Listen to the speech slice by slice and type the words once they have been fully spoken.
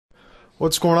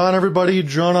What's going on, everybody?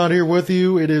 John out here with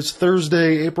you. It is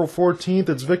Thursday, April 14th.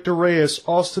 It's Victor Reyes,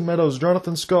 Austin Meadows,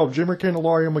 Jonathan Scope, Jimmer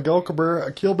Candelario, Miguel Cabrera,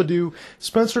 Akil Baddoo,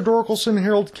 Spencer Dorkelson,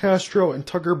 Harold Castro, and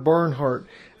Tucker Barnhart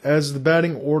as the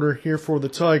batting order here for the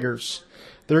Tigers.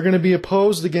 They're going to be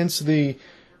opposed against the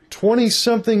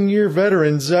 20-something-year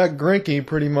veteran, Zack Greinke,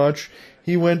 pretty much.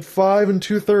 He went 5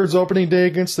 2/3 opening day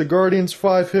against the Guardians,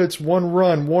 5 hits, 1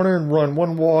 run, 1 earned run,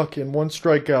 1 walk, and 1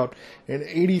 strikeout, and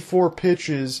 84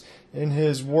 pitches in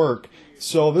his work.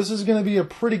 So this is going to be a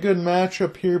pretty good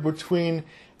matchup here between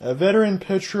a veteran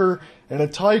pitcher and a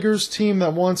Tigers team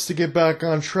that wants to get back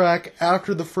on track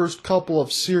after the first couple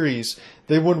of series.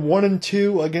 They went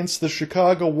 1-2 against the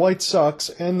Chicago White Sox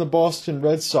and the Boston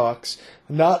Red Sox.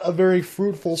 Not a very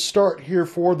fruitful start here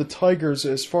for the Tigers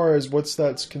as far as what's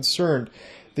that's concerned.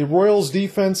 The Royals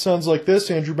defense sounds like this: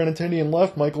 Andrew Benintendi in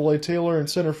left, Michael A. Taylor in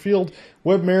center field,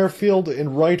 Webb Merrifield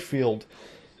in right field.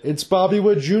 It's Bobby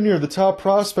Witt Jr., the top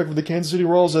prospect of the Kansas City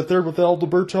Royals, at third with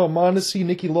Alberto Mondesi,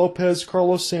 Nicky Lopez,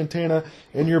 Carlos Santana,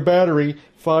 and your battery,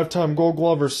 5-time Gold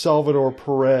Glover Salvador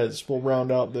Perez will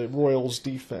round out the Royals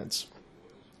defense.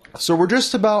 So we're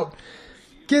just about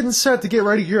getting set to get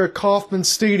ready here at Kauffman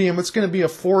Stadium. It's going to be a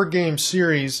 4-game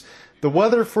series. The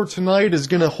weather for tonight is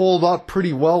going to hold up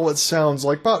pretty well, it sounds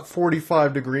like. About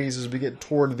 45 degrees as we get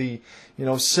toward the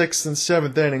 6th and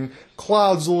 7th inning.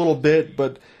 Clouds a little bit,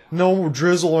 but no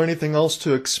drizzle or anything else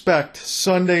to expect.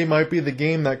 Sunday might be the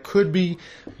game that could be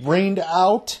rained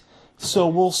out, so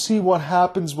we'll see what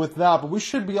happens with that. But we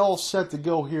should be all set to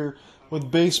go here with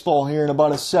baseball here in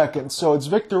about a second. So it's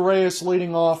Victor Reyes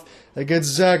leading off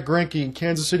against Zack Greinke in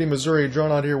Kansas City, Missouri.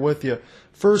 John out here with you.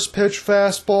 First pitch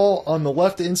fastball on the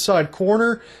left inside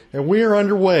corner, and we are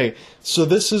underway. So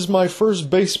this is my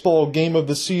first baseball game of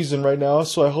the season right now,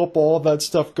 so I hope all of that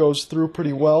stuff goes through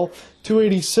pretty well.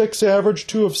 286 average,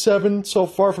 2 of 7 so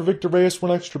far for Victor Reyes,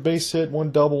 1 extra base hit, 1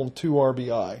 double, and 2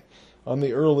 RBI on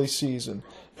the early season.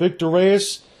 Victor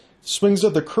Reyes swings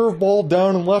at the curveball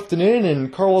down and left and in,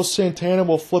 and Carlos Santana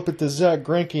will flip it to Zack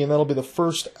Greinke, and that'll be the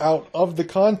first out of the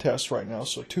contest right now.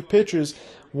 So 2 pitches,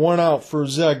 1 out for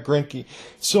Zack Greinke.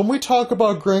 So when we talk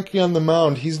about Greinke on the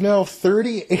mound, he's now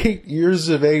 38 years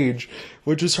of age,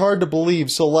 which is hard to believe.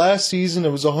 So last season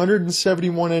it was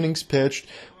 171 innings pitched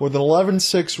with an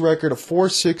 11-6 record, a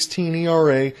 4.16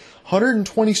 ERA,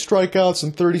 120 strikeouts,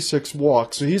 and 36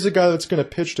 walks. So he's a guy that's going to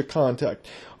pitch to contact.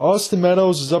 Austin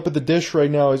Meadows is up at the dish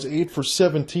right now. He's 8 for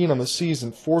 17 on the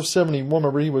season, 471.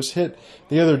 Remember, he was hit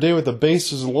the other day with the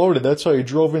bases loaded. That's how he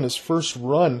drove in his first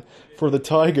run for the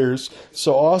Tigers.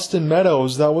 So Austin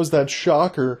Meadows, that was that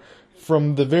shocker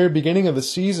from the very beginning of the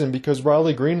season because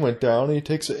Riley Green went down, and he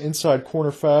takes an inside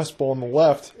corner fastball on the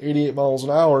left, 88 miles an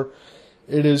hour.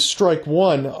 It is strike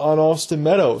 1 on Austin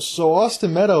Meadows. So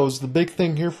Austin Meadows, the big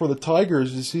thing here for the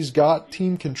Tigers is he's got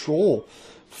team control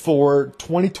for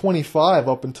 2025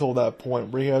 up until that point,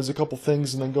 where he has a couple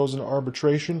things and then goes into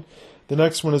arbitration. The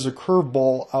next one is a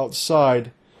curveball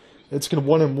outside. It's going to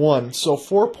 1-1. So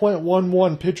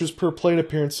 4.11 pitches per plate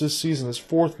appearance this season is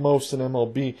 4th most in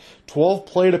MLB. 12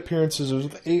 plate appearances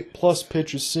with 8+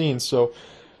 pitches seen. So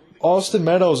Austin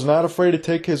Meadows not afraid to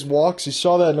take his walks. You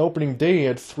saw that in opening day. He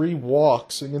had 3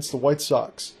 walks against the White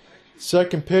Sox.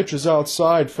 Second pitch is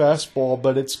outside, fastball,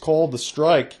 but it's called a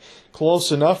strike.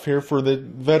 Close enough here for the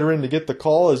veteran to get the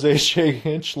call as A.J.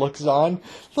 Hinch looks on. A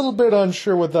little bit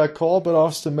unsure with that call, but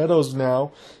Austin Meadows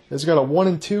now has got a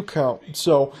 1-2 count.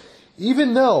 So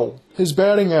even though his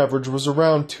batting average was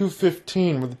around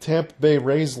 215 with the Tampa Bay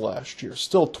Rays last year,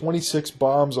 still 26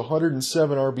 bombs,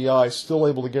 107 RBI, still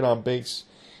able to get on base,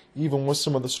 even with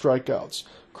some of the strikeouts.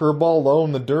 Curveball low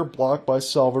in the dirt, blocked by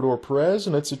Salvador Perez,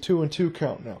 and it's a 2-2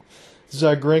 count now.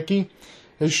 Zack Greinke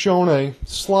has shown a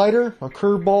slider, a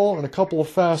curveball, and a couple of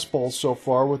fastballs so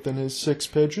far within his 6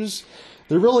 pitches.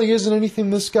 There really isn't anything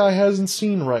this guy hasn't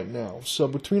seen right now. So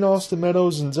between Austin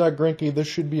Meadows and Zack Greinke, this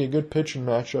should be a good pitching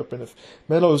matchup. And if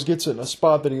Meadows gets it in a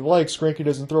spot that he likes, Greinke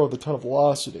doesn't throw with a ton of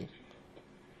velocity.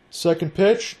 Second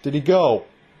pitch, did he go?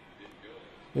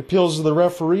 It appeals to the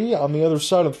referee on the other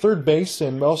side of third base,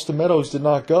 and Austin Meadows did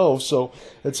not go. So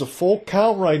it's a full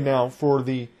count right now for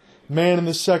the man in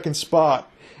the second spot.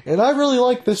 And I really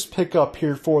like this pickup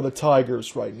here for the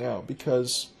Tigers right now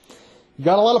because you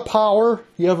got a lot of power.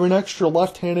 You have an extra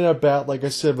left-handed at bat, like I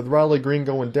said, with Riley Green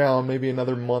going down, maybe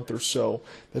another month or so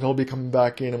that he'll be coming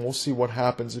back in, and we'll see what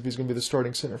happens if he's going to be the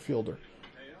starting center fielder.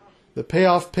 The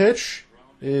payoff pitch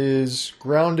is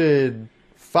grounded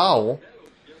foul.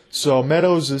 So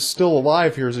Meadows is still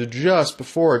alive here as it just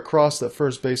before it crossed that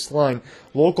first base line.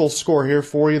 Local score here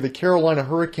for you. The Carolina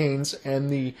Hurricanes and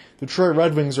the Detroit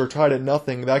Red Wings are tied at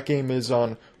 0. That game is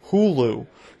on Hulu.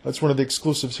 That's one of the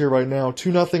exclusives here right now.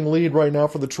 2-0 lead right now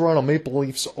for the Toronto Maple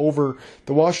Leafs over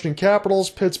the Washington Capitals.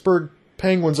 Pittsburgh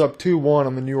Penguins up 2-1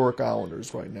 on the New York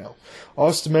Islanders right now.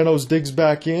 Austin Meadows digs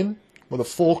back in with a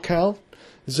full count.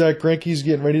 Zach Greinke's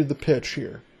getting ready to pitch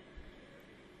here.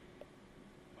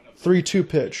 3-2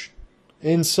 pitch.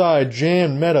 Inside,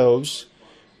 Jan Meadows.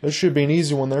 This should be an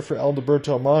easy one there for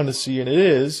Alberto Mondesi, and it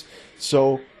is.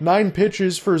 So, 9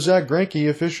 pitches for Zach Greinke,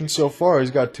 efficient so far. He's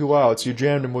got 2 outs. You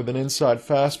jammed him with an inside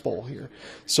fastball here.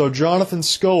 So, Jonathan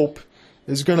Schoop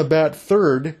is going to bat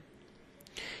third,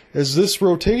 as this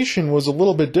rotation was a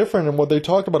little bit different than what they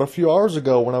talked about a few hours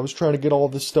ago when I was trying to get all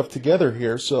this stuff together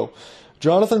here. So,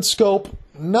 Jonathan Schoop,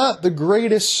 not the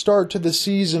greatest start to the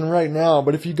season right now,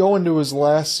 but if you go into his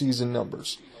last season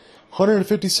numbers,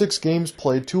 156 games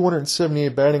played, 278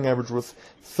 batting average with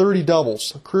 30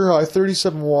 doubles, a career high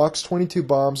 37 walks, 22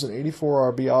 bombs, and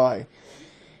 84 RBI.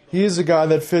 He is a guy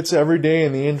that fits every day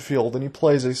in the infield, and he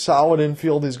plays a solid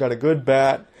infield. He's got a good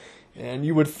bat, and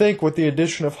you would think with the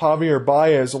addition of Javier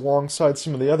Baez alongside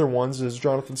some of the other ones, as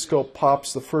Jonathan Schoop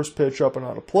pops the first pitch up and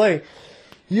out of play,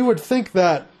 you would think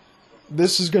that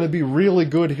this is going to be really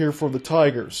good here for the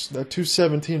Tigers. That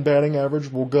 217 batting average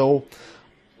will go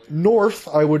north,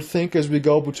 I would think, as we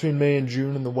go between May and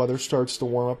June and the weather starts to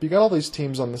warm up. You got all these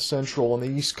teams on the Central and the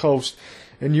East Coast,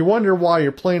 and you wonder why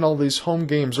you're playing all these home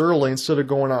games early instead of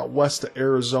going out west to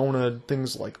Arizona and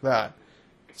things like that.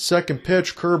 Second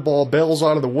pitch, curveball, bails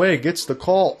out of the way, gets the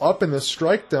call up in the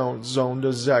strike zone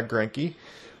to Zach Greinke.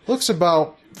 Looks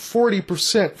about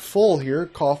 40% full here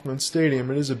at Kauffman Stadium.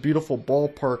 It is a beautiful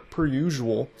ballpark per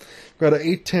usual. Got an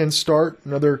 8-10 start,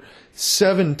 another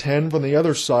 7-10 from the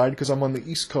other side because I'm on the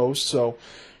East Coast, so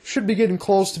should be getting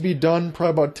close to be done,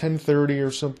 probably about 10:30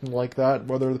 or something like that.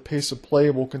 Whether the pace of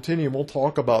play will continue, we'll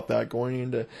talk about that going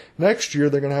into next year.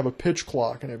 They're going to have a pitch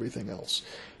clock and everything else.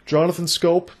 Jonathan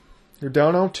Schoop, you're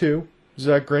down 0-2.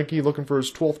 Zach Greinke looking for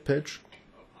his 12th pitch.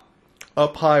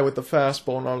 Up high with the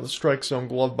fastball and out of the strike zone,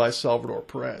 gloved by Salvador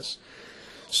Perez.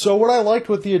 So what I liked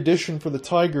with the addition for the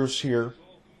Tigers here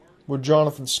with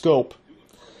Jonathan Schoop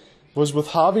was with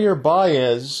Javier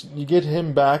Baez, you get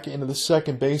him back into the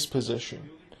second base position.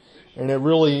 And it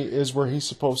really is where he's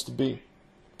supposed to be.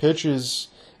 Pitch is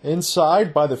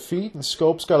inside by the feet, and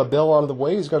Schoop's got a bail out of the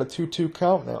way. He's got a 2-2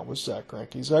 count now with Zach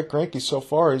Greinke. Zach Greinke so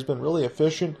far has been really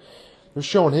efficient. They're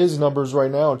showing his numbers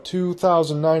right now.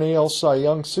 2009 AL Cy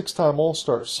Young, 6-time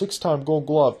All-Star, 6-time Gold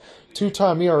Glove,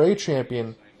 2-time ERA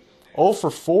champion. 0 for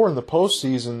 4 in the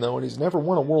postseason, though, and he's never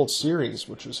won a World Series,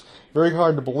 which is very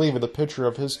hard to believe with a pitcher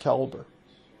of his caliber.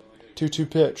 2-2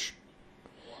 pitch.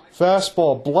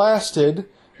 Fastball blasted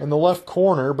in the left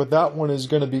corner, but that one is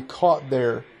going to be caught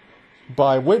there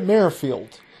by Whit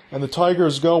Merrifield. And the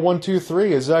Tigers go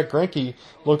 1-2-3 as Zach Greinke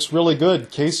looks really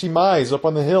good. Casey Mize up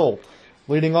on the hill.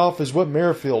 Leading off is Whit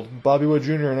Merrifield, Bobby Witt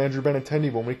Jr., and Andrew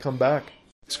Benintendi when we come back.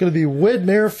 It's going to be Whit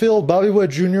Merrifield, Bobby Witt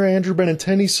Jr., Andrew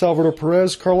Benintendi, Salvador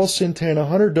Perez, Carlos Santana,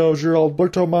 Hunter Dozier,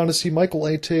 Alberto Mondesi, Michael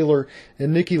A. Taylor,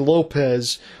 and Nicky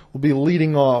Lopez will be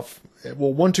leading off.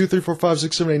 Well, 1, 2, 3, 4, 5,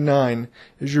 6, 7, 8, 9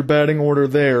 is your batting order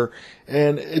there.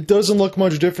 And it doesn't look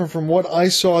much different from what I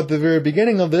saw at the very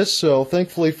beginning of this, so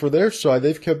thankfully for their side,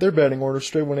 they've kept their batting order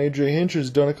straight when A.J. Hinch has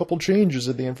done a couple changes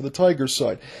at the end for the Tigers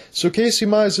side. So Casey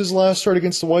Mize, his last start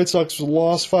against the White Sox was a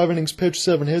loss, 5 innings pitched,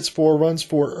 7 hits, 4 runs,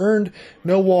 4 earned,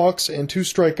 no walks, and 2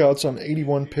 strikeouts on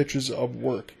 81 pitches of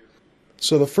work.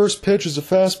 So the first pitch is a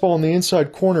fastball in the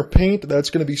inside corner paint.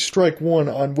 That's going to be strike 1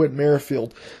 on Whit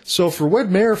Merrifield. So for Whit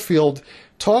Merrifield,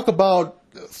 talk about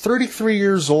 33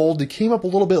 years old. He came up a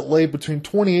little bit late, between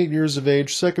 28 years of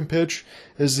age. Second pitch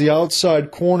is the outside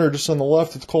corner just on the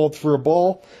left. It's called for a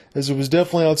ball, as it was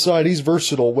definitely outside. He's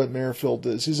versatile, Whit Merrifield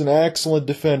is. He's an excellent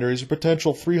defender. He's a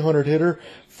potential 300 hitter,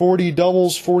 40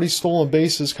 doubles, 40 stolen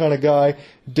bases kind of guy.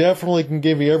 Definitely can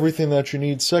give you everything that you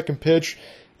need. Second pitch,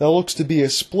 that looks to be a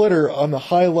splitter on the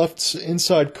high left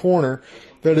inside corner.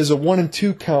 That is a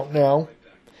 1-2 count now.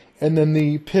 And then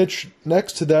the pitch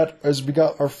next to that, as we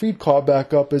got our feed caught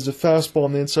back up, is a fastball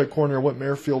in the inside corner. What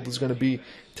Merrifield is going to be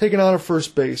taken out of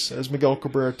first base as Miguel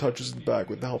Cabrera touches the bag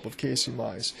with the help of Casey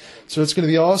Mize. So it's going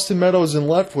to be Austin Meadows in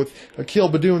left with Akil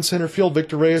Baddoo in center field,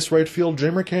 Victor Reyes right field,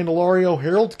 Jeimer Candelario,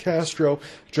 Harold Castro,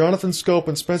 Jonathan Schoop,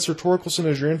 and Spencer Torkelson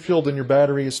as your infield, and your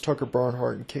battery is Tucker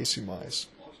Barnhart and Casey Mize.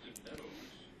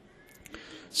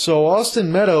 So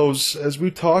Austin Meadows, as we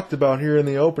talked about here in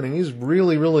the opening, he's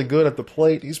really, really good at the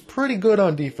plate. He's pretty good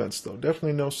on defense, though.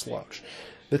 Definitely no slouch.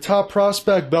 The top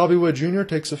prospect, Bobby Witt Jr.,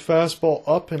 takes a fastball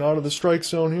up and out of the strike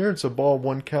zone here. It's a ball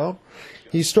 1 count.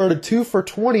 He started 2 for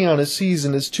 20 on his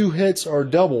season. His 2 hits are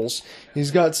doubles.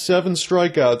 He's got 7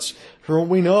 strikeouts. For what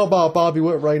we know about Bobby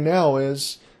Witt right now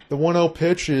is The 1-0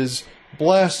 pitch is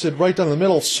blasted right down the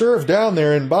middle, served down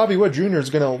there, and Bobby Witt Jr. is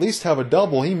going to at least have a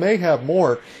double. He may have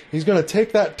more. He's going to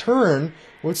take that turn.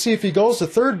 Let's see if he goes to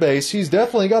third base. He's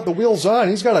definitely got the wheels on.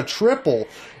 He's got a triple.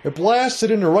 It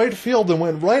blasted into right field and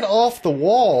went right off the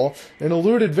wall and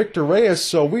eluded Victor Reyes.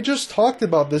 So we just talked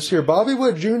about this here. Bobby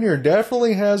Witt Jr.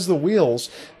 definitely has the wheels,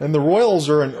 and the Royals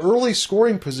are in early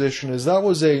scoring position, as that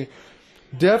was a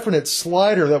definite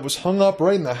slider that was hung up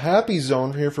right in the happy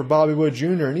zone here for Bobby Witt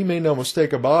Jr., and he made no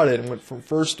mistake about it and went from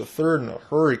first to third in a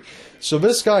hurry. So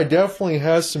this guy definitely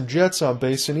has some jets on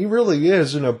base, and he really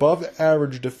is an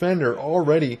above-average defender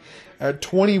already at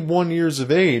 21 years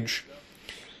of age.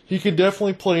 He could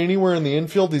definitely play anywhere in the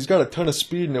infield. He's got a ton of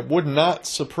speed, and it would not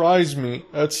surprise me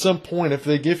at some point if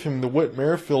they give him the Whit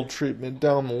Merrifield treatment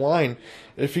down the line,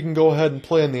 if he can go ahead and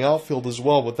play in the outfield as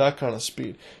well with that kind of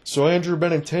speed. So Andrew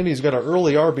Benintendi's got an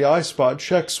early RBI spot.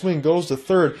 Check swing goes to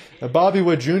third, and Bobby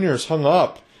Witt Jr. is hung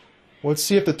up. Let's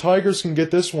see if the Tigers can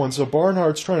get this one. So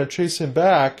Barnhart's trying to chase him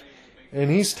back, and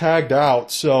he's tagged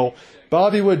out. So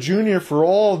Bobby Witt Jr., for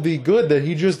all the good that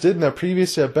he just did in that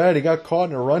previous at-bat, he got caught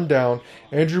in a rundown.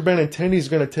 Andrew Benintendi's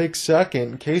going to take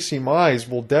second. Casey Mize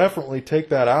will definitely take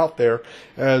that out there,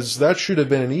 as that should have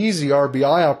been an easy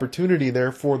RBI opportunity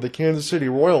there for the Kansas City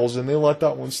Royals, and they let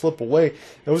that one slip away.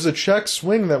 It was a check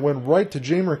swing that went right to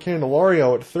Jeimer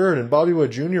Candelario at third, and Bobby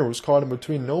Witt Jr. was caught in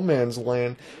between no man's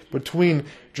land between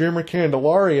Jeimer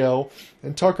Candelario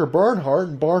and Tucker Barnhart,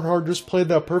 and Barnhart just played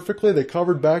that perfectly. They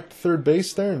covered back to third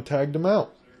base there and tagged him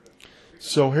out.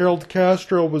 So Harold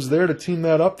Castro was there to team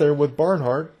that up there with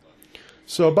Barnhart.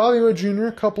 So Bobby Witt Jr.,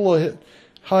 a couple of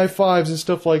high fives and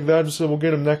stuff like that, just so we'll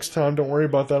get him next time. Don't worry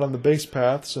about that on the base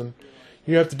paths, and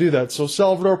you have to do that. So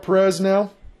Salvador Perez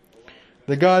now,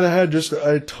 the guy that had just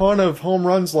a ton of home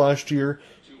runs last year,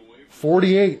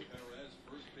 48.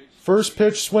 First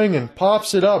pitch swinging,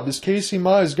 pops it up. Is Casey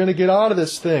Mize going to get out of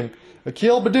this thing?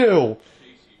 Akil Baddoo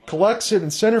collects it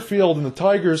in center field, and the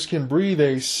Tigers can breathe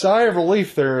a sigh of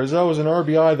relief there, as that was an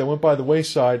RBI that went by the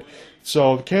wayside.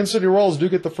 So the Kansas City Royals do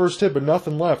get the first hit, but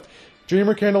nothing left.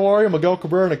 Jeimer Candelario, Miguel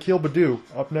Cabrera, and Akil Baddoo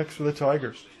up next for the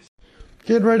Tigers.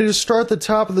 Getting ready to start the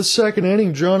top of the second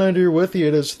inning. John Ed here with you.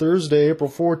 It is Thursday, April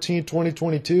 14,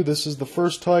 2022. This is the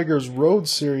first Tigers road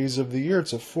series of the year.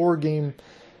 It's a 4-game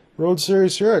road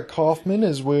series here at Kauffman,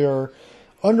 as we are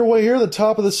underway here. The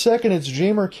top of the second, it's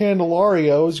Jeimer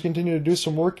Candelario. He's continuing to do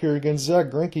some work here against Zach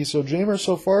Greinke. So Jeimer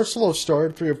so far, slow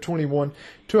start, 3 of 21,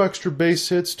 2 extra base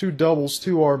hits, 2 doubles,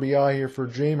 2 RBI here for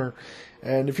Jeimer.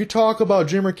 And if you talk about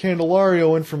Jeimer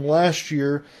Candelario in from last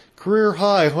year, career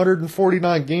high,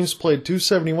 149 games played,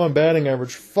 271 batting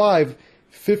average,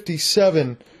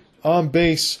 557 on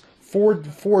base,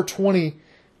 420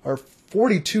 or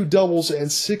 42 doubles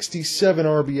and 67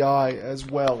 RBI as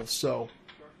well. So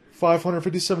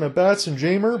 557 at bats, and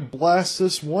Jeimer blasts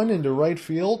this one into right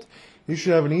field. He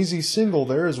should have an easy single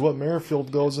there, as what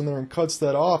Merrifield goes in there and cuts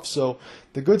that off. So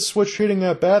the good switch hitting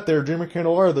at bat there, Jeimer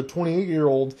Candelario, the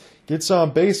 28-year-old, gets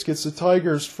on base, gets the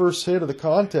Tigers' first hit of the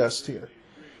contest here.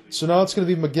 So now it's going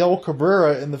to be Miguel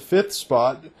Cabrera in the 5th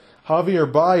spot. Javier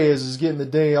Baez is getting the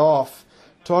day off.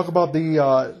 Talk about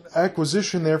the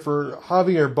acquisition there for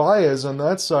Javier Baez on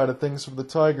that side of things for the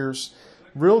Tigers.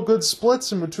 Real good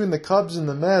splits in between the Cubs and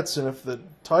the Mets, and if the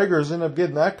Tigers end up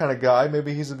getting that kind of guy,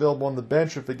 maybe he's available on the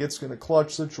bench if it gets in a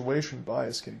clutch situation.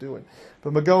 Baez can do it.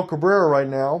 But Miguel Cabrera right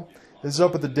now is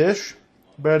up at the dish,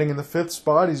 batting in the 5th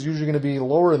spot. He's usually going to be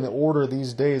lower in the order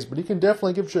these days, but he can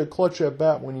definitely give you a clutch at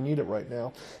bat when you need it right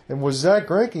now. And with Zach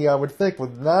Greinke, I would think,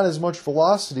 with not as much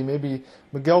velocity, maybe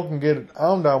Miguel can get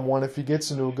out on one if he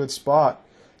gets into a good spot.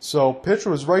 So pitch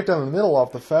was right down the middle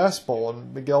off the fastball,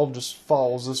 and Miguel just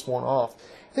fouls this one off.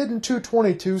 Hitting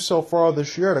 .222 so far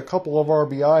this year, had a couple of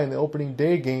RBI in the opening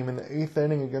day game in the 8th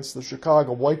inning against the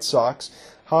Chicago White Sox.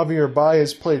 Javier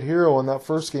Baez played hero in that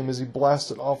first game as he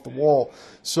blasted off the wall.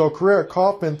 So career at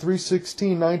Kauffman,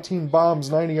 316, 19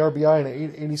 bombs, 90 RBI, and an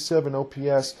 887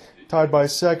 OPS, tied by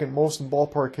second most in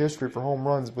ballpark history for home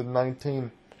runs with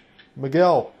 19.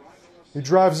 Miguel, he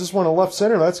drives this one to left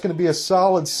center. That's going to be a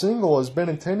solid single, as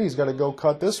Benintendi's got to go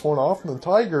cut this one off, and the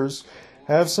Tigers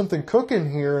have something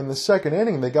cooking here in the second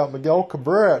inning. They got Miguel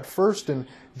Cabrera at first, and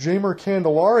Jeimer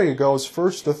Candelario goes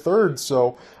first to third.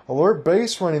 So alert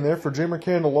base running there for Jeimer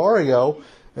Candelario,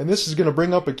 and this is going to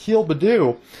bring up Akil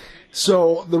Baddoo.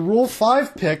 So the Rule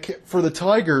 5 pick for the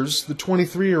Tigers, the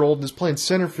 23-year-old, is playing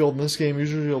center field in this game,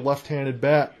 usually a left-handed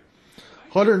bat.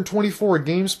 124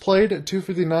 games played at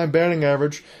 .259 batting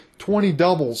average, 20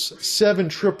 doubles, 7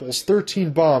 triples,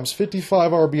 13 bombs,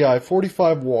 55 RBI,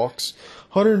 45 walks,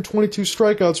 122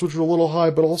 strikeouts, which were a little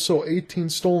high, but also 18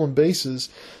 stolen bases.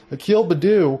 Akil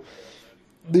Baddoo,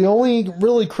 the only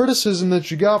really criticism that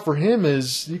you got for him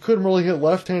is you couldn't really hit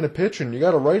left-handed pitching. You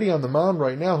got a righty on the mound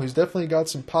right now. He's definitely got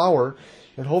some power,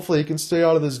 and hopefully he can stay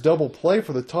out of this double play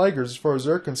for the Tigers as far as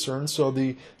they're concerned. So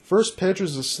the first pitch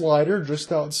is a slider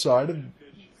just outside of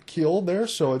Keel there,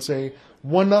 so it's a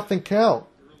 1-0 count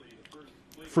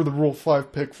for the Rule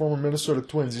 5 pick, former Minnesota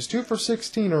Twins. He's 2 for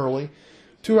 16 early,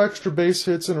 2 extra base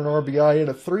hits and an RBI. He had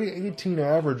a .318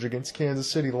 average against Kansas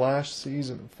City last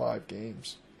season in 5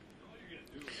 games.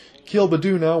 Keel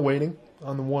Badu now waiting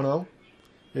on the 1-0.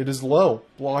 It is low,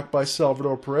 blocked by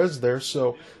Salvador Perez there,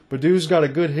 so Badu's got a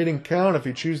good hitting count if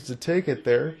he chooses to take it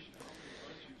there.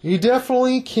 He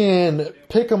definitely can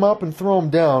pick him up and throw him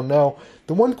down. Now,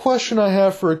 the one question I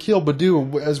have for Akil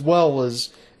Badu as well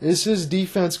is his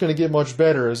defense going to get much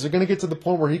better? Is it going to get to the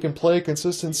point where he can play a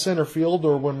consistent center field,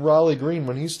 or when Riley Green,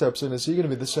 when he steps in, is he going to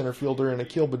be the center fielder and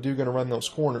Akil Badu going to run those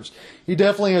corners? He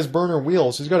definitely has burner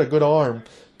wheels. He's got a good arm,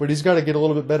 but he's got to get a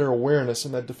little bit better awareness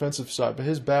in that defensive side. But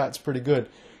his bat's pretty good.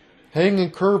 Hanging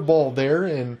curveball there,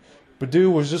 and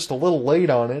Badu was just a little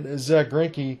late on it. As Zach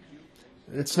Greinke,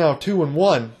 it's now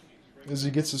 2-1 as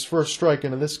he gets his first strike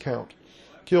into this count.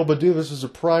 Akil Badu, this is a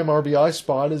prime RBI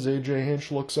spot as A.J.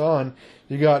 Hinch looks on.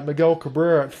 You got Miguel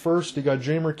Cabrera at first. You got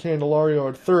Jamer Candelario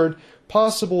at third.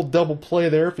 Possible double play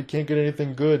there if he can't get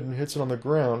anything good and hits it on the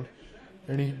ground.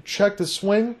 And he checked the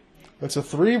swing. That's a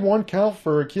 3-1 count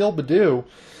for Akil Badu.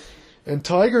 And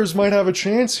Tigers might have a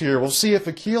chance here. We'll see if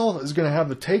Akil is going to have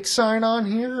the take sign on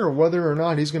here or whether or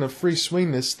not he's going to free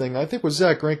swing this thing. I think with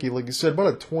Zach Greinke, like you said,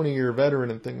 about a 20-year veteran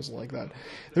and things like that,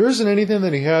 there isn't anything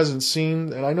that he hasn't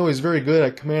seen. And I know he's very good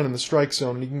at commanding the strike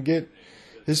zone. And he can get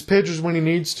his pitches when he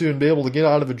needs to and be able to get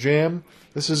out of a jam.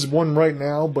 This is one right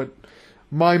now, but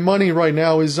my money right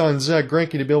now is on Zach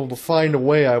Greinke to be able to find a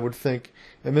way, I would think,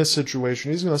 in this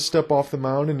situation. He's going to step off the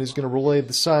mound and he's going to relay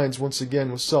the signs once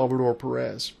again with Salvador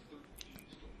Perez.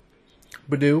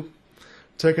 Badu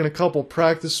taking a couple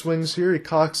practice swings here. He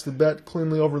cocks the bat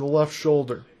cleanly over the left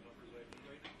shoulder.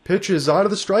 Pitches out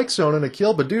of the strike zone, and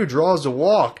Akil Badu draws a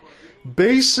walk.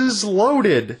 Bases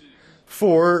loaded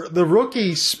for the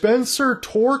rookie Spencer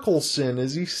Torkelson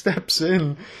as he steps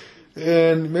in.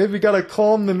 And maybe got to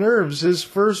calm the nerves. His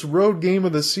first road game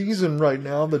of the season right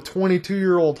now. The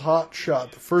 22-year-old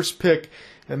hotshot, the first pick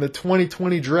in the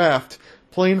 2020 draft,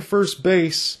 playing first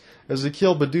base. As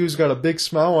Akil Badu's got a big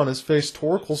smile on his face,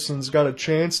 Torkelson's got a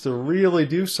chance to really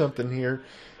do something here.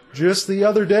 Just the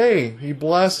other day, he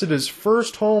blasted his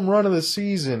first home run of the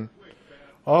season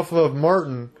off of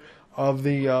Martin of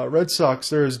the Red Sox.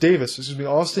 There is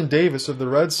Austin Davis of the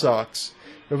Red Sox.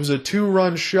 It was a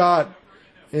 2-run shot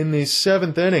in the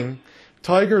 7th inning.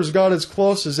 Tigers got as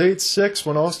close as 8-6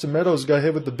 when Austin Meadows got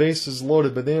hit with the bases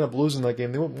loaded, but they ended up losing that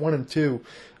game. They went 1-2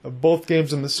 of both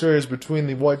games in the series between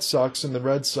the White Sox and the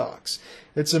Red Sox.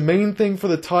 It's a main thing for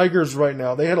the Tigers right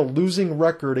now. They had a losing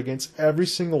record against every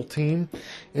single team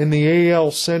in the AL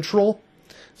Central,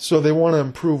 so they want to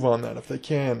improve on that if they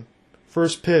can.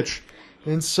 First pitch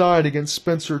inside against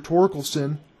Spencer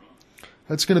Torkelson.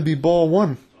 That's going to be ball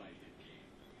 1.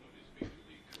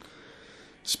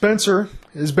 Spencer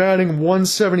is batting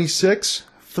 .176,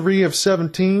 3 of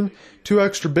 17, 2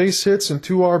 extra base hits, and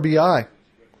 2 RBI.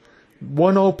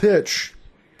 1-0 pitch.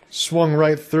 Swung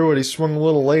right through it. He swung a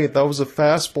little late. That was a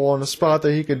fastball in a spot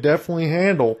that he could definitely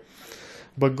handle.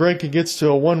 But Greinke gets to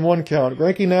a 1-1 count.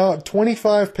 Greinke now at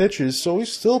 25 pitches, so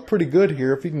he's still pretty good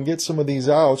here if he can get some of these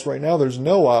outs. Right now there's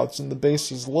no outs and the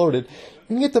base is loaded.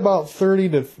 You can get to about 30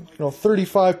 to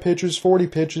 35 pitches, 40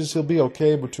 pitches. He'll be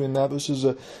okay between that. This is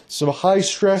some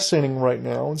high-stress inning right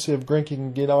now, and see if Greinke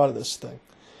can get out of this thing.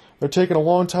 They're taking a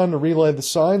long time to relay the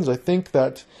signs. I think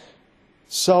that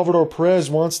Salvador Perez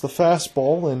wants the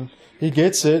fastball, and he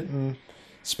gets it, and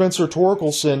Spencer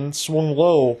Torkelson swung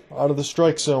low out of the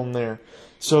strike zone there.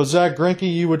 So Zach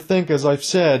Greinke, you would think, as I've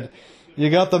said, you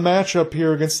got the matchup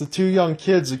here against the 2 young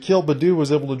kids. Akil Badu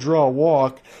was able to draw a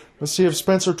walk. Let's see if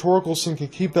Spencer Torkelson can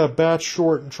keep that bat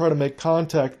short and try to make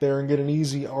contact there and get an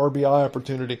easy RBI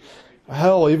opportunity.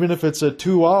 Hell, even if it's a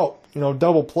 2-out,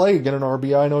 double play, get an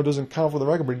RBI. I know it doesn't count for the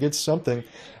record, but he gets something.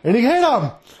 And he hit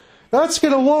him! That's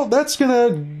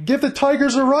gonna give the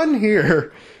Tigers a run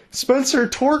here. Spencer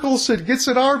Torkelson gets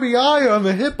an RBI on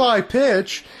the hit by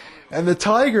pitch, and the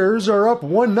Tigers are up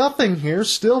 1-0 here,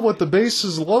 still with the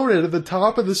bases loaded at the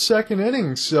top of the 2nd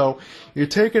inning. So you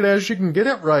take it as you can get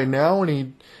it right now, and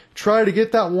he tried to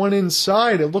get that one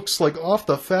inside. It looks like off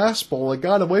the fastball. It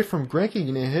got away from Greinke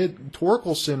and it hit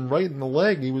Torkelson right in the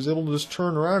leg. He was able to just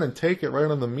turn around and take it right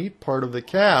on the meat part of the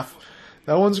calf.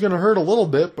 That one's going to hurt a little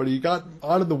bit, but he got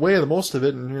out of the way of the most of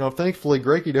it. And, thankfully,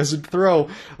 Greinke doesn't throw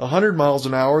 100 miles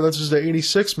an hour. That's just an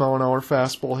 86-mile-an-hour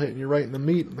fastball hitting you right in the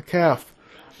meat and the calf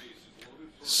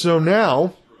So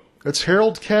now it's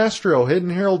Harold Castro, hitting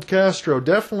Harold Castro.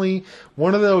 Definitely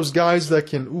one of those guys that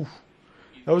can, ooh,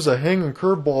 that was a hanging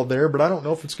curveball there, but I don't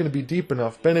know if it's going to be deep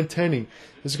enough. Benintendi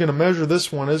is going to measure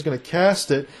this one, is going to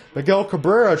cast it. Miguel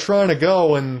Cabrera trying to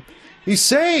go, and he's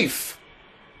safe.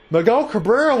 Miguel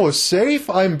Cabrera was safe.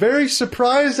 I'm very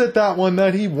surprised at that one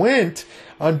that he went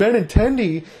on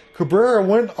Benintendi. Cabrera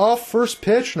went off first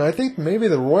pitch, and I think maybe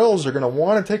the Royals are going to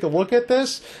want to take a look at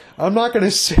this. I'm not going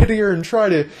to sit here and try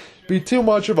to be too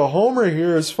much of a homer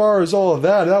here as far as all of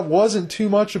that. That wasn't too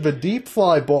much of a deep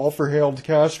fly ball for Harold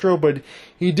Castro, but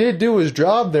he did do his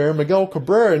job there. Miguel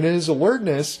Cabrera, in his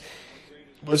alertness,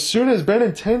 as soon as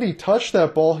Benintendi touched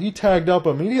that ball, he tagged up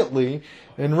immediately.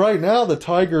 And right now the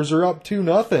Tigers are up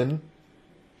 2-0.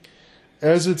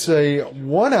 As it's a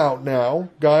 1-out now.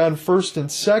 Guy on first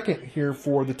and second here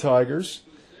for the Tigers.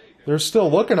 They're still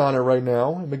looking on it right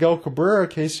now. Miguel Cabrera,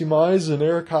 Casey Mize, and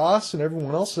Eric Haas, and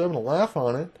everyone else is having a laugh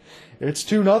on it. It's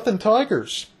 2-0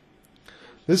 Tigers.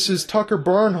 This is Tucker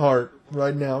Barnhart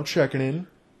right now checking in.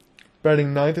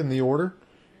 Batting ninth in the order.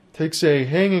 Takes a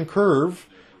hanging curve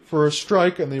for a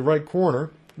strike in the right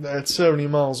corner at 70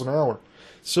 miles an hour.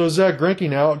 So Zach Greinke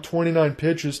now at 29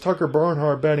 pitches. Tucker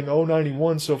Barnhart batting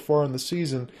 .091 so far in the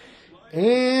season.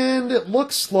 And it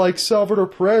looks like Salvador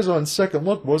Perez on second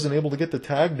look wasn't able to get the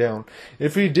tag down.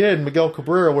 If he did, Miguel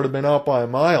Cabrera would have been out by a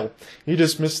mile. He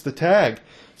just missed the tag.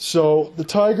 So the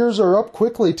Tigers are up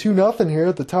quickly 2-0 here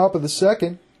at the top of the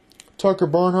second. Tucker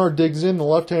Barnhart digs in. The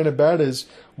left-handed bat is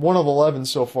 1 of 11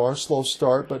 so far. Slow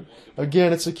start, but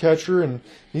again, it's a catcher, and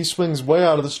he swings way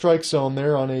out of the strike zone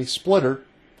there on a splitter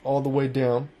all the way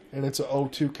down, and it's a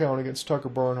 0-2 count against Tucker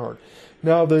Barnhart.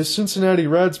 Now, the Cincinnati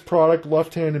Reds product,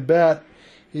 left-handed bat,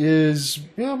 is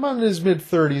about in his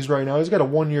mid-30s right now. He's got a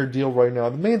one-year deal right now.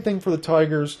 The main thing for the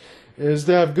Tigers is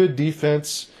to have good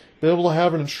defense, be able to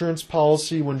have an insurance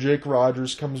policy when Jake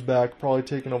Rogers comes back, probably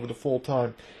taking over the full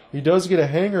time. He does get a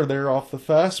hanger there off the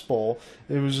fastball.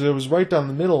 It was right down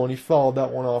the middle, and he fouled that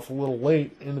one off a little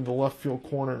late into the left field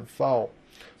corner and foul.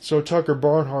 So Tucker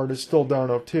Barnhart is still down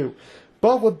 0-2.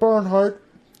 But with Barnhart,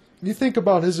 you think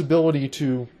about his ability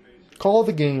to call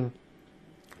the game,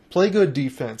 play good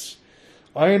defense.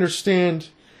 I understand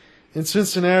in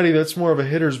Cincinnati that's more of a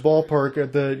hitter's ballpark.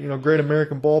 At the Great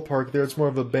American Ballpark there, it's more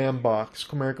of a bandbox.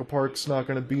 Comerica Park's not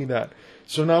going to be that.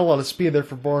 So not a lot of speed there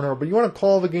for Barnhart. But you want to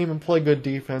call the game and play good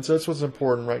defense. That's what's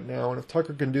important right now. And if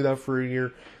Tucker can do that for a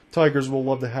year, Tigers will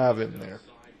love to have him there.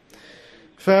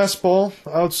 Fastball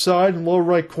outside in low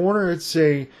right corner. It's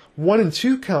a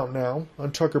 1-2 count now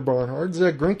on Tucker Barnhart.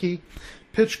 Zach Greinke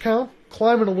pitch count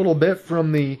climbing a little bit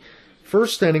from the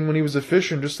first inning when he was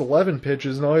efficient, just 11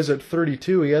 pitches. Now he's at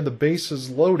 32. He had the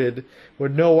bases loaded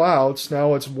with no outs.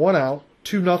 Now it's 1 out,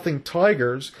 2-0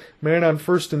 Tigers. Man on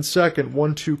first and second,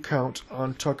 1-2 count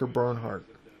on Tucker Barnhart.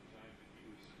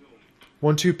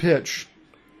 1-2 pitch.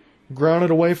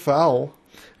 Grounded away foul.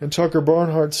 And Tucker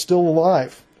Barnhart's still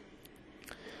alive.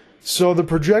 So the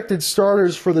projected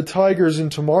starters for the Tigers in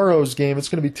tomorrow's game, it's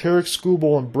going to be Tarek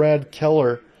Skubal and Brad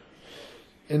Keller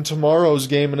in tomorrow's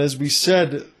game. And as we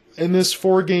said, in this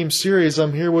 4-game series,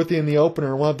 I'm here with you in the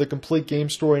opener. We'll have the complete game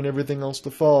story and everything else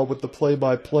to follow with the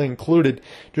play-by-play included,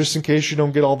 just in case you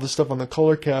don't get all the stuff on the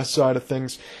ColorCast side of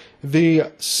things.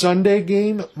 The Sunday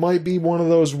game might be one of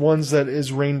those ones that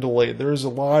is rain delayed. There is a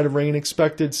lot of rain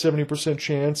expected, 70%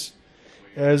 chance,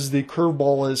 as the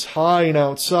curveball is high and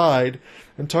outside,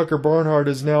 and Tucker Barnhart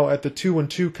is now at the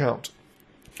 2-2 count.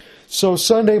 So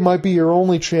Sunday might be your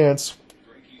only chance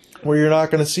where you're not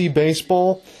going to see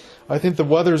baseball. I think the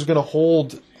weather is going to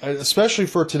hold, especially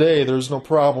for today. There's no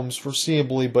problems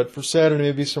foreseeably, but for Saturday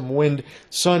maybe some wind.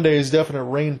 Sunday is definite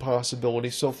rain possibility.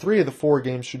 So 3 of the 4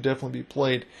 games should definitely be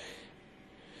played.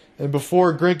 And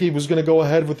before Greinke was going to go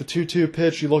ahead with the 2-2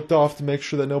 pitch, he looked off to make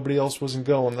sure that nobody else wasn't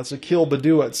going. That's Akil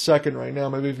Baddoo at second right now.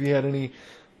 Maybe if he had any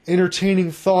entertaining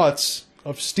thoughts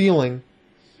of stealing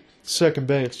second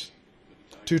base.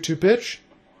 2-2 pitch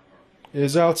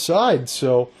is outside.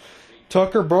 So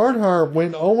Tucker Barnhart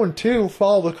went 0-2,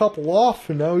 fouled a couple off,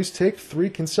 and now he's taken 3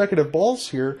 consecutive balls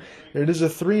here. It is a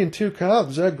 3-2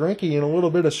 count. Zach Greinke in a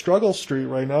little bit of struggle street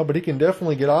right now, but he can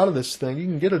definitely get out of this thing. You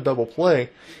can get a double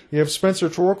play. You have Spencer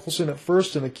Torkelson at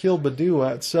first and Akil Baddoo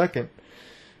at second.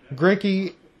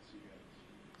 Greinke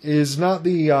is not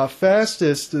the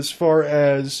fastest as far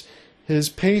as his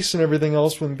pace and everything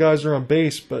else when guys are on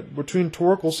base, but between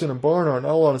Torkelson and Barnhart,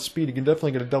 not a lot of speed. He can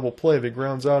definitely get a double play if he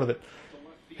grounds out of it.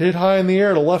 Hit high in the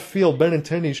air to left field.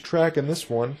 Benintendi's tracking this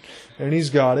one, and he's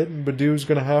got it. And Baddoo's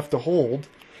going to have to hold.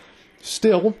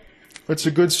 Still, it's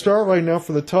a good start right now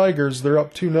for the Tigers. They're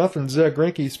up 2-0. Zach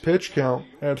Greinke's pitch count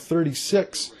at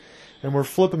 36. And we're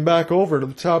flipping back over to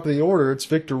the top of the order. It's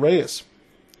Victor Reyes.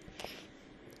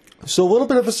 So a little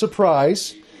bit of a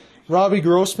surprise. Robbie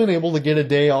Grossman able to get a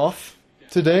day off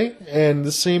today. And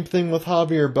the same thing with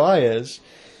Javier Baez.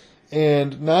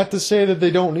 And not to say that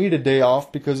they don't need a day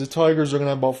off, because the Tigers are going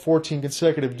to have about 14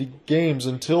 consecutive games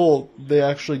until they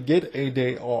actually get a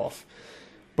day off.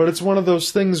 But it's one of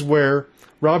those things where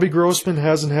Robbie Grossman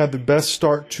hasn't had the best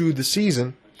start to the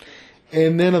season.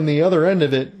 And then on the other end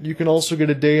of it, you can also get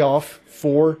a day off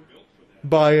for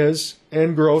Baez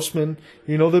and Grossman.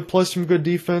 You know they play some good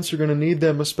defense. You're going to need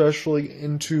them, especially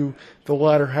into the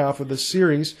latter half of the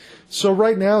series. So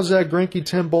right now, Zach Greinke,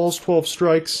 10 balls, 12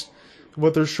 strikes.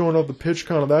 What they're showing up the pitch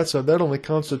count on that side, that only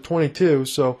counts to 22.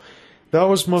 So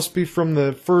that must be from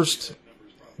the first,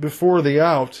 before the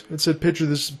out. It said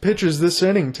pitches this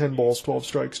inning, 10 balls, 12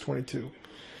 strikes, 22.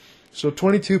 So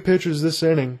 22 pitches this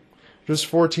inning. Just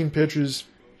 14 pitches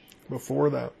before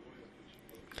that.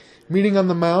 Meeting on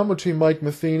the mound between Mike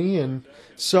Matheny and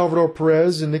Salvador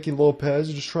Perez and Nicky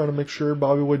Lopez, just trying to make sure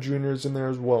Bobby Wood Jr. is in there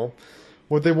as well.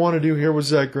 What they want to do here with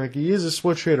Zach Greinke, he is a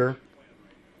switch hitter,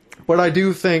 but I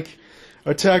do think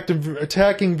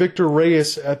attacking Victor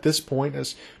Reyes at this point,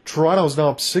 as Toronto's now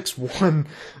up 6-1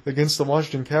 against the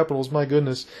Washington Capitals, my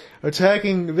goodness.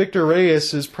 Attacking Victor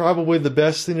Reyes is probably the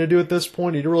best thing to do at this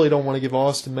point. You really don't want to give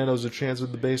Austin Meadows a chance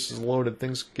with the bases loaded.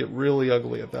 Things get really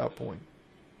ugly at that point.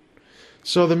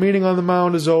 So the meeting on the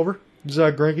mound is over.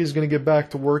 Zach Greinke is going to get back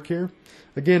to work here.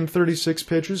 Again, 36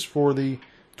 pitches for the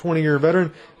 20-year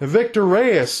veteran. Victor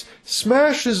Reyes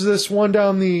smashes this one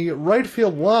down the right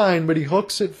field line, but he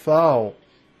hooks it foul.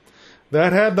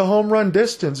 That had the home run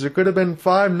distance. It could have been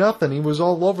 5-0. He was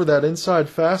all over that inside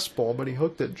fastball, but he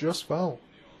hooked it just foul.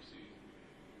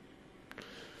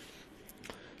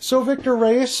 So Victor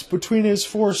Reyes, between his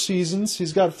 4 seasons,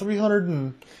 he's got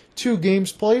 302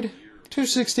 games played,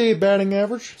 268 batting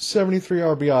average, 73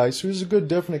 RBI. So he's a good,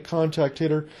 definite contact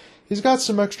hitter. He's got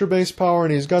some extra base power,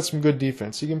 and he's got some good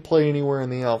defense. He can play anywhere in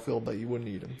the outfield that you would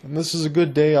need him. And this is a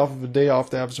good day off of a day off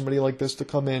to have somebody like this to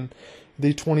come in,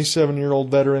 the 27-year-old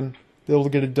veteran, be able to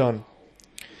get it done.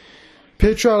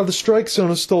 Pitch out of the strike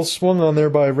zone is still swung on there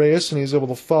by Reyes, and he's able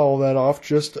to foul that off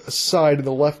just aside to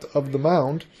the left of the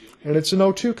mound. And it's an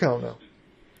 0-2 count now.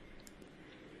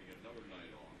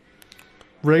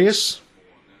 Reyes,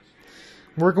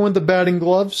 working with the batting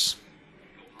gloves,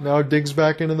 now digs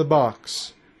back into the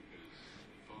box.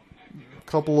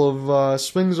 Couple of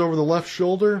swings over the left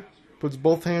shoulder, puts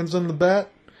both hands on the bat,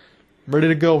 ready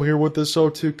to go here with this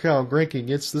 0-2 count. Greinke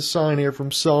gets the sign here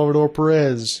from Salvador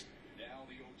Perez.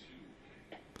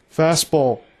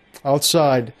 Fastball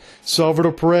outside.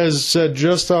 Salvador Perez said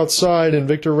just outside, and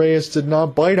Victor Reyes did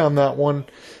not bite on that one.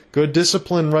 Good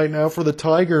discipline right now for the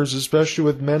Tigers, especially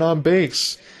with men on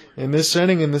base in this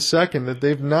inning in the second, that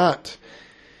they've not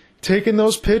taken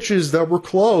those pitches that were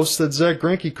close that Zach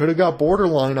Greinke could have got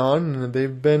borderline on, and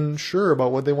they've been sure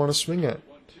about what they want to swing at.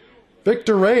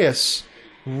 Victor Reyes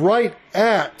right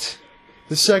at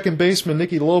the second baseman,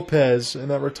 Nicky Lopez, and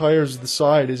that retires the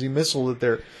side as he missiled it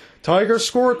there. Tigers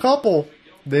score a couple.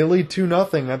 They lead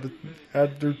 2-0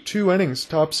 after 2 innings,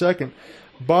 top second.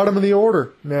 Bottom of the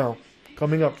order now,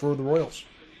 coming up for the Royals.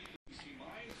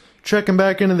 Checking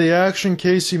back into the action,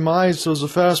 Casey Mize throws a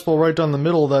fastball right down the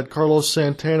middle that Carlos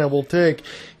Santana will take.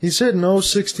 He's hitting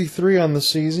 .063 on the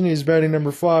season. He's batting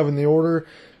number 5 in the order.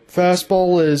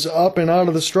 Fastball is up and out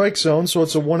of the strike zone, so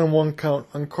it's a 1-1 count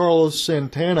on Carlos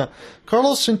Santana.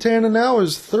 Carlos Santana now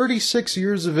is 36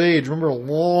 years of age. Remember, a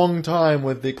long time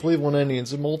with the Cleveland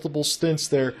Indians and multiple stints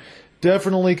there.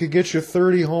 Definitely could get you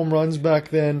 30 home runs back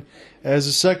then, as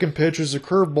the second pitch is a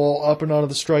curveball up and out of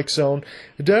the strike zone.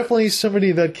 Definitely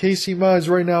somebody that Casey Mize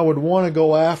right now would want to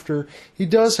go after. He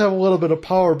does have a little bit of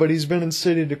power, but he's been in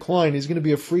steady decline. He's going to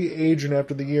be a free agent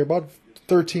after the year, about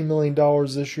 $13 million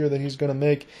this year that he's going to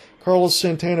make. Carlos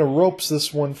Santana ropes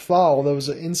this one foul. That was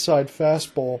an inside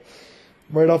fastball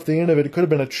right off the end of it. It could have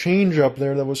been a changeup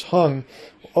there that was hung.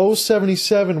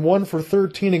 .077, 1 for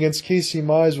 13 against Casey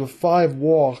Mize with 5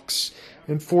 walks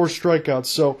and 4 strikeouts.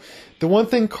 So the one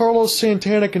thing Carlos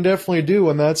Santana can definitely do,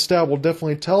 and that stat will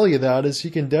definitely tell you that, is he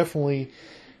can definitely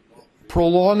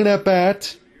prolong an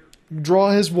at-bat,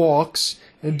 draw his walks,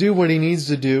 and do what he needs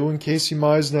to do. In Casey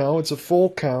Mize now, it's a full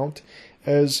count,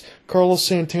 as Carlos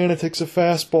Santana takes a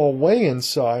fastball way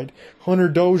inside. Hunter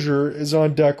Dozier is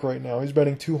on deck right now. He's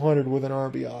batting .200 with an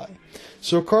RBI.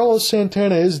 So Carlos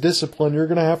Santana is disciplined. You're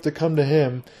going to have to come to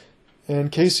him.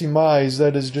 And Casey Mize,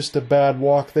 that is just a bad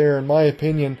walk there, in my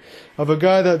opinion, of a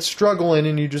guy that's struggling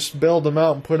and you just bailed him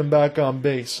out and put him back on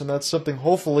base. And that's something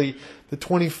hopefully the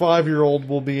 25-year-old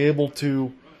will be able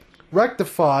to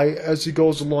rectify as he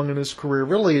goes along in his career.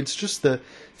 Really, it's just the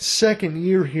second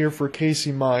year here for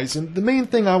Casey Mize. And the main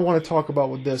thing I want to talk about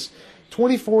with this,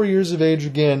 24 years of age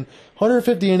again,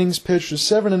 150 innings pitched, a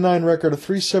 7-9 record, a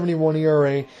 3.71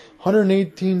 ERA,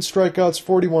 118 strikeouts,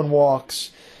 41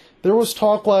 walks. There was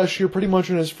talk last year pretty much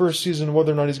in his first season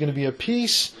whether or not he's going to be a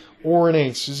piece or an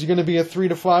ace. Is he going to be a 3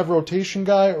 to 5 rotation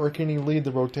guy, or can he lead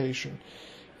the rotation?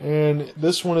 And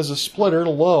this one is a splitter,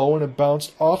 low, and it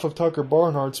bounced off of Tucker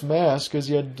Barnhart's mask as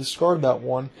he had to discard that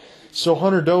one. So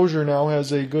Hunter Dozier now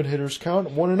has a good hitter's count,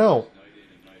 1-0.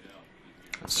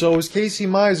 So is Casey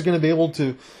Mize going to be able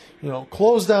to,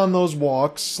 close down those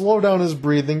walks, slow down his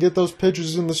breathing, get those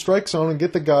pitches in the strike zone, and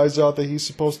get the guys out that he's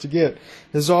supposed to get?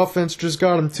 His offense just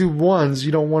got him 2 1s.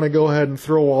 You don't want to go ahead and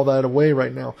throw all that away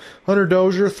right now. Hunter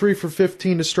Dozier, 3 for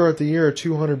 15 to start the year, a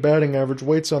 200 batting average,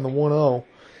 waits on the 1-0.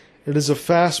 It is a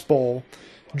fastball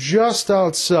just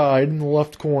outside in the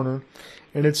left corner,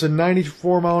 and it's a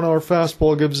 94-mile-an-hour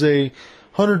fastball. It gives a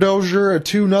Hunter Dozier a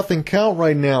 2-0 count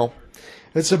right now.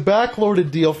 It's a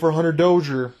backloaded deal for Hunter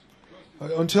Dozier.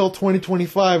 Until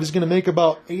 2025, he's going to make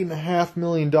about $8.5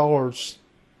 million.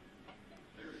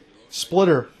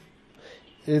 Splitter.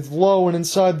 It's low and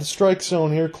inside the strike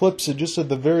zone here. Clips it just at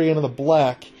the very end of the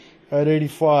black at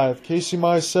 85. Casey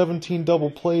Mize, 17 double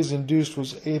plays induced,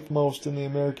 was 8th most in the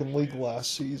American League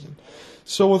last season.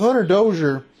 So with Hunter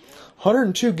Dozier,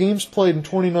 102 games played in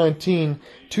 2019,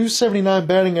 279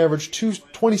 batting average,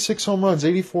 26 home runs,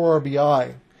 84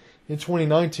 RBI in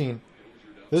 2019.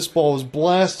 This ball is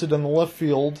blasted on the left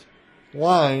field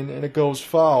line, and it goes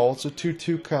foul. It's a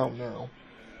 2-2 count now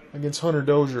against Hunter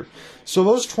Dozier. So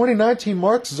those 2019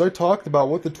 marks, as I talked about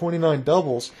with the 29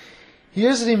 doubles, he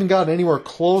hasn't even gotten anywhere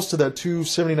close to that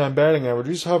 279 batting average.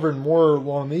 He's hovering more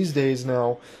along these days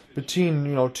now between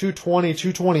 220,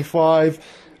 225.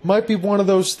 Might be one of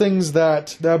those things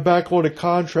that backloaded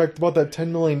contract, about that $10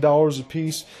 million a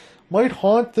piece, might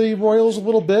haunt the Royals a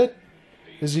little bit,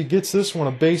 as he gets this one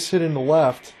a base hit in the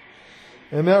left.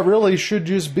 And that really should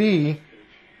just be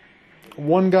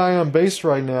one guy on base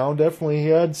right now. Definitely he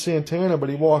had Santana, but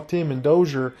he walked him, and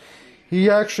Dozier. He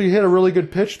actually hit a really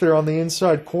good pitch there on the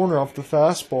inside corner off the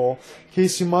fastball.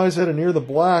 Casey Mize had it near the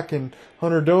black, and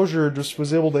Hunter Dozier just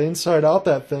was able to inside out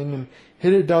that thing and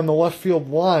hit it down the left field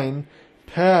line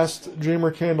past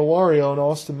Jeimer Candelario, and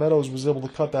Austin Meadows was able to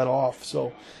cut that off.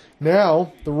 So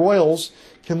now the Royals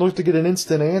can look to get an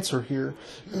instant answer here.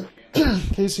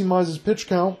 Casey Mize's pitch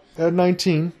count at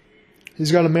 19.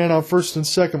 He's got a man out first and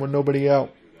second with nobody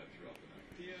out.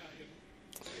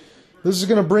 This is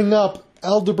going to bring up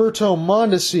Alberto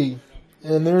Mondesi.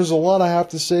 And there's a lot I have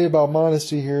to say about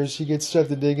Mondesi here as he gets set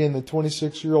to dig in. The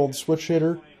 26-year-old switch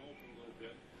hitter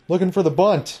looking for the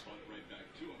bunt.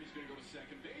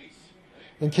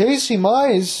 And Casey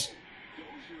Mize.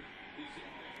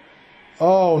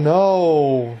 Oh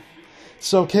no.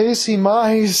 So Casey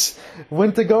Mize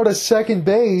went to go to second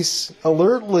base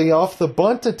alertly off the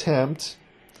bunt attempt.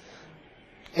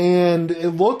 And it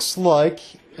looks like,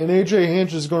 and A.J.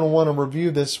 Hinch is going to want to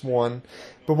review this one,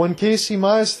 but when Casey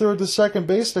Mize threw it to second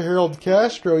base to Harold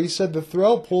Castro, he said the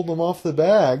throw pulled him off the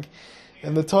bag.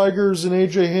 And the Tigers and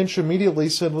A.J. Hinch immediately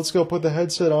said, let's go put the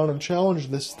headset on and challenge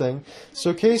this thing.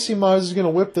 So Casey Mize is going to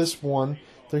whip this one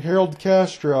to Harold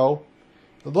Castro.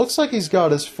 It looks like he's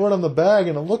got his foot on the bag,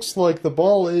 and it looks like the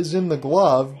ball is in the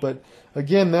glove. But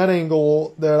again, that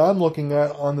angle that I'm looking at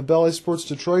on the Bally Sports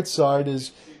Detroit side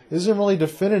isn't really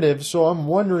definitive. So I'm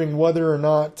wondering whether or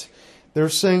not they're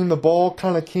saying the ball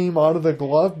kind of came out of the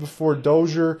glove before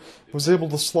Dozier was able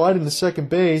to slide into second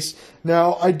base.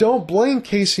 Now, I don't blame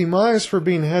Casey Mize for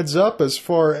being heads up as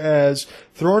far as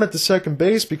throwing it to second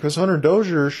base, because Hunter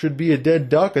Dozier should be a dead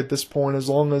duck at this point as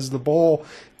long as the ball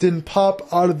didn't pop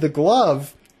out of the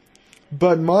glove.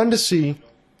 But Mondesi,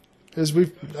 as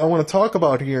I want to talk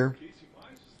about here,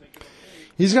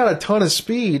 he's got a ton of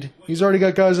speed. He's already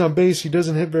got guys on base. He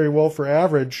doesn't hit very well for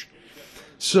average.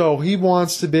 So he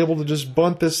wants to be able to just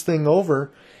bunt this thing over.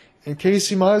 And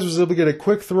Casey Mize was able to get a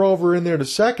quick throw over in there to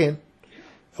second,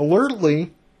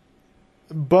 alertly.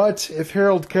 But if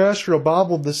Harold Castro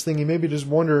bobbled this thing, you maybe just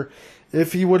wonder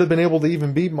if he would have been able to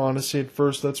even beat Mondesi at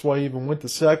first. That's why he even went to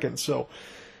second. So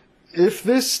if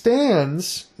this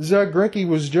stands, Zach Greinke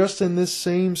was just in this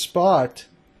same spot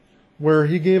where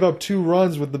he gave up 2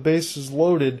 runs with the bases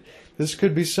loaded. This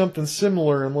could be something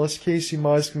similar unless Casey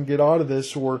Mize can get out of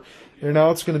this, or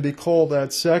now it's going to be called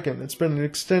at second. It's been an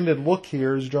extended look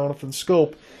here as Jonathan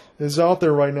Scope is out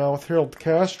there right now with Harold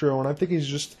Castro, and I think he's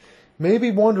just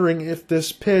maybe wondering if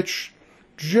this pitch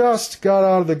just got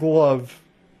out of the glove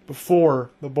before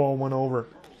the ball went over.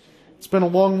 It's been a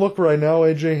long look right now.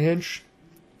 A.J. Hinch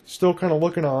still kind of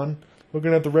looking on.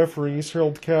 Looking at the referees,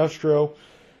 Harold Castro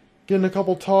getting a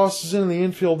couple tosses in the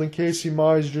infield, and Casey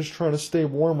Mize just trying to stay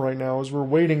warm right now as we're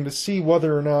waiting to see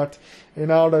whether or not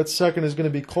an out at second is going to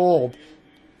be called.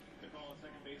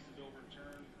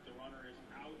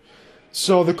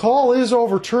 So the call is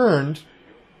overturned.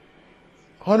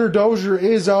 Hunter Dozier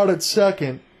is out at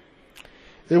second.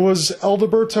 It was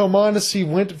Alberto Mondesi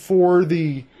went for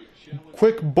the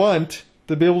quick bunt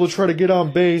to be able to try to get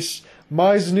on base.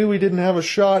 Mize knew he didn't have a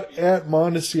shot at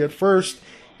Mondesi at first.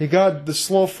 He got the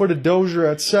slow-footed Dozier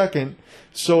at second.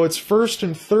 So it's first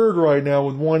and third right now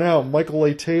with one out. Michael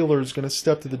A. Taylor is going to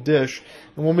step to the dish.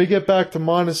 And when we get back to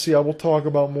Mondesi, I will talk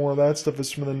about more of that stuff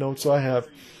as some of the notes I have.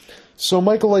 So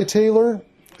Michael A. Taylor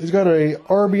has got a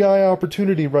RBI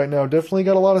opportunity right now. Definitely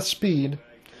got a lot of speed.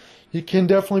 He can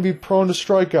definitely be prone to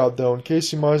strikeout, though, and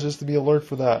Casey Mize has to be alert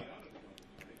for that.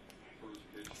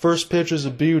 First pitch is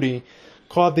a beauty.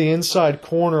 Caught the inside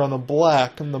corner on the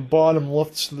black, and the bottom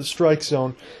lifts to the strike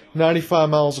zone, 95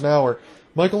 miles an hour.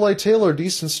 Michael A. Taylor,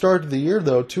 decent start to the year,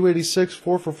 though. 286,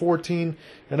 4 for 14,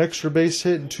 an extra base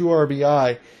hit, and 2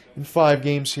 RBI in 5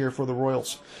 games here for the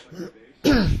Royals.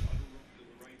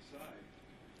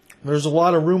 There's a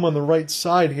lot of room on the right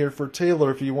side here for Taylor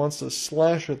if he wants to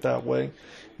slash it that way.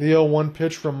 The 0-1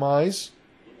 pitch from Mize.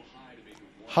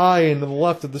 High into the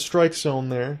left of the strike zone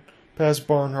there. Past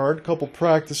Barnhart. Couple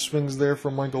practice swings there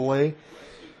from Michael A.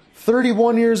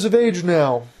 31 years of age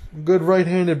now. Good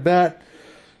right-handed bat.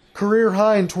 Career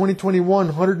high in 2021.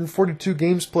 142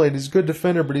 games played. He's a good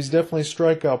defender, but he's definitely a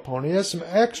strikeout pony. He has some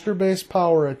extra base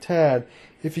power a tad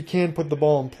if he can put the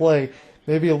ball in play.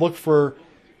 Maybe a look for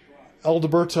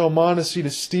Alberto Mondesi to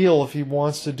steal if he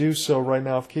wants to do so right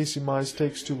now. If Casey Mize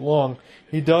takes too long,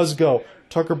 he does go.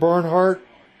 Tucker Barnhart,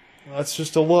 that's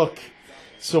just a look.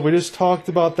 So we just talked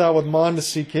about that with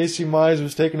Mondesi. Casey Mize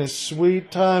was taking his sweet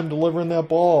time delivering that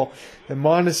ball, and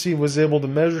Mondesi was able to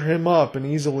measure him up and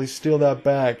easily steal that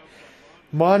bag.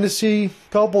 Mondesi,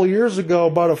 a couple years ago,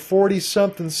 about a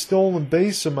 40-something stolen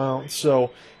base amount,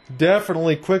 so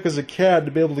definitely quick as a cat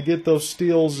to be able to get those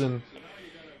steals, and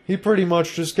he pretty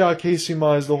much just got Casey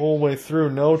Mize the whole way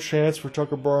through. No chance for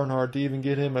Tucker Barnhart to even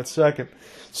get him at second.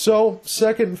 So,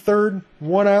 second and third,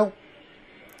 one out.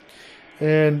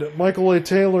 And Michael A.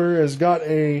 Taylor has got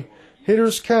a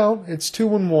hitter's count. It's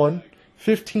 2-1.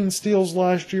 15 steals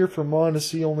last year for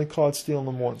Mondesi. Only caught stealing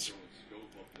them once.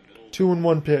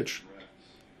 2-1 pitch.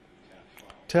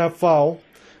 Tap foul.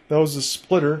 That was a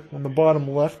splitter on the bottom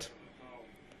left.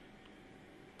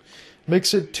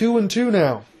 Makes it 2-2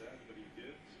 now.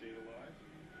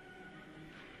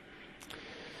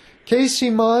 Casey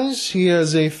Mize, he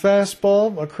has a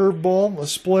fastball, a curveball, a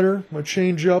splitter, a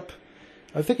changeup.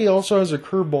 I think he also has a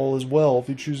curveball as well if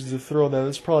he chooses to throw that.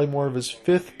 It's probably more of his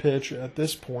fifth pitch at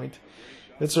this point.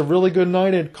 It's a really good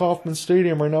night at Kauffman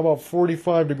Stadium right now, about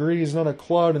 45 degrees, not a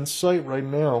cloud in sight right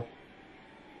now.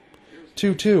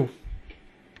 2-2.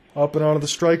 Up and out of the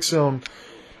strike zone.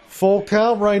 Full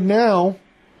count right now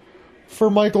for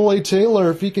Michael A.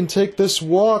 Taylor. If he can take this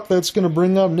walk, that's going to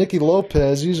bring up Nicky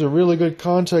Lopez. He's a really good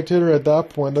contact hitter at that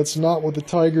point. That's not what the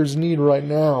Tigers need right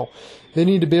now. They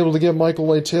need to be able to get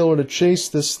Michael A. Taylor to chase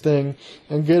this thing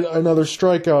and get another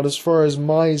strikeout as far as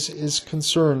Mize is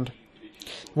concerned.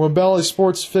 When Bally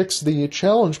Sports fixed the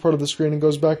challenge part of the screen and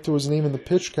goes back to his name in the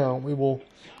pitch count, we will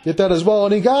get that as well.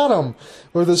 And he got him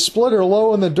with a splitter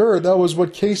low in the dirt. That was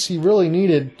what Casey really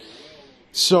needed.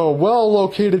 So,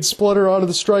 well-located splitter out of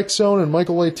the strike zone, and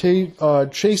Michael A.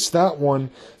 chased that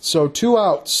one. So, 2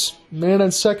 outs. Man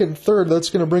on second and third. That's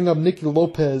going to bring up Nicky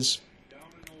Lopez.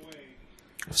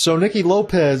 So, Nicky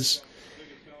Lopez,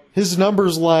 his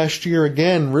numbers last year,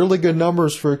 again, really good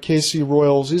numbers for KC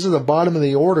Royals. He's at the bottom of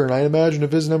the order, and I imagine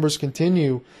if his numbers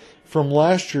continue from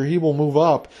last year, he will move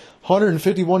up.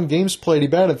 151 games played. He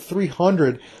batted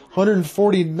 .300,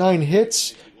 149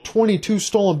 hits, 22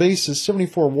 stolen bases,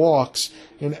 74 walks.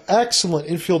 An excellent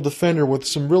infield defender with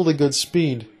some really good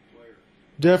speed.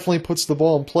 Definitely puts the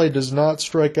ball in play, does not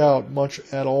strike out much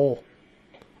at all.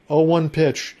 0-1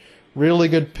 pitch. Really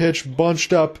good pitch,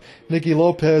 bunched up Nicky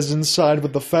Lopez inside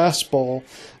with the fastball,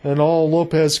 and all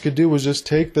Lopez could do was just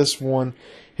take this one.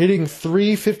 Hitting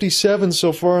 .357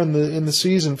 so far in the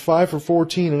season, 5 for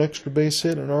 14, an extra base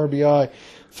hit, an RBI.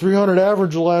 300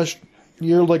 average last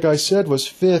year, like I said, was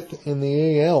 5th in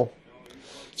the AL.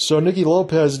 So Nicky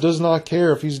Lopez does not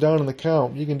care if he's down in the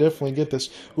count. You can definitely get this.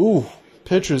 Ooh,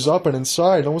 pitches up and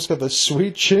inside. Almost got the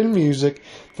sweet chin music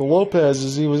to Lopez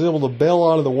as he was able to bail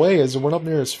out of the way as it went up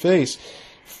near his face.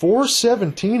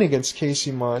 417 against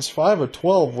Casey Mize, 5 of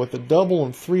 12 with a double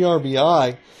and 3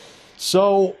 RBI.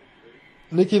 So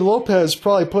Nicky Lopez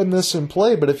probably putting this in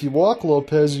play, but if you walk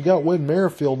Lopez, you got Whit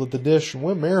Merrifield at the dish, and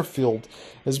Whit Merrifield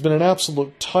has been an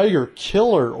absolute Tiger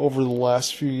killer over the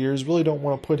last few years. Really don't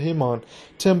want to put him on.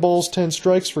 10 balls, 10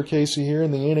 strikes for Casey here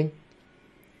in the inning.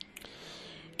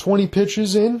 20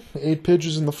 pitches in, 8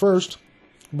 pitches in the first.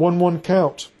 1-1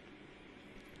 count.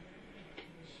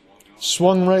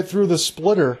 Swung right through the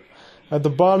splitter at the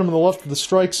bottom of the left of the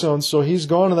strike zone, so he's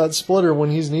gone to that splitter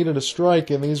when he's needed a strike,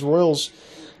 and these Royals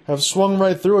have swung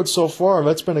right through it so far.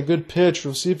 That's been a good pitch.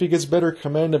 We'll see if he gets better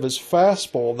command of his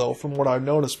fastball, though, from what I've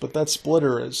noticed. But that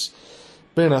splitter has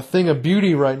been a thing of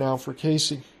beauty right now for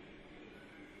Casey.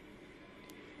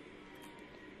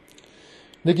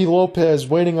 Nicky Lopez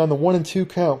waiting on the 1-2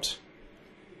 count.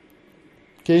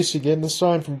 Casey getting the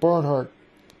sign from Barnhart.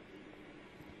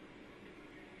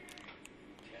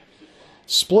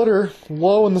 Splitter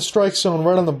low in the strike zone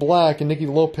right on the black, and Nicky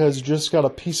Lopez just got a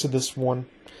piece of this one.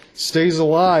 Stays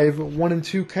alive,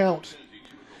 1-2 count.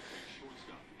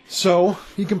 So,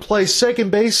 you can play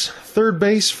second base, third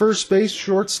base, first base,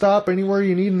 shortstop, anywhere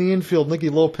you need in the infield. Nicky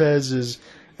Lopez is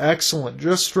excellent.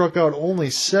 Just struck out only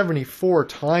 74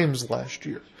 times last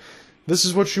year. This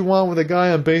is what you want with a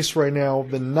guy on base right now.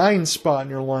 The 9 spot in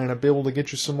your lineup, be able to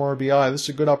get you some RBI. This is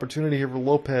a good opportunity here for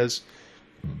Lopez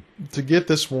to get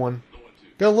this one.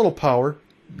 Got a little power.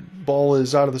 Ball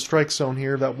is out of the strike zone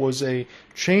here. That was a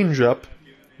changeup.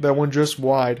 That went just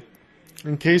wide.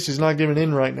 In case he's not giving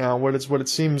in right now, what it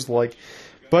seems like.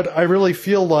 But I really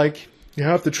feel like you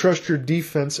have to trust your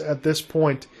defense at this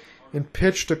point in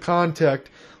pitch to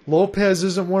contact. Lopez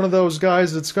isn't one of those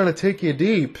guys that's going to take you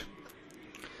deep,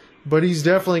 but he's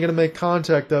definitely going to make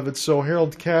contact of it. So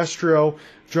Harold Castro,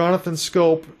 Jonathan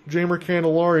Scope, Jeimer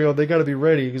Candelario, they got to be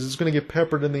ready because it's going to get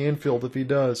peppered in the infield if he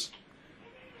does.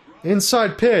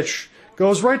 Inside pitch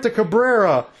goes right to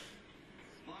Cabrera.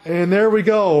 And there we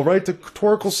go, right to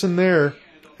Torkelson there,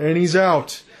 and he's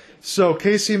out. So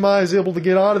Casey Mize is able to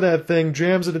get out of that thing,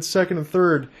 jams it at second and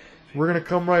third. We're going to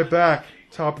come right back,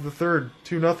 top of the third,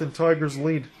 2-0 Tigers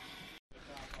lead.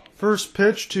 First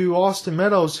pitch to Austin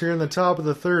Meadows here in the top of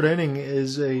the third inning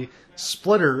is a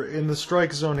splitter in the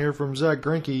strike zone here from Zach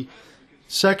Greinke.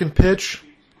 Second pitch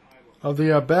of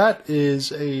the at-bat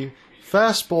is a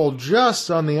fastball just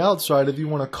on the outside, if you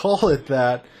want to call it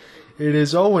that. It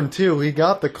is 0-2. He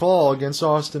got the call against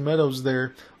Austin Meadows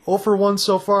there. 0 for 1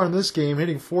 so far in this game,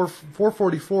 hitting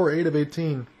 444, 8 of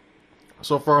 18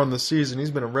 so far in the season. He's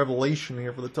been a revelation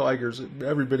here for the Tigers.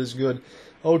 Every bit as good.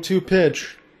 0-2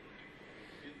 pitch.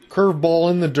 Curveball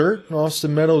in the dirt.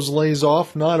 Austin Meadows lays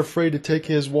off. Not afraid to take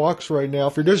his walks right now.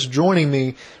 If you're just joining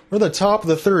me, we're at the top of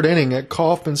the third inning at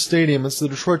Kauffman Stadium. It's the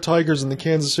Detroit Tigers and the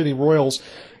Kansas City Royals.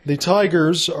 The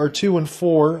Tigers are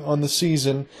 2-4 on the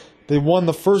season. They won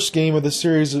the first game of the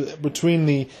series between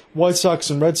the White Sox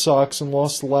and Red Sox and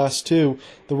lost the last two.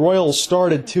 The Royals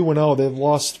started 2-0. They've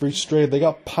lost 3 straight. They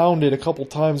got pounded a couple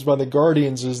times by the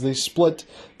Guardians as they split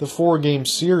the 4-game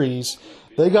series.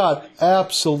 They got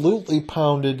absolutely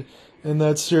pounded in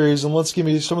that series. And let's give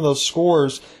you some of those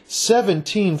scores.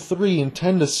 17-3 and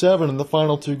 10-7 in the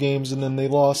final 2 games. And then they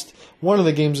lost one of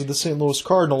the games of the St. Louis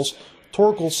Cardinals.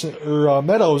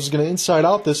 Meadows is going to inside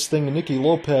out this thing to Nicky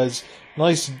Lopez.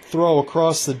 Nice throw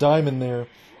across the diamond there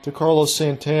to Carlos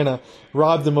Santana.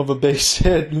 Robbed him of a base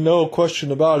hit, no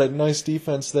question about it. Nice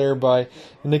defense there by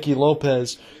Nicky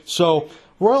Lopez. So,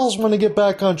 Royals want to get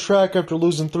back on track after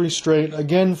losing 3 straight.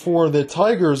 Again, for the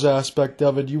Tigers aspect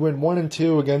of it, you win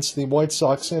 1-2 against the White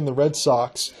Sox and the Red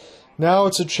Sox. Now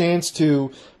it's a chance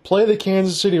to play the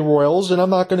Kansas City Royals, and I'm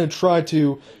not going to try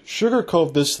to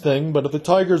sugarcoat this thing, but if the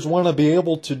Tigers want to be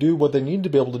able to do what they need to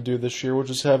be able to do this year, which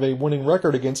is have a winning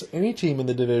record against any team in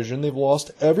the division, they've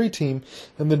lost every team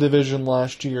in the division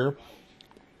last year,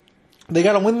 they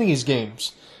got to win these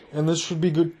games. And this should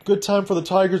be good time for the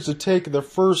Tigers to take their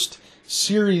first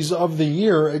series of the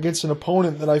year against an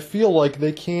opponent that I feel like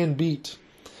they can beat.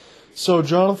 So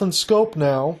Jonathan Scope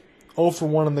now, 0 for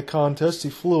 1 in the contest. He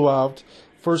flew out.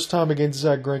 First time against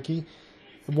Zach Greinke.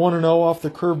 1-0 off the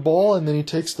curve ball, and then he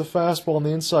takes the fastball in the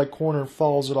inside corner and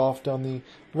fouls it off down the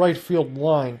right field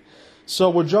line. So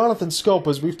with Jonathan Scope,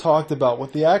 as we've talked about,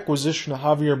 with the acquisition of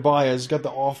Javier Baez, got the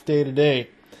off day today.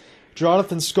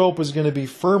 Jonathan Scope is going to be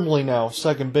firmly now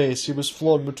second base. He was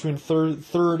floating between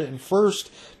third and first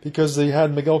because they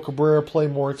had Miguel Cabrera play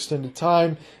more extended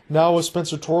time. Now with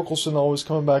Spencer Torkelson always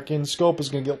coming back in, Scope is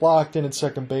going to get locked in at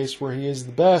second base where he is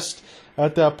the best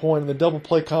at that point. And the double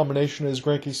play combination as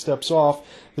Greinke steps off,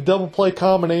 the double play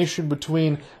combination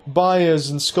between Baez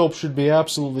and Scope should be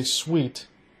absolutely sweet.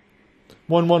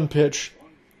 1-1 pitch.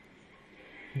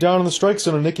 Down in the strike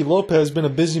zone, Nicky Lopez has been a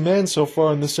busy man so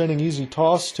far in this inning. Easy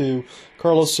toss to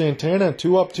Carlos Santana.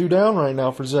 2 up, 2 down right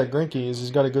now for Zach Greinke as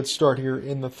he's got a good start here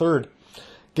in the third.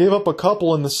 Gave up a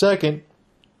couple in the second.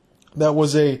 That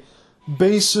was a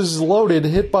bases loaded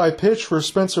hit by pitch for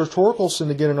Spencer Torkelson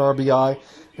to get an RBI.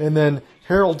 And then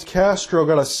Harold Castro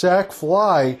got a sac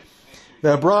fly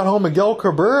that brought home Miguel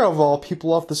Cabrera, of all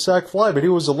people, off the sac fly. But he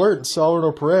was alert, and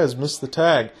Salvador Perez missed the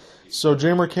tag. So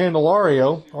Jeimer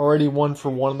Candelario, already 1 for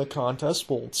 1 in the contest,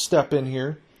 will step in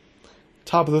here.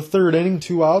 Top of the third inning,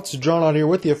 2 outs. John out here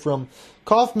with you from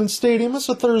Kauffman Stadium. It's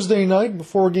a Thursday night, the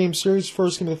 4-game series,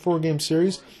 first game of the 4-game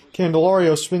series.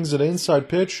 Candelario swings at an inside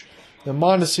pitch. And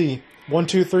Mondesi,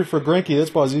 1-2-3 for Greinke.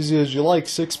 That's about as easy as you like,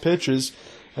 6 pitches.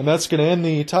 And that's going to end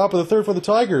the top of the third for the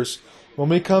Tigers. When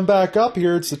we come back up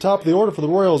here, it's the top of the order for the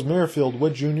Royals, Merrifield,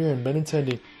 Witt Jr., and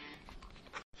Benintendi.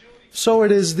 So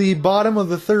it is the bottom of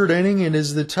the third inning. It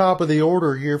is the top of the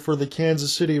order here for the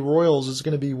Kansas City Royals. It's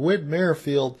going to be Whit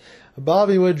Merrifield,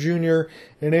 Bobby Witt Jr.,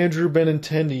 and Andrew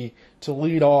Benintendi to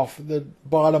lead off the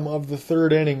bottom of the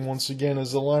third inning once again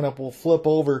as the lineup will flip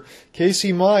over.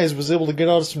 Casey Mize was able to get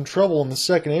out of some trouble in the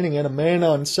second inning, had a man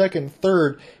on second,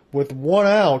 third with 1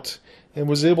 out, and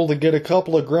was able to get a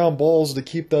couple of ground balls to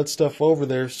keep that stuff over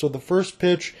there. So the first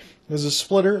pitch is a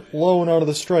splitter, low and out of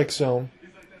the strike zone.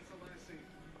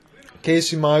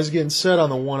 Casey Mize getting set on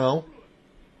the 1-0.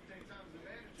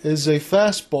 Is a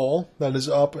fastball that is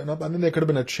up and up. I think there could have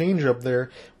been a changeup there.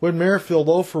 Whit Merrifield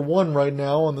 0 for 1 right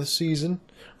now on the season.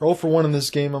 Or 0 for 1 in this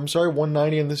game,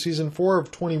 190 in the season, 4 of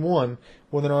 21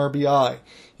 with an RBI.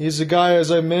 He's a guy,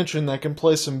 as I mentioned, that can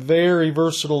play some very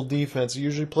versatile defense. He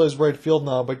usually plays right field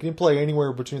now, but can play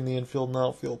anywhere between the infield and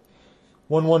outfield.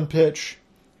 1-1 pitch.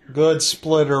 Good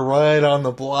splitter right on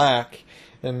the black.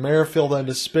 And Merrifield had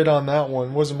to spit on that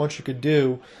one. Wasn't much you could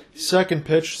do. Second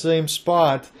pitch, same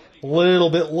spot. A little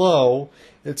bit low.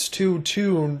 It's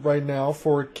 2-2 right now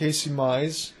for Casey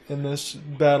Mize in this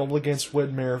battle against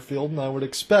Whit Merrifield. And I would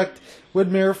expect Whit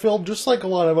Merrifield, just like a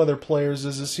lot of other players,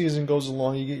 as the season goes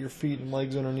along, you get your feet and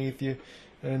legs underneath you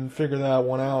and figure that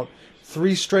one out.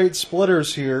 3 straight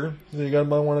splitters here. You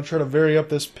might want to try to vary up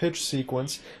this pitch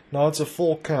sequence. Now it's a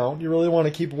full count. You really want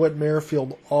to keep Whit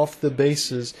Merrifield off the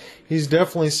bases. He's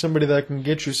definitely somebody that can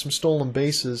get you some stolen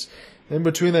bases. In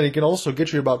between that, he can also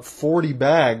get you about 40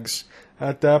 bags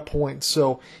at that point.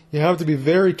 So you have to be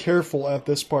very careful at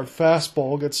this part.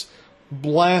 Fastball gets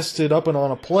blasted up and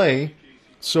on a play,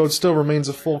 so it still remains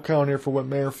a full count here for Whit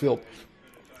Merrifield.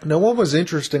 Now what was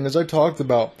interesting, as I talked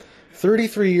about,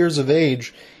 33 years of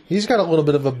age, he's got a little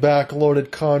bit of a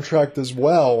backloaded contract as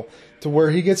well, to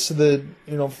where he gets to the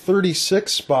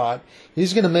 36 spot.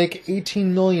 He's going to make $18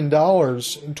 million in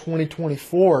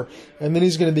 2024, and then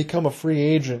he's going to become a free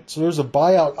agent. So there's a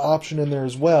buyout option in there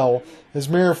as well, as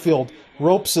Merrifield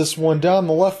ropes this one down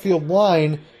the left field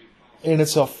line, and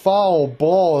it's a foul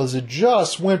ball as it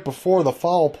just went before the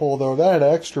foul pole, though. That had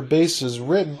extra bases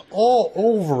written all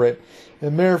over it,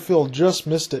 and Merrifield just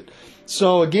missed it.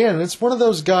 So again, it's one of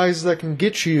those guys that can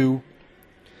get you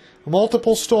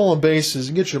multiple stolen bases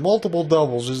and get you multiple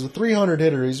doubles. He's a 300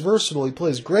 hitter. He's versatile. He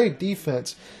plays great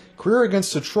defense. Career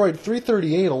against Detroit,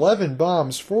 338, 11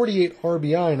 bombs, 48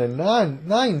 RBI, and a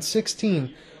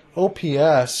 916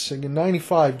 OPS in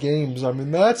 95 games. I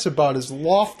mean, that's about as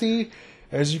lofty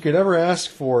as you could ever ask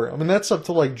for. I mean, that's up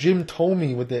to like Jim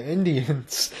Thome with the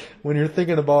Indians when you're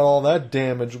thinking about all that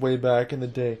damage way back in the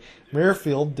day.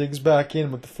 Merrifield digs back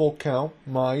in with the full count.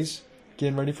 Mize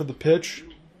getting ready for the pitch.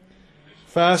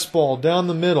 Fastball down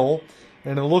the middle,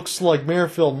 and it looks like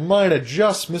Merrifield might have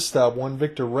just missed that one.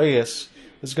 Victor Reyes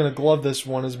is going to glove this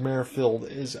one as Merrifield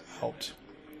is out.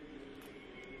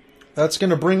 That's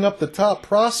going to bring up the top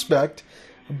prospect,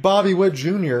 Bobby Witt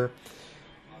Jr.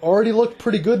 Already looked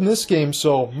pretty good in this game,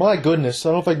 so my goodness, I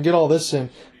don't know if I can get all this in.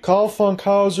 Kyle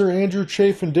Funkhauser, Andrew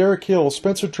Chafin, Derek Hill,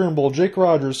 Spencer Turnbull, Jake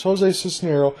Rogers, Jose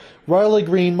Cisnero, Riley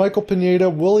Green, Michael Pineda,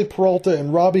 Willie Peralta,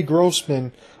 and Robbie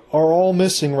Grossman are all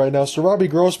missing right now. So Robbie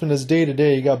Grossman is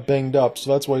day-to-day. He got banged up,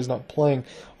 so that's why he's not playing.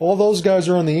 All those guys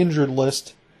are on the injured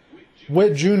list.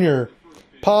 Witt Jr.,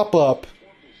 pop-up.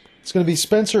 It's going to be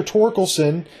Spencer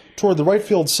Torkelson toward the right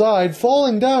field side,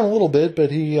 falling down a little bit, but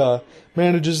he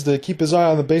manages to keep his eye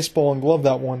on the baseball and glove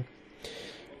that one.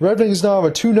 Red Wings now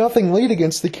have a 2-0 lead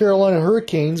against the Carolina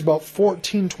Hurricanes, about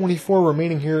 14:24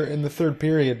 remaining here in the third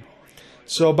period.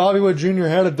 So Bobby Witt Jr.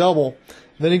 had a double.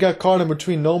 Then he got caught in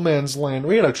between no man's land.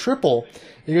 We had a triple.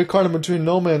 He got caught in between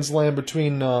no man's land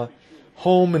between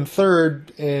home and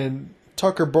third, and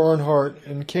Tucker Barnhart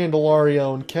and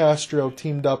Candelario and Castro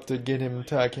teamed up to get him and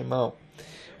tag him out.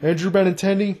 Andrew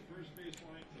Benintendi,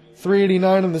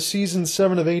 389 in the season,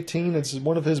 7 of 18. It's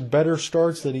one of his better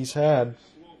starts that he's had.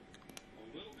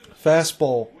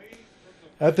 Fastball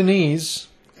at the knees.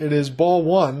 It is ball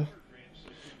one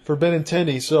for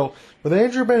Benintendi. So with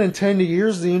Andrew Benintendi,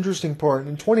 here's the interesting part.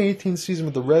 In 2018 season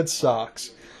with the Red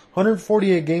Sox,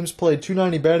 148 games played,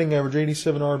 290 batting average,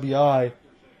 87 RBI,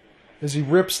 as he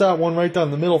rips that one right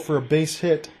down the middle for a base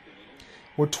hit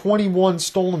with 21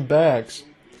 stolen bags.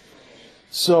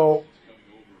 So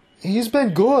he's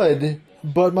been good,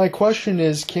 but my question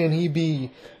is, can he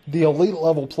be the elite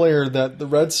level player that the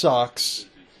Red Sox,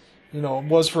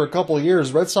 was for a couple of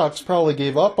years? Red Sox probably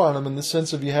gave up on him in the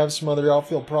sense of you have some other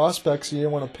outfield prospects, you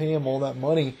didn't want to pay him all that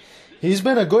money. He's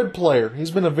been a good player. He's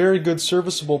been a very good,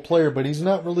 serviceable player, but he's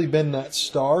not really been that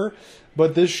star.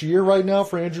 But this year right now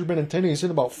for Andrew Benintendi, he's hit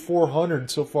about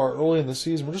 400 so far early in the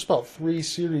season. We're just about 3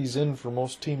 series in for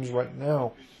most teams right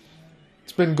now.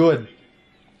 It's been good.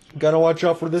 Got to watch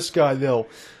out for this guy, though.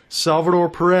 Salvador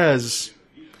Perez.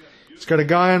 He's got a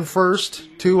guy on first,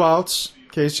 2 outs.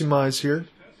 Casey Mize here.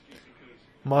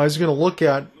 Mize going to look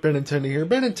at Benintendi here.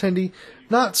 Benintendi,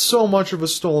 not so much of a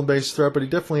stolen base threat, but he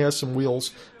definitely has some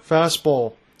wheels.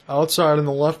 Fastball outside on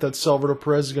the left that Salvador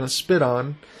Perez is going to spit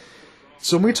on.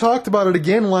 So we talked about it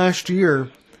again last year.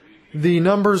 The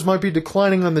numbers might be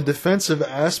declining on the defensive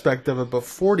aspect of it, but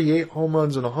 48 home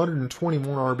runs and 121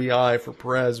 RBI for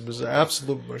Perez was an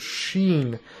absolute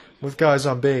machine with guys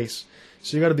on base.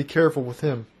 So you got to be careful with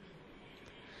him.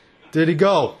 Did he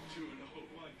go?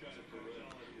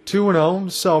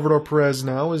 2-0, Salvador Perez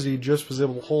now, as he just was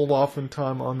able to hold off in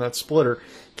time on that splitter.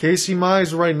 Casey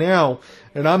Mize right now,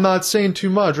 and I'm not saying too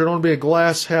much, I don't want to be a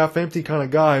glass half empty kind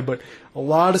of guy, but a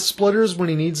lot of splitters when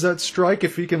he needs that strike,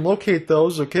 if he can locate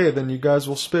those, okay, then you guys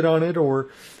will spit on it or,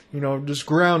 just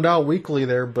ground out weakly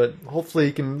there, but hopefully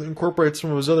he can incorporate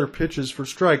some of his other pitches for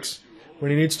strikes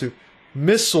when he needs to.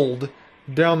 Missiled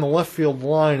down the left field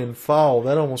line and foul.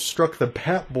 That almost struck the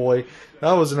bat boy.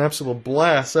 That was an absolute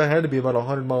blast. That had to be about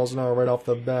 100 miles an hour right off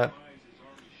the bat.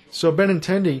 So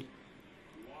Benintendi,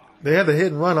 they had the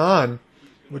hit and run on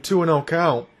with 2-0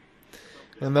 count.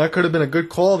 And that could have been a good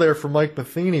call there for Mike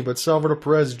Matheny, but Salvador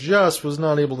Perez just was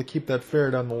not able to keep that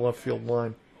fair down the left field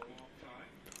line.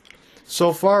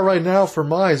 So far right now for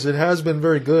Mize, it has been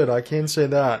very good. I can say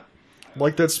that.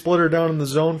 Like that splitter down in the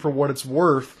zone for what it's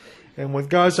worth. And with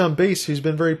guys on base, he's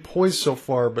been very poised so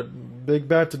far, but big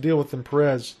bat to deal with in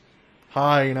Perez.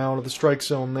 High and out of the strike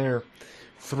zone there.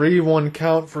 3-1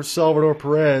 count for Salvador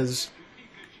Perez.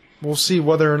 We'll see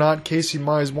whether or not Casey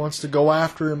Mize wants to go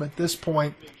after him at this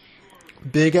point.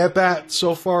 Big at bat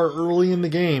so far early in the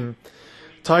game.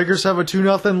 Tigers have a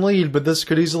 2-0 lead, but this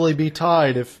could easily be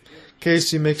tied if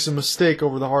Casey makes a mistake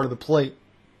over the heart of the plate.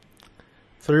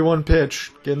 3-1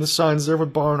 pitch. Getting the signs there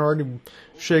with Barnhart. He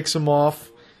shakes him off.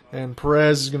 And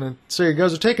Perez is going to say, you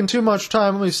guys are taking too much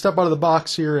time. Let me step out of the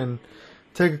box here and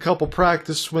take a couple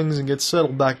practice swings and get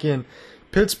settled back in.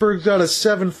 Pittsburgh's got a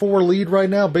 7-4 lead right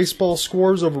now. Baseball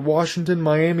scores over Washington.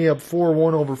 Miami up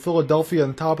 4-1 over Philadelphia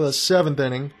on top of the 7th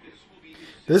inning.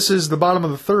 This is the bottom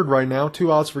of the 3rd right now.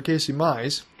 2 outs for Casey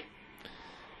Mize.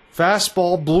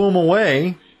 Fastball blew him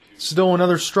away. Still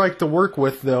another strike to work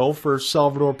with, though, for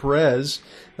Salvador Perez.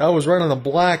 That was right on the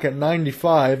black at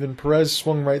 95, and Perez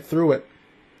swung right through it.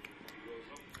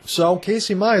 So,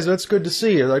 Casey Mize, that's good to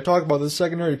see. As I talk about the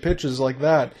secondary pitches like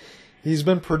that, he's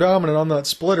been predominant on that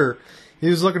splitter.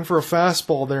 He was looking for a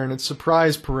fastball there, and it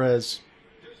surprised Perez.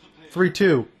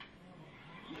 3-2.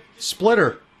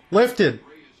 Splitter. Lifted.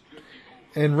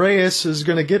 And Reyes is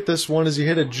going to get this one as he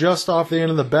hit it just off the end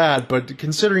of the bat. But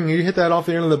considering he hit that off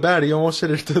the end of the bat, he almost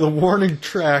hit it to the warning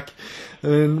track.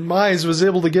 And Mize was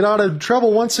able to get out of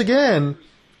trouble once again.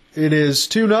 It is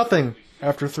 2-0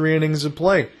 after 3 innings of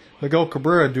play. Miguel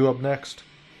Cabrera due up next.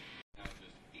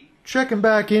 Checking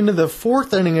back into the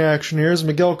 4th inning action here as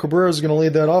Miguel Cabrera is going to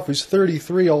lead that off. He's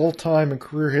 33 all-time in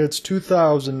career hits,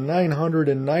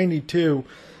 2,992.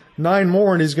 9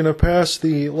 more, and he's going to pass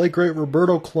the late great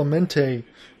Roberto Clemente,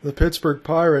 the Pittsburgh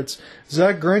Pirates.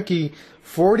 Zach Greinke,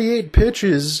 48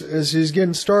 pitches as he's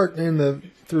getting started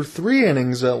through 3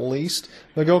 innings at least.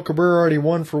 Miguel Cabrera already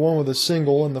 1 for 1 with a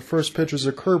single, and the first pitch is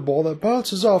a curveball that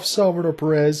bounces off Salvador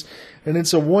Perez, and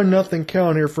it's a 1-0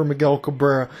 count here for Miguel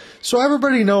Cabrera. So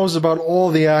everybody knows about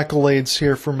all the accolades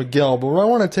here for Miguel, but I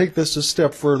want to take this a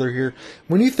step further here.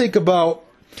 When you think about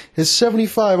his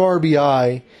 75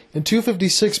 RBI and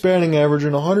 256 batting average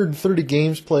in 130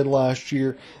 games played last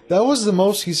year, that was the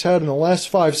most he's had in the last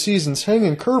 5 seasons.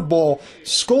 Hanging curveball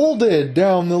scolded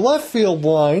down the left field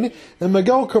line, and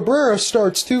Miguel Cabrera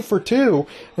starts 2 for 2.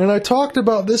 And I talked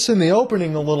about this in the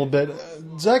opening a little bit.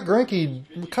 Zach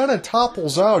Greinke kind of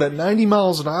topples out at 90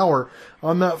 miles an hour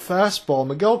on that fastball.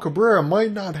 Miguel Cabrera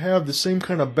might not have the same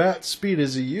kind of bat speed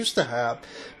as he used to have,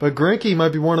 but Greinke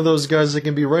might be one of those guys that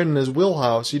can be right in his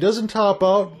wheelhouse. He doesn't top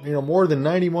out, more than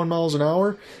 91 miles an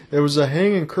hour. There was a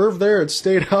hanging curve there. It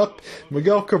stayed up.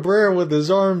 Miguel Cabrera, with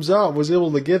his arms out, was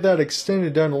able to get that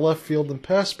extended down to left field and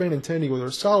past Benintendi with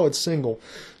a solid single.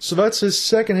 So that's his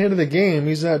second hit of the game.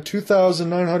 He's at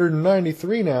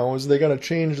 2,993 now, as they got to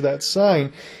change that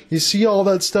sign. You see all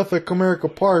that stuff at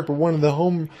Comerica Park, but one of the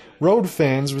home road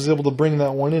fans was able to bring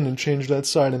that one in and change that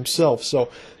sign himself.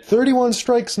 So 31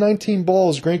 strikes, 19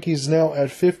 balls. Greinke's now at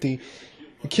 50.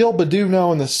 Akil Baddoo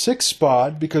now in the 6th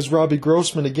spot because Robbie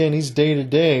Grossman, again, he's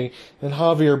day-to-day, and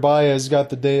Javier Baez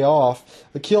got the day off.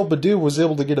 Akil Baddoo was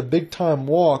able to get a big-time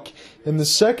walk in the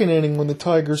second inning when the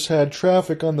Tigers had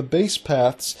traffic on the base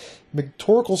paths.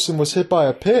 Torkelson was hit by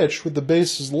a pitch with the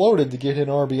bases loaded to get hit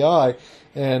an RBI,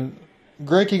 and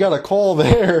Greinke got a call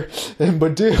there, and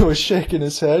Baddoo was shaking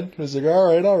his head. He was like,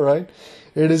 all right.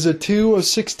 It is a 2 of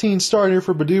 16 start here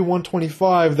for Baddoo,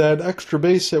 125. That extra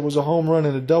base hit was a home run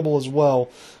and a double as well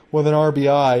with an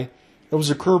RBI. It was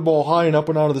a curveball high and up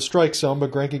and out of the strike zone,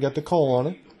 but Greinke got the call on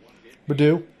it.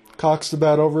 Baddoo cocks the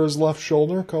bat over his left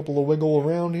shoulder, a couple of wiggle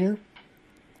around here.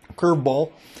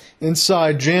 Curveball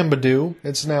inside Jam Baddoo.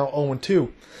 It's now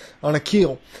 0-2 on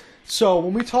Akil. So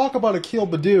when we talk about Akil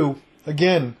Baddoo,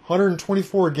 again,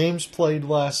 124 games played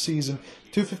last season,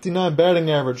 259 batting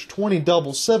average, 20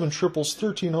 doubles, 7 triples,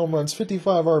 13 home runs,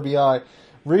 55 RBI.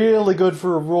 Really good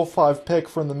for a Rule 5 pick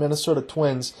from the Minnesota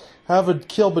Twins. Have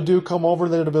Akil Baddoo come over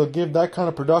there to be able to give that kind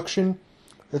of production.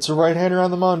 It's a right-hander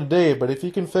on the mound today, but if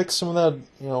he can fix some of that,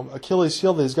 Achilles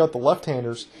heel that he's got the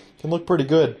left-handers, can look pretty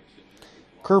good.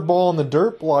 Curveball in the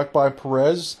dirt, blocked by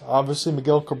Perez. Obviously,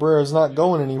 Miguel Cabrera is not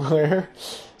going anywhere.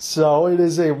 So it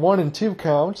is a 1-2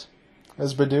 count,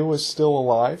 as Baddoo is still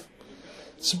alive.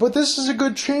 So, but this is a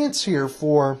good chance here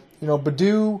for,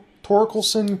 Baddoo,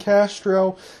 Torkelson,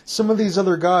 Castro, some of these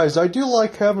other guys. I do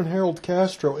like having Harold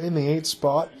Castro in the 8th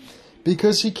spot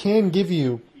because he can give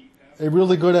you a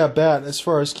really good at-bat as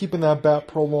far as keeping that bat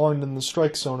prolonged in the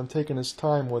strike zone and taking his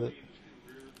time with it.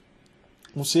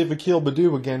 We'll see if Akil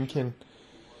Baddoo again can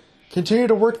continue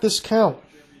to work this count.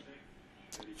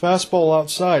 Fastball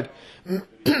outside. It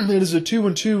is a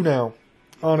 2-2 now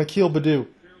on Akil Baddoo.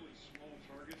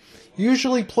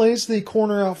 Usually plays the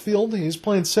corner outfield. He's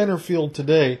playing center field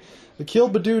today. Akil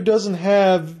Baddoo doesn't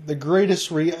have the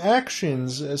greatest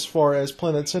reactions as far as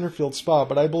playing that center field spot,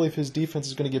 but I believe his defense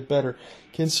is going to get better.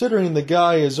 Considering the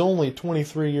guy is only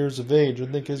 23 years of age, I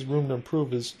think his room to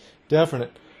improve is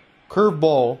definite.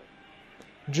 Curveball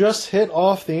just hit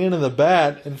off the end of the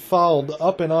bat and fouled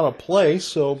up and out of play,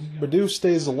 so Baddoo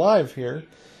stays alive here.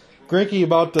 Greinke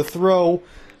about to throw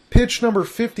pitch number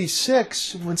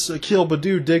 56 once Akil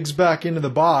Baddoo digs back into the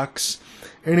box.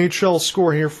 NHL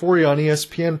score here for you on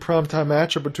ESPN. Primetime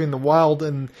matchup between the Wild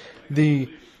and the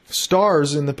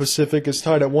Stars in the Pacific is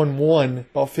tied at 1-1,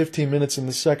 about 15 minutes in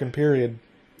the second period.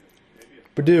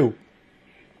 Baddoo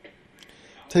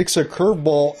takes a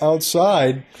curveball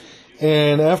outside,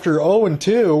 and after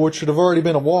 0-2, which should have already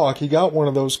been a walk, he got one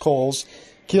of those calls.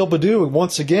 Akil Baddoo,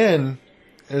 once again,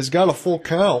 has got a full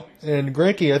count. And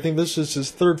Greinke, I think this is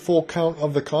his 3rd full count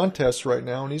of the contest right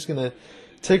now, and he's going to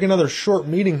take another short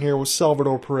meeting here with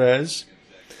Salvador Perez.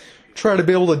 Try to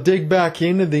be able to dig back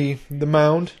into the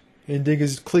mound and dig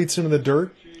his cleats into the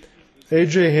dirt.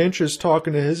 AJ Hinch is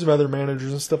talking to his other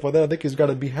managers and stuff like that. I think he's got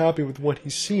to be happy with what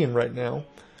he's seeing right now.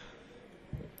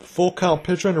 Full count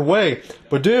pitch underway.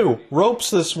 Baddoo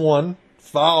ropes this one.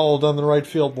 Fouled on the right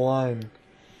field line.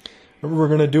 We're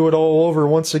going to do it all over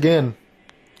once again.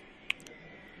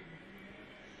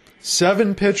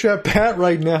 7 pitch at bat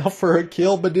right now for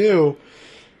Akil Baddoo.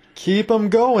 Keep him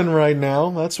going right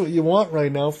now. That's what you want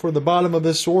right now for the bottom of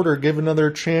this order. Give another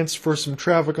chance for some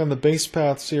traffic on the base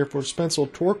paths here for Spencer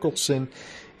Torkelson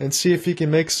and see if he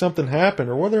can make something happen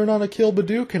or whether or not Akil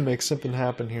Baddoo can make something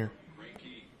happen here.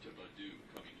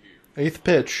 8th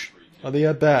pitch of the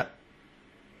at bat.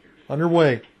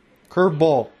 Underway.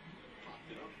 Curveball.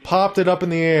 Popped it up in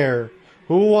the air.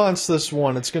 Who wants this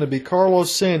one? It's going to be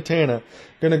Carlos Santana.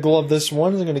 Going to glove this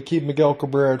one. They're going to keep Miguel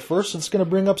Cabrera at first. It's going to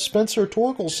bring up Spencer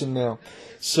Torkelson now.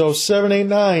 So 7, 8,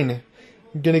 9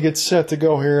 going to get set to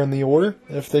go here in the order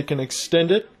if they can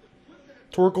extend it.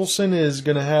 Torkelson is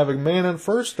going to have a man on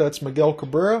first. That's Miguel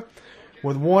Cabrera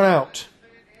with 1 out.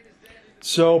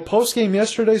 So post-game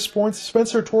yesterday,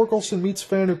 Spencer Torkelson meets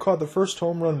fan who caught the first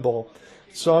home run ball.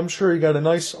 So I'm sure he got a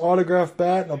nice autographed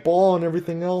bat, a ball, and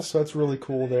everything else. That's really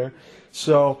cool there.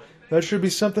 So that should be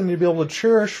something you'd be able to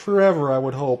cherish forever, I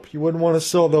would hope. You wouldn't want to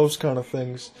sell those kind of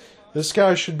things. This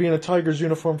guy should be in a Tigers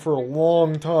uniform for a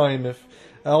long time if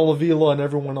Al Avila and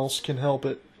everyone else can help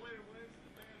it.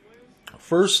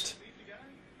 First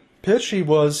pitch,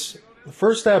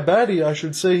 first at bat, I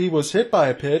should say he was hit by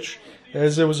a pitch,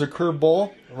 as it was a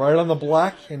curveball right on the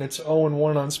black, and it's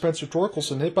 0-1 on Spencer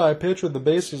Torkelson. Hit by a pitch with the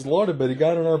bases loaded, but he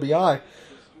got an RBI.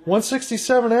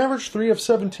 167 average, 3 of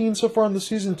 17 so far in the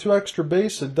season, 2 extra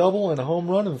base, a double, and a home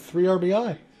run, and 3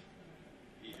 RBI.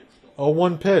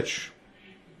 0-1 pitch.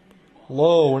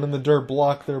 Low and in the dirt,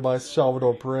 blocked there by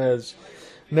Salvador Perez.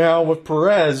 Now, with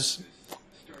Perez,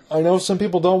 I know some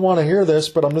people don't want to hear this,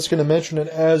 but I'm just going to mention it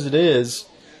as it is.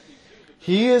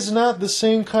 He is not the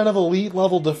same kind of elite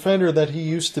level defender that he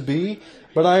used to be,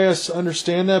 but I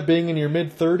understand that being in your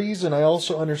mid-30s, and I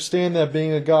also understand that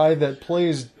being a guy that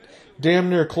plays damn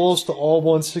near close to all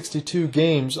 162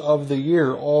 games of the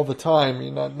year all the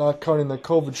time, not counting the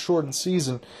COVID-shortened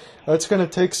season. That's going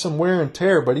to take some wear and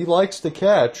tear, but he likes to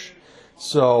catch.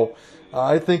 So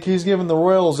I think he's given the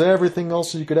Royals everything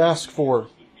else you could ask for.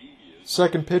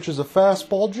 Second pitch is a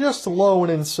fastball, just low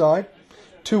and inside.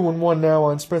 2-1 now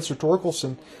on Spencer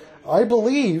Torkelson. I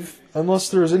believe, unless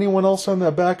there's anyone else on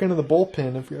that back end of the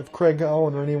bullpen, if Craig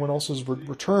Allen or anyone else has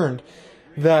returned,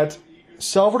 that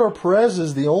Salvador Perez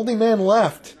is the only man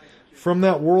left from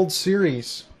that World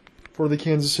Series for the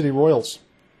Kansas City Royals.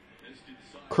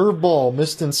 Curveball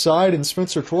missed inside, and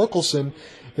Spencer Torkelson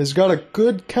has got a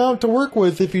good count to work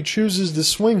with if he chooses to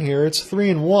swing here. It's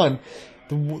 3-1.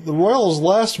 The Royals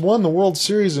last won the World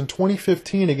Series in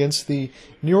 2015 against the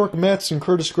New York Mets and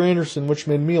Curtis Granderson, which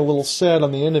made me a little sad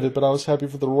on the end of it, but I was happy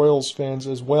for the Royals fans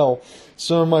as well.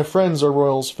 Some of my friends are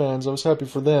Royals fans. I was happy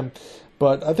for them.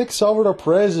 But I think Salvador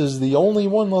Perez is the only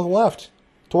one left.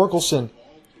 Torkelson,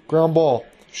 ground ball.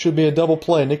 Should be a double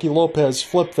play. Nicky Lopez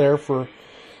flipped there for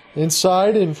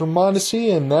inside and from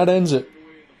Mondesi, and that ends it.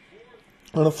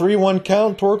 On a 3-1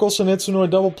 count, Torkelson hits into a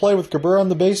double play with Cabrera on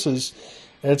the bases.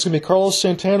 And it's going to be Carlos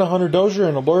Santana, Hunter Dozier,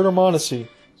 and Alberto Mondesi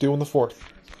due in the fourth.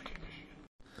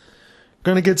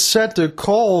 Going to get set to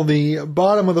call the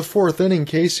bottom of the fourth inning.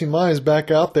 Casey Mize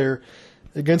back out there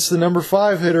against the number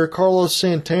 5 hitter, Carlos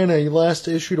Santana. He last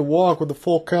issued a walk with a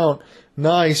full count.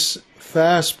 Nice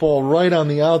fastball right on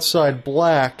the outside,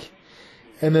 black.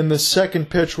 And then the second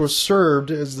pitch was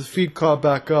served as the feed caught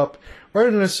back up right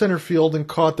into center field and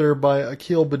caught there by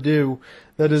Akil Baddoo.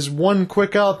 That is one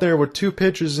quick out there with 2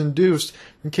 pitches induced.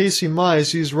 And Casey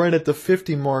Mize, he's right at the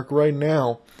 50 mark right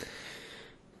now.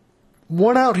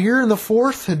 One out here in the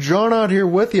fourth. John out here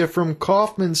with you from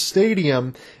Kauffman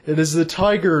Stadium. It is the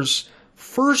Tigers'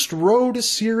 first road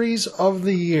series of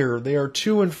the year. They are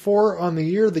 2-4 on the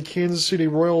year. The Kansas City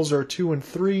Royals are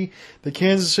 2-3. The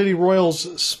Kansas City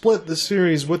Royals split the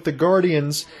series with the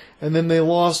Guardians, and then they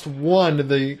lost 1 to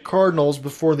the Cardinals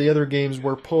before the other games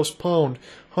were postponed.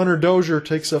 Hunter Dozier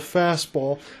takes a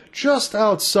fastball just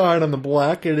outside on the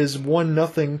black. It is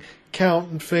 1-0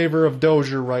 count in favor of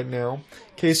Dozier right now.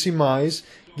 Casey Mize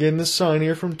getting the sign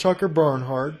here from Tucker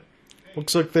Barnhart.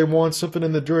 Looks like they want something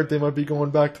in the dirt. They might be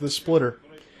going back to the splitter.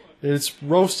 It's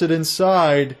roasted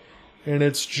inside, and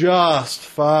it's just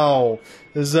foul.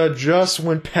 As that just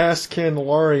went past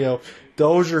Candelario.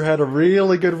 Dozier had a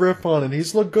really good rip on it.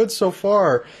 He's looked good so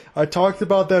far. I talked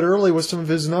about that early with some of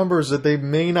his numbers, that they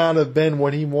may not have been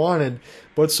what he wanted.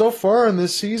 But so far in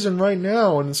this season right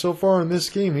now, and so far in this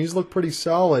game, he's looked pretty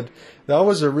solid. That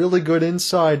was a really good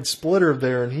inside splitter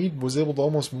there, and he was able to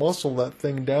almost muscle that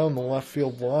thing down the left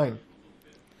field line.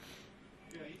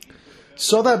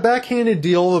 So that backhanded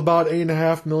deal of about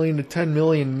 $8.5 million to $10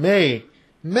 million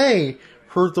may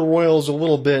hurt the Royals a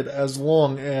little bit, as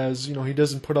long as he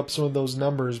doesn't put up some of those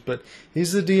numbers. But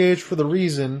he's the DH for the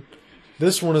reason.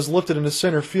 This one is lifted into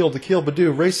center field. Akil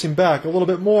Baddoo racing back a little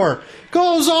bit more.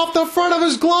 Goes off the front of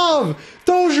his glove.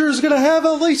 Dozier's going to have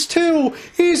at least 2.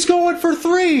 He's going for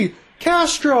 3.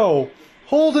 Castro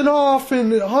holding off,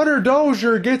 and Hunter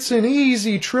Dozier gets an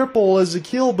easy triple as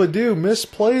Akil Baddoo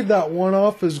misplayed that one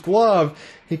off his glove.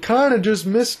 He kind of just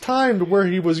mistimed where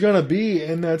he was going to be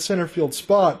in that center field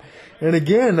spot. And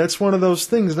again, that's one of those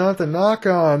things, not to knock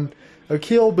on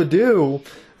Akil Baddoo,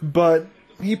 but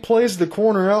he plays the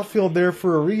corner outfield there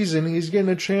for a reason. He's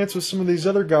getting a chance with some of these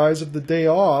other guys of the day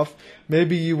off.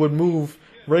 Maybe you would move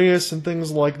Reyes and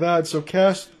things like that. So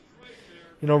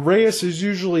Reyes is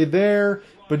usually there.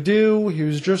 Baddoo, he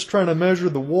was just trying to measure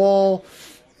the wall,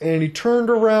 and he turned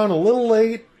around a little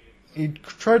late. He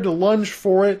tried to lunge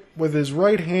for it with his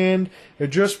right hand. It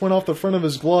just went off the front of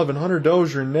his glove, and Hunter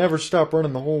Dozier never stopped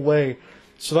running the whole way.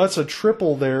 So that's a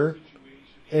triple there.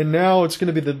 And now it's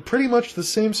going to be pretty much the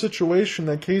same situation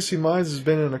that Casey Mize has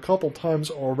been in a couple times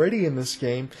already in this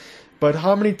game. But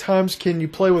how many times can you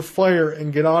play with fire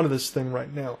and get out of this thing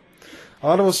right now?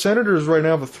 Ottawa Senators right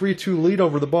now have a 3-2 lead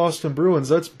over the Boston Bruins.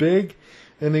 That's big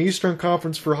in the Eastern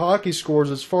Conference for hockey scores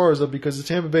as far as that, because the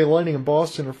Tampa Bay Lightning and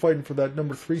Boston are fighting for that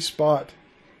number 3 spot.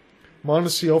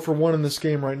 Mondesi 0 for 1 in this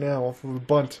game right now off of a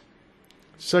bunt.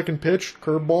 Second pitch,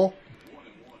 curveball,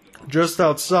 just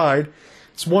outside.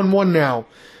 It's 1-1 now.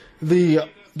 The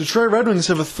Detroit Red Wings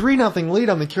have a 3-0 lead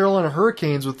on the Carolina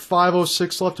Hurricanes with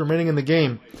 5:06 left remaining in the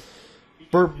game.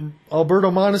 Alberto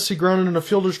Mondesi grounded in a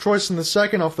fielder's choice in the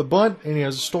second off the bunt, and he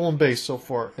has a stolen base so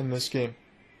far in this game.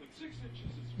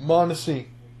 Mondesi,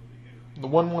 the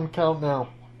 1-1 count now.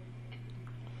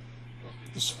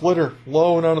 The splitter,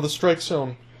 low and out of the strike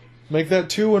zone. Make that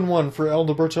 2-1 for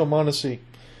Alberto Mondesi.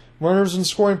 Runners in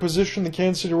scoring position, the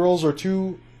Kansas City Royals are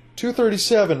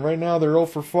 237. Right now they're 0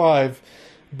 for 5.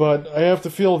 But I have to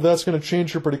feel that's going to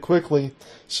change here pretty quickly.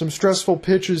 Some stressful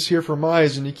pitches here for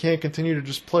Mize, and you can't continue to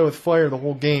just play with fire the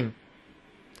whole game.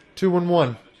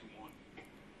 2-1.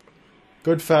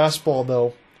 Good fastball,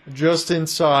 though. Just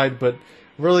inside, but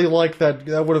really like that.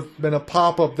 That would have been a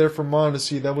pop-up there for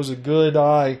Mondesi. That was a good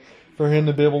eye for him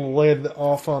to be able to lay it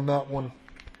off on that one.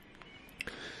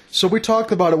 So we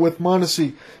talked about it with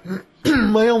Mondesi.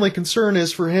 My only concern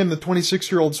is for him, the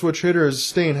 26-year-old switch hitter, is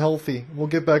staying healthy. We'll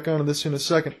get back onto this in a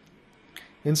second.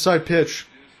 Inside pitch.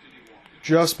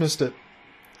 Just missed it.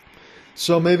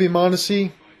 So maybe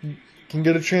Mondesi can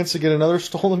get a chance to get another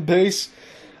stolen base.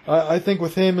 I think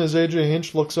with him, as AJ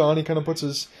Hinch looks on, he kind of puts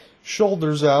his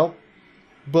shoulders out.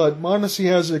 But Mondesi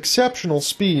has exceptional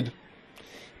speed.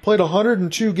 Played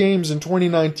 102 games in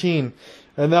 2019.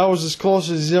 And that was as close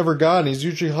as he's ever gotten. He's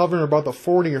usually hovering about the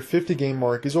 40 or 50 game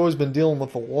mark. He's always been dealing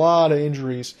with a lot of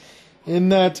injuries. In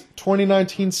that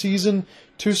 2019 season,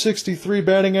 263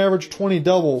 batting average, 20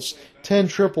 doubles, 10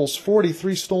 triples,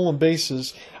 43 stolen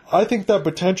bases. I think that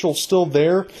potential's still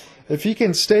there. If he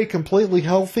can stay completely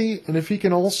healthy, and if he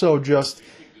can also just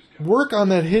work on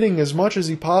that hitting as much as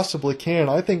he possibly can,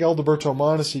 I think Alberto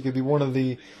Mondesi could be one of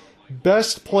the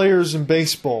best players in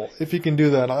baseball if he can do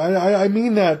that. I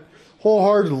mean that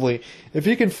wholeheartedly. If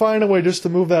he can find a way just to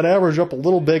move that average up a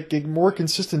little bit, get more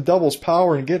consistent doubles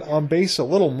power, and get on base a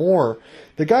little more.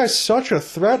 The guy's such a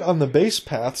threat on the base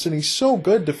paths, and he's so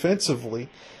good defensively.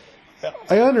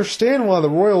 I understand why the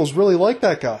Royals really like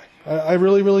that guy. I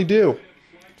really, really do.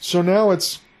 So now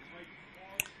it's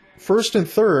first and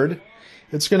third.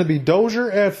 It's going to be Dozier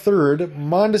at third,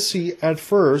 Mondesi at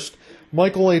first.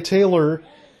 Michael A. Taylor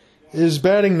is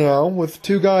batting now with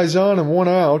 2 guys on and 1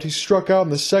 out. He struck out in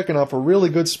the second off a really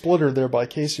good splitter there by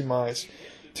Casey Mize.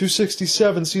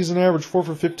 267 season average, 4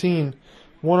 for 15,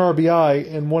 1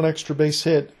 RBI, and 1 extra base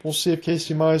hit. We'll see if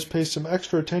Casey Mize pays some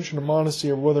extra attention to Mondesi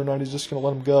or whether or not he's just going to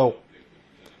let him go.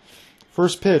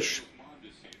 First pitch.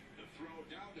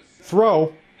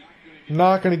 Throw.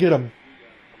 Not going to get him.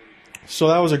 So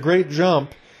that was a great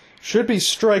jump. Should be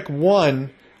strike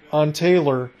 1 on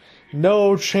Taylor.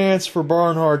 No chance for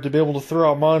Barnhart to be able to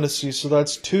throw out Mondesi, so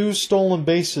that's 2 stolen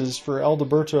bases for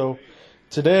Alberto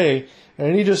today,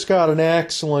 and he just got an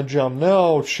excellent jump.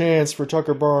 No chance for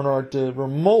Tucker Barnhart to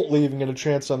remotely even get a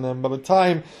chance on them. By the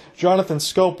time Jonathan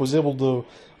Scope was able to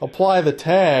apply the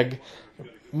tag,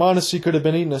 Mondesi could have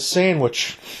been eating a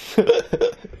sandwich.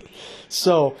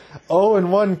 So,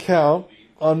 0-1 count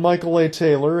on Michael A.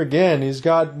 Taylor. Again, he's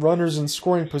got runners in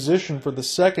scoring position for the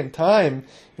second time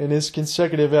in his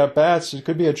consecutive at-bats. There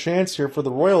could be a chance here for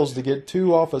the Royals to get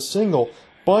 2 off a single.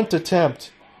 Bunt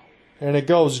attempt, and it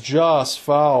goes just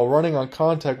foul. Running on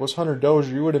contact was Hunter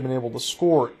Dozier. You would have been able to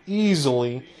score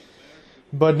easily.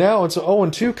 But now it's an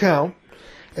 0-2 count,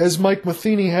 as Mike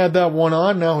Matheny had that one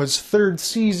on. Now his 3rd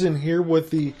season here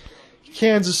with the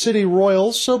Kansas City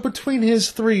Royals. So between his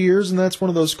 3 years, and that's one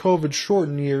of those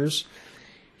COVID-shortened years,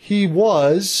 he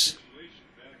was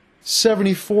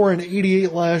 74 and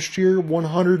 88 last year,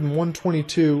 100 and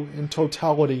 122 in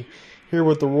totality here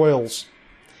with the Royals.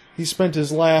 He spent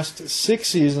his last 6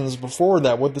 seasons before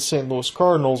that with the St. Louis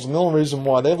Cardinals, and the only reason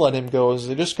why they let him go is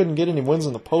they just couldn't get any wins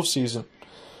in the postseason.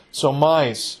 So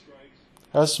Mize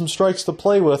has some strikes to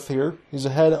play with here. He's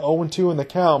ahead 0-2 in the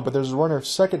count, but there's a runner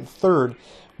second, third,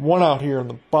 1 out here in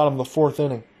the bottom of the 4th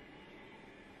inning.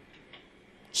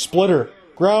 Splitter,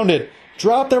 grounded.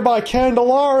 Dropped there by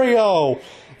Candelario.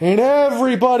 And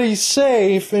everybody's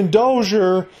safe. And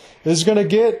Dozier is going to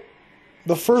get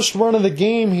the first run of the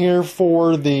game here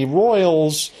for the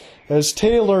Royals as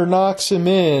Taylor knocks him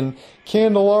in.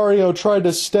 Candelario tried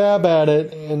to stab at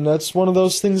it, and that's one of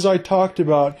those things I talked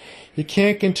about. You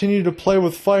can't continue to play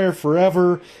with fire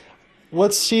forever.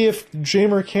 Let's see if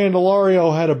Jeimer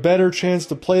Candelario had a better chance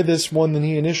to play this one than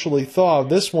he initially thought.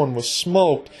 This one was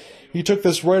smoked. He took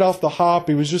this right off the hop.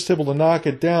 He was just able to knock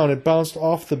it down. It bounced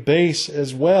off the base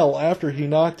as well after he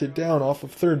knocked it down off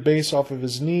of third base, off of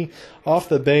his knee, off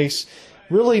the base.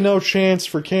 Really no chance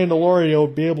for Candelario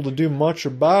to be able to do much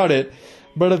about it.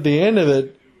 But at the end of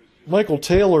it, Michael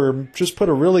Taylor just put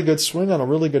a really good swing on a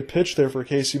really good pitch there for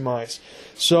Casey Mize.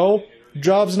 So,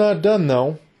 job's not done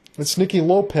though. It's Nicky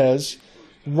Lopez,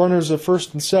 runners at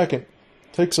first and second.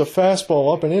 Takes a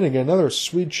fastball up and in again. Another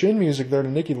sweet chin music there to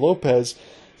Nicky Lopez.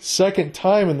 Second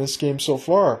time in this game so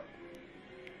far.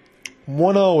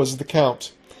 1-0 is the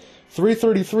count.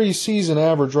 333 season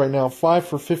average right now, 5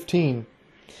 for 15.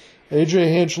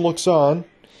 AJ Hinch looks on.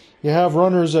 You have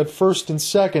runners at first and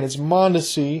second. It's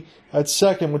Mondesi at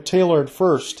second with Taylor at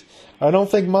first. I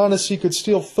don't think Mondesi could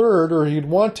steal third, or he'd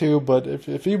want to, but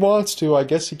if he wants to, I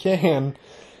guess he can.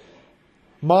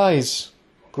 Mize,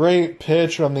 great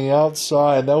pitch on the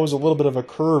outside. That was a little bit of a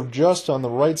curve just on the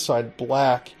right side,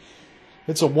 black.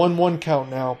 It's a 1-1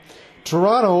 count now.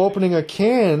 Toronto opening a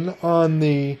can on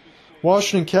the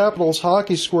Washington Capitals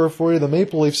hockey score for you. The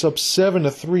Maple Leafs up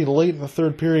 7-3 late in the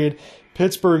third period.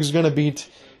 Pittsburgh's going to beat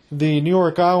the New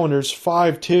York Islanders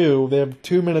 5-2. They have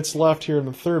 2 minutes left here in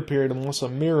the third period unless a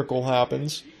miracle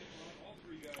happens.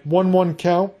 1-1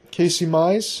 count. Casey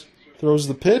Mize throws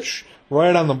the pitch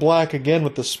right on the black again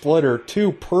with the splitter.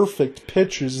 2 perfect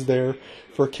pitches there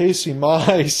for Casey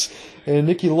Mize. And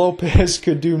Nicky Lopez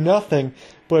could do nothing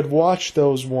but watch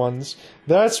those ones.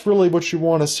 That's really what you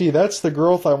want to see. That's the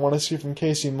growth I want to see from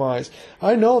Casey Mize.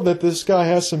 I know that this guy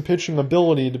has some pitching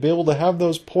ability to be able to have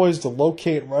those poised to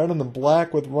locate right on the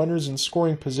black with runners in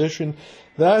scoring position.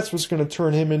 That's what's going to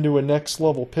turn him into a next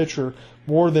level pitcher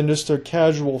more than just a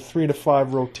casual 3 to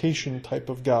 5 rotation type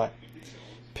of guy.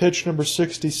 Pitch number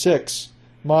 66.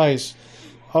 Mize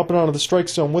up and out of the strike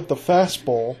zone with the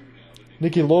fastball.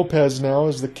 Nicky Lopez now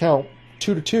is the count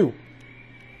 2-2.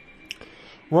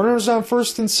 Runners on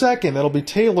first and second. That'll be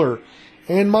Taylor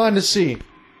and Mondesi.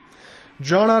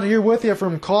 John out here with you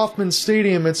from Kauffman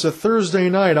Stadium. It's a Thursday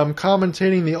night. I'm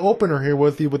commentating the opener here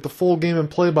with you with the full game and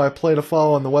play-by-play to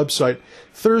follow on the website.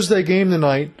 Thursday game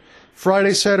tonight.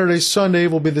 Friday, Saturday, Sunday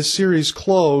will be the series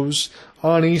close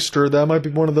on Easter. That might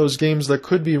be one of those games that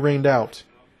could be rained out.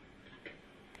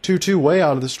 2-2 way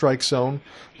out of the strike zone.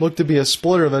 Looked to be a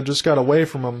splitter that just got away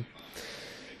from him.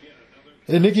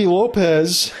 And Nicky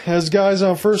Lopez has guys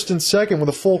on first and second with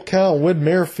a full count. Whit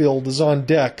Merrifield is on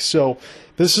deck. So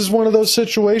this is one of those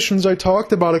situations I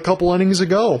talked about a couple innings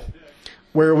ago,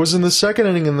 where it was in the second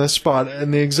inning in this spot,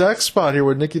 and the exact spot here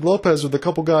with Nicky Lopez with a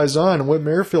couple guys on and Whit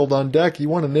Merrifield on deck. You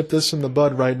want to nip this in the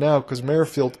bud right now because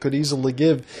Merrifield could easily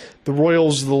give the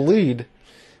Royals the lead.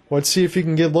 Let's see if he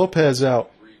can get Lopez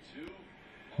out.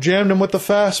 Jammed him with the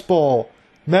fastball.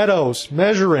 Meadows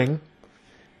measuring,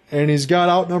 and he's got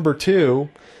out number 2.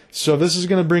 So this is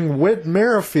going to bring Whit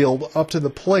Merrifield up to the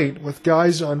plate with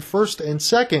guys on first and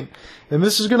second. And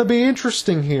this is going to be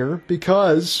interesting here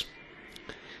because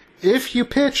if you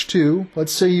pitch to,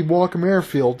 let's say you walk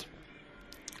Merrifield,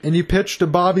 and you pitch to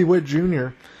Bobby Witt Jr.,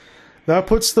 that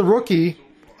puts the rookie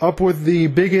up with the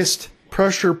biggest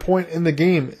pressure point in the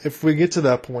game if we get to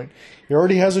that point. He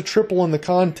already has a triple in the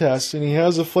contest, and he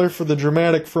has a flair for the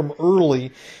dramatic from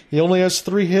early. He only has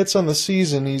 3 hits on the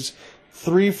season. He's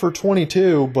 3 for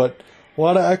 22, but a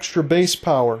lot of extra base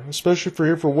power, especially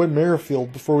for Whit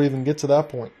Merrifield before we even get to that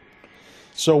point.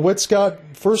 So Whit's got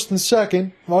first and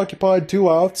second, occupied 2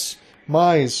 outs.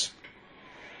 Mize.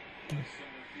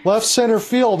 Left center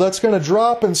field, that's going to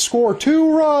drop and score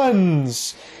 2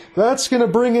 runs. That's going to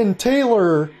bring in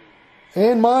Taylor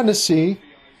and Mondesi.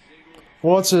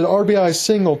 Well, it's an RBI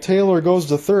single. Taylor goes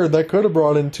to third. That could have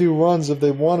brought in 2 runs if they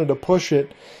wanted to push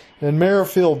it. And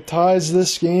Merrifield ties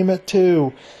this game at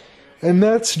 2. And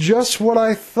that's just what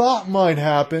I thought might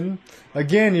happen.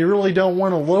 Again, you really don't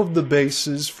want to load the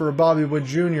bases for Bobby Witt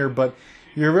Jr., but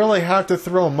you really have to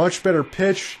throw a much better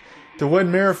pitch to Whit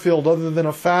Merrifield other than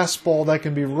a fastball that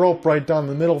can be roped right down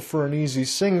the middle for an easy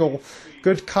single.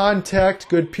 Good contact,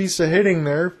 good piece of hitting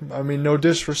there. I mean, no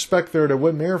disrespect there to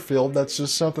Whit Merrifield. That's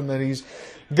just something that he's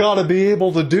got to be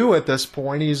able to do at this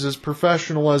point. He's as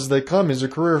professional as they come. He's a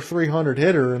career 300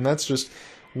 hitter, and that's just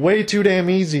way too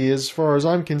damn easy as far as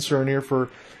I'm concerned here for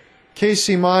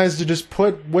Casey Mize to just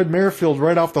put Whit Merrifield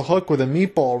right off the hook with a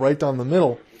meatball right down the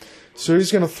middle. So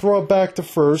he's going to throw it back to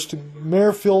first.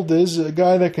 Merrifield is a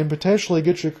guy that can potentially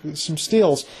get you some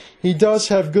steals. He does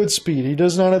have good speed. He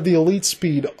does not have the elite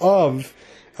speed of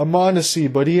a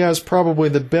Mondesi, but he has probably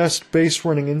the best base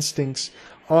running instincts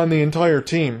on the entire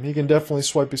team. He can definitely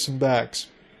swipe you some bags.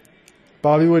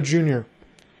 Bobby Witt Jr.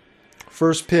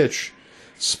 First pitch.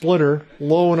 Splitter.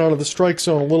 Low and out of the strike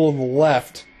zone, a little to the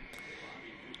left.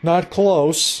 Not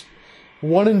close.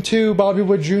 1-2, Bobby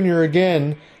Witt Jr.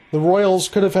 again. The Royals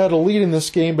could have had a lead in this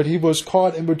game, but he was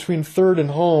caught in between third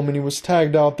and home, and he was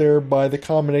tagged out there by the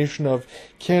combination of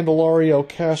Candelario,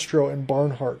 Castro, and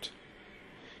Barnhart.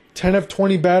 10 of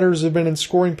 20 batters have been in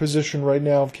scoring position right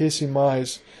now of Casey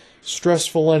Mize.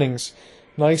 Stressful innings.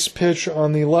 Nice pitch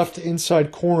on the left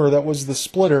inside corner. That was the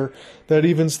splitter that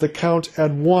evens the count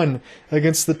at 1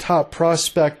 against the top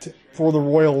prospect for the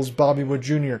Royals, Bobby Witt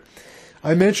Jr.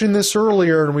 I mentioned this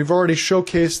earlier, and we've already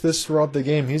showcased this throughout the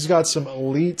game. He's got some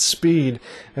elite speed,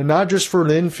 and not just for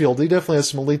the infield. He definitely has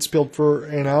some elite speed for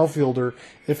an outfielder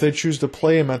if they choose to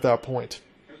play him at that point.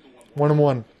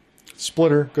 1-1.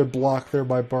 Splitter, good block there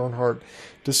by Barnhart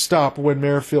to stop Whit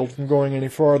Merrifield from going any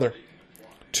farther.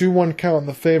 2-1 count in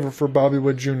the favor for Bobby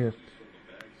Witt Jr.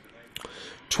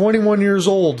 21 years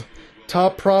old,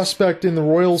 top prospect in the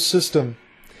Royals system.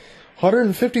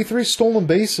 153 stolen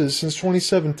bases since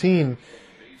 2017.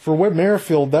 For Whit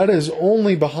Merrifield, that is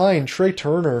only behind Trey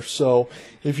Turner. So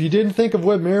if you didn't think of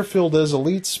Whit Merrifield as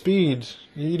elite speed,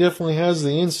 he definitely has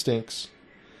the instincts.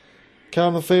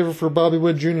 Count in the favor for Bobby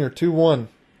Witt Jr. 2-1.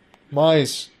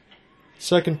 Mize.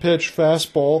 Second pitch,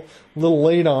 fastball, a little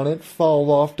late on it, fouled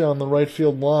off down the right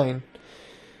field line.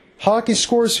 Hockey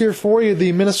scores here for you.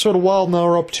 The Minnesota Wild now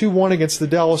are up 2-1 against the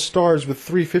Dallas Stars with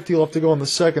 3:50 left to go in the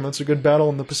second. That's a good battle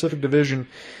in the Pacific Division.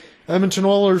 Edmonton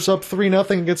Oilers up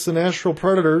 3-0 against the Nashville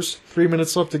Predators. 3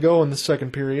 minutes left to go in the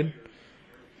second period.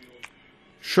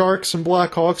 Sharks and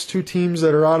Blackhawks, two teams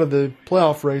that are out of the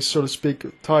playoff race, so to speak,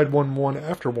 tied 1-1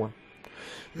 after 1.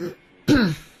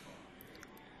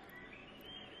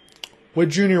 Witt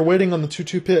Jr. waiting on the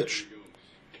 2-2 pitch.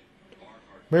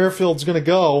 Merrifield's going to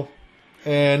go,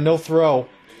 and no throw.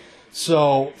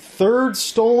 So, third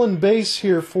stolen base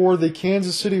here for the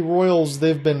Kansas City Royals.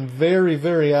 They've been very,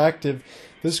 very active.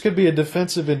 This could be a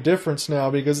defensive indifference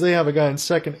now because they have a guy in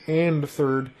second and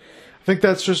third. I think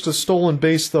that's just a stolen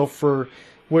base, though, for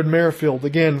Whit Merrifield.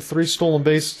 Again, 3 stolen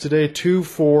bases today, 2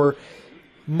 for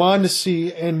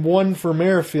Mondesi and 1 for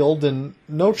Merrifield, and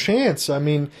no chance. I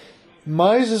mean,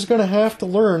 Mize is going to have to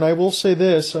learn. I will say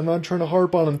this. I'm not trying to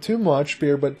harp on him too much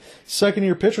here, but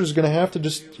second-year pitcher is going to have to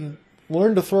just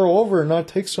learn to throw over and not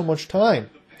take so much time.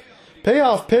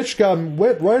 Payoff pitch got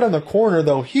Whit right on the corner,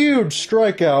 though. Huge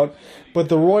strikeout, but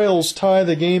the Royals tie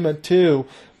the game at 2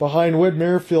 behind Whit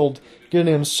Merrifield,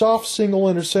 getting him soft single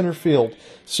into center field.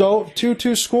 So,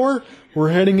 2-2 score. We're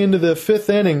heading into the 5th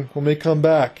inning when we come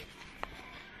back.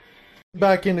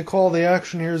 Back in to call the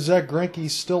action here. Zach Greinke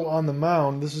still on the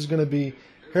mound. This is going to be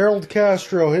Harold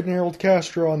Castro, hitting Harold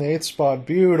Castro on the 8th spot.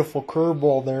 Beautiful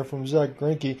curveball there from Zach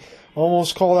Greinke.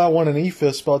 Almost call that one an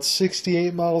eephus, about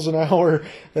 68 miles an hour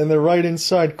in the right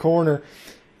inside corner.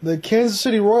 The Kansas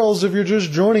City Royals, if you're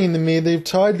just joining me, they've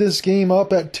tied this game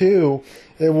up at 2.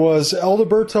 It was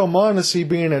Alberto Mondesi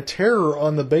being a terror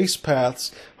on the base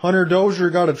paths. Hunter Dozier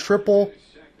got a triple,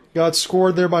 got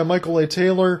scored there by Michael A.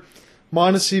 Taylor.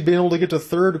 Mondesi being able to get to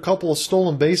third, a couple of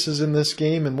stolen bases in this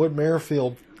game, and Whit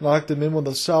Merrifield knocked him in with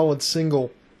a solid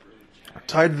single.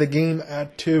 Tied the game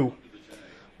at 2.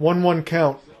 1-1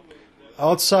 count.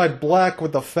 Outside Black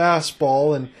with the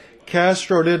fastball, and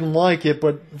Castro didn't like it,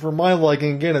 but for my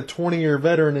liking, again, a 20-year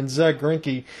veteran in Zach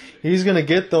Greinke, he's going to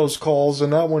get those calls,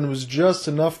 and that one was just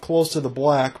enough close to the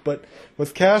Black. But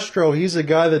with Castro, he's a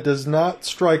guy that does not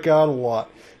strike out a lot.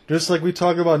 Just like we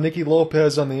talk about Nicky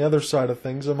Lopez on the other side of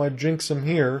things, I might jinx him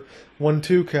here.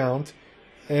 1-2 count.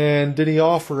 And did he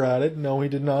offer at it? No, he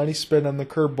did not. He spit on the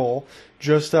curveball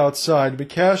just outside. But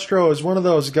Castro is one of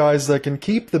those guys that can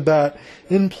keep the bat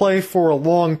in play for a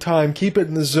long time, keep it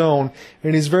in the zone,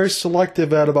 and he's very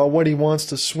selective about what he wants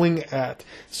to swing at.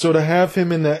 So to have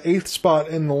him in the 8th spot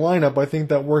in the lineup, I think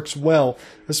that works well,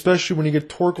 especially when you get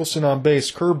Torkelson on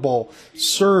base. Curveball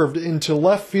served into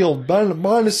left field.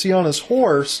 Mondesi on his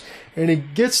horse, and he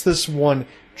gets this one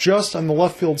just on the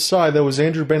left field side. That was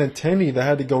Andrew Benintendi that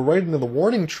had to go right into the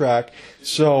warning track.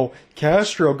 So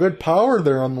Castro, good power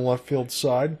there on the left field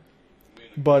side,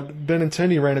 but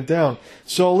Benintendi ran it down.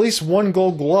 So at least one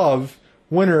Gold Glove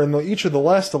winner in each of the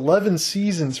last 11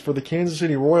 seasons for the Kansas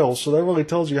City Royals. So that really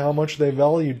tells you how much they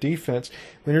value defense.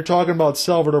 When you're talking about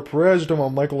Salvador Perez, you're talking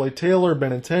about Michael A. Taylor,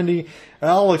 Benintendi,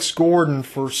 Alex Gordon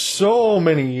for so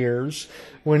many years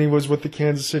when he was with the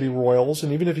Kansas City Royals.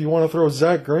 And even if you want to throw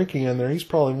Zach Greinke in there, he's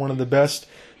probably one of the best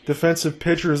defensive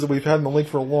pitchers that we've had in the league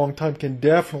for a long time, can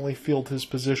definitely field his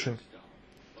position.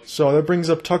 So that brings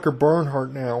up Tucker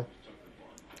Barnhart now,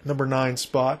 number 9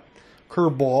 spot.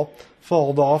 Curveball,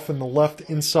 fouled off in the left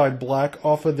inside Black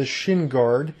off of the shin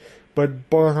guard,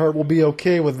 but Barnhart will be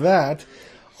okay with that.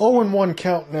 0-1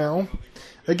 count now.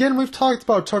 Again, we've talked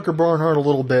about Tucker Barnhart a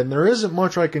little bit, and there isn't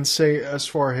much I can say as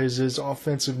far as his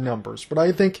offensive numbers. But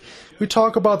I think we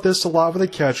talk about this a lot with the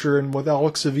catcher and with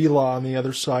Alex Avila on the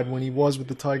other side when he was with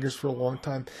the Tigers for a long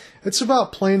time. It's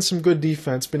about playing some good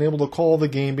defense, being able to call the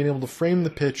game, being able to frame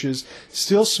the pitches,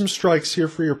 steal some strikes here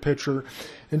for your pitcher.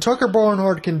 And Tucker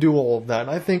Barnhart can do all of that. And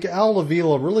I think Al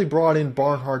Avila really brought in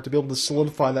Barnhart to be able to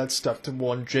solidify that stuff to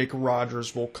when Jake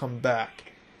Rogers will come back.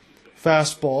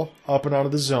 Fastball, up and out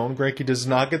of the zone. Greinke does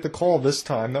not get the call this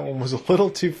time. That one was a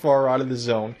little too far out of the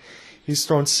zone. He's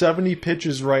thrown 70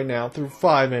 pitches right now through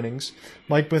 5 innings.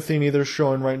 Mike Matheny, they're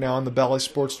showing right now on the Bally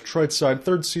Sports Detroit side.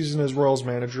 3rd season as Royals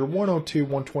manager,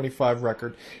 102-125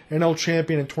 record. NL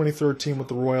champion in 2013 with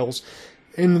the Royals.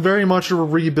 In very much of a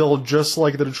rebuild, just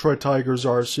like the Detroit Tigers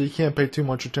are, so you can't pay too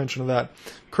much attention to that.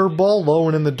 Curveball, low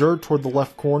and in the dirt toward the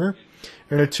left corner.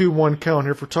 And a 2-1 count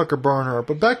here for Tucker Barnhart.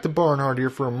 But back to Barnhart here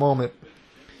for a moment.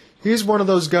 He's one of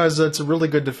those guys that's a really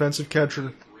good defensive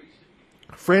catcher.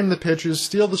 Frame the pitches,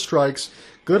 steal the strikes,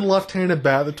 good left-handed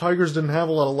bat. The Tigers didn't have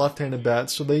a lot of left-handed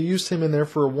bats, so they used him in there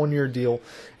for a 1-year deal.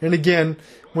 And again,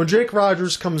 when Jake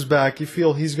Rogers comes back, you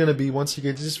feel he's going to be, once he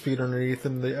gets his feet underneath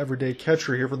him, the everyday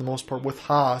catcher here for the most part, with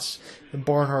Haas and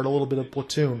Barnhart a little bit of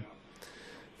platoon.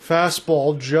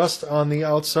 Fastball just on the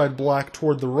outside black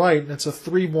toward the right, and it's a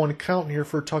 3-1 count here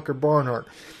for Tucker Barnhart.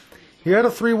 He had a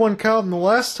 3-1 count, and the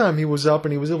last time he was up,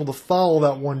 and he was able to follow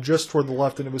that one just toward the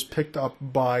left, and it was picked up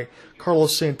by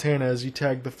Carlos Santana as he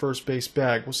tagged the first base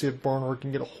bag. We'll see if Barnhart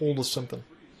can get a hold of something.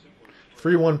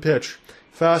 3-1 pitch.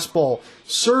 Fastball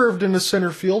served into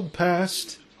center field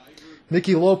past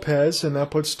Nicky Lopez, and that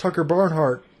puts Tucker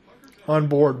Barnhart on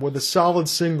board with a solid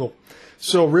single.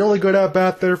 So really good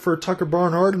at-bat there for Tucker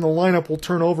Barnhart, and the lineup will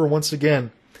turn over once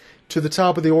again. To the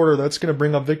top of the order, that's going to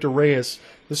bring up Victor Reyes,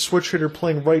 the switch hitter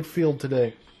playing right field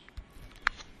today.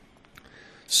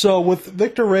 So with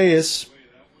Victor Reyes,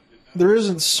 there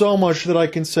isn't so much that I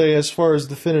can say as far as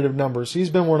definitive numbers.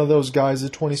 He's been one of those guys, the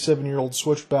 27-year-old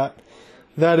switch bat,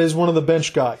 that is one of the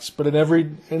bench guys. But an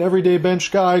everyday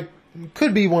bench guy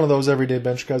could be one of those everyday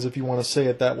bench guys if you want to say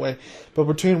it that way. But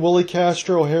between Willie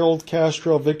Castro, Harold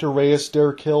Castro, Victor Reyes,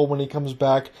 Derek Hill when he comes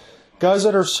back, guys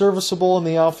that are serviceable in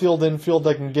the outfield, infield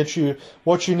that can get you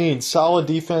what you need. Solid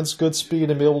defense, good speed,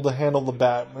 and be able to handle the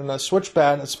bat. And a switch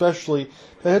bat especially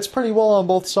that hits pretty well on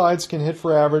both sides, can hit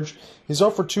for average. He's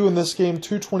 0 for 2 in this game,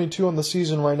 222 on the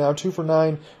season right now, 2 for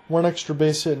 9, 1 extra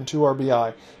base hit, and 2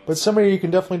 RBI. But somebody you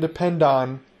can definitely depend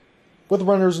on with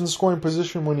runners in scoring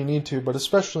position when you need to, but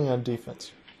especially on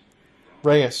defense.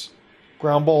 Reyes,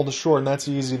 ground ball to short, and that's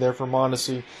easy there for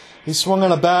Mondesi. He swung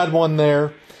on a bad one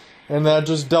there, and that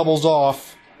just doubles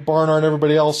off Barnhart and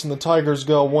everybody else, and the Tigers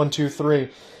go 1-2-3.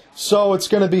 So it's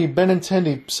going to be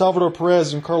Benintendi, Salvador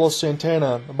Perez, and Carlos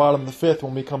Santana at the bottom of the 5th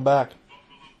when we come back.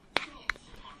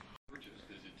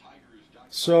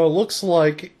 So it looks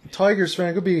like Tigers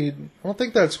fan could be, I don't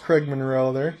think that's Craig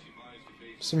Monroe there.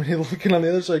 Somebody looking on the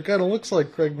other side, kind of looks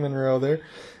like Craig Monroe there.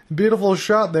 Beautiful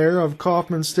shot there of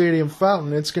Kauffman Stadium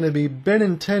fountain. It's going to be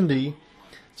Benintendi,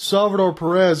 Salvador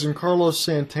Perez, and Carlos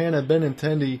Santana.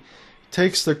 Benintendi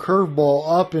takes the curveball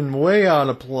up and way out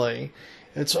of play.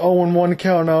 It's 0-1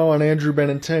 count now on Andrew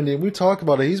Benintendi. And we talk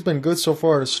about it. He's been good so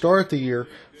far to start the year.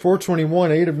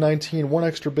 421, 8 of 19, 1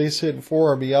 extra base hit, and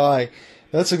 4 RBI.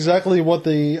 That's exactly what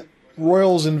the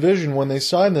Royals envisioned when they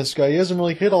signed this guy. He hasn't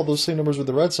really hit all those same numbers with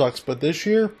the Red Sox, but this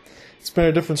year it's been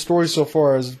a different story so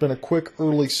far, as it's been a quick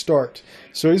early start.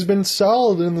 So he's been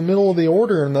solid in the middle of the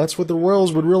order, and that's what the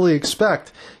Royals would really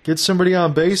expect. Get somebody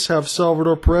on base, have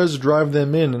Salvador Perez drive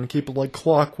them in, and keep it like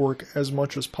clockwork as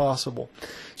much as possible.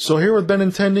 So here with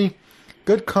Benintendi,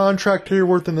 good contract here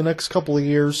worth in the next couple of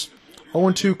years.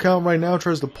 0-2 count right now,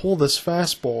 tries to pull this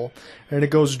fastball, and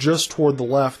it goes just toward the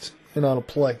left and out of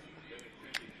play.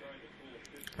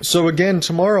 So again,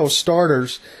 tomorrow's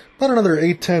starters, about another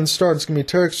 8-10 start. It's going to be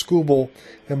Tarek Skubal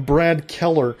and Brad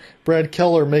Keller. Brad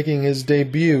Keller making his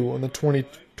debut in the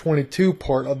 2022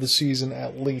 part of the season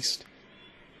at least.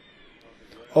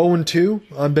 0-2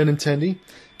 on Benintendi.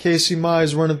 Casey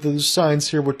Mize running through the signs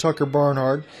here with Tucker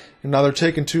Barnhart. And now they're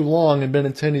taking too long, and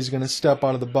Benintendi's going to step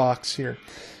out of the box here.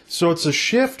 So it's a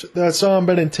shift that's on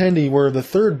Benintendi where the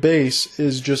third base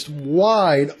is just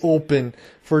wide open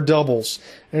for doubles.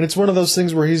 And it's one of those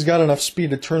things where he's got enough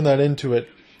speed to turn that into it.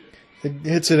 It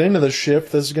hits it into the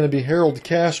shift. This is going to be Harold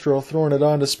Castro throwing it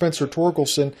on to Spencer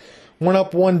Torkelson. 1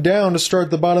 up, 1 down to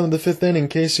start the bottom of the 5th inning.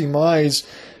 Casey Mize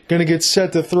going to get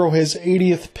set to throw his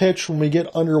 80th pitch when we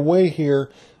get underway here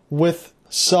with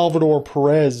Salvador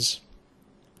Perez.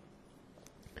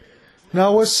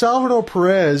 Now with Salvador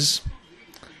Perez,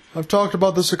 I've talked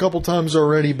about this a couple times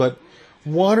already, but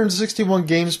 161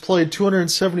 games played,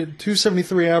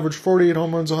 273 average, 48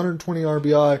 home runs, 120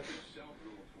 RBI.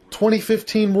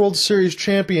 2015 World Series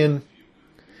champion.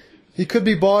 He could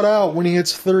be bought out when he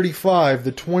hits 35,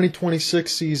 the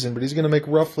 2026 season, but he's going to make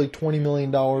roughly $20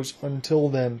 million until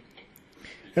then.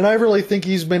 And I really think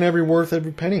he's been worth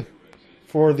every penny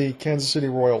for the Kansas City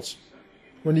Royals.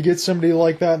 When you get somebody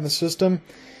like that in the system,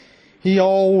 he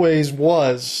always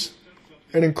was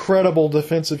an incredible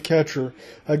defensive catcher,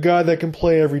 a guy that can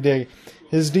play every day.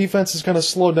 His defense has kind of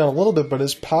slowed down a little bit, but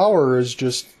his power is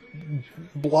just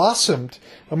blossomed.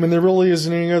 I mean, there really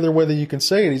isn't any other way that you can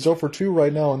say it. He's 0 for 2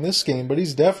 right now in this game, but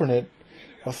he's definite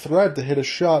a threat to hit a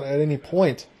shot at any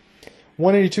point.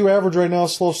 182 average right now,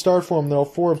 slow start for him though,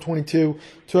 4 of 22,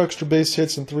 2 extra base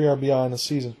hits and 3 RBI in the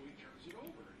season.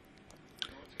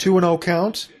 2-0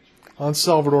 count on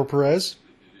Salvador Perez.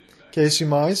 Casey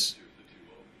Mize.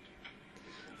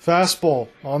 Fastball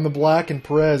on the black, and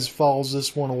Perez fouls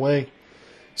this one away.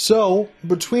 So,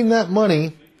 between that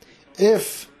money,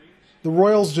 if the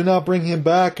Royals do not bring him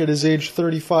back at his age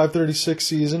 35, 36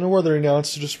 season, or whether he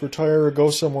wants to just retire or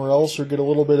go somewhere else or get a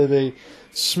little bit of a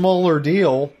smaller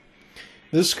deal,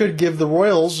 this could give the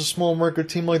Royals, a small market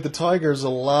team like the Tigers, a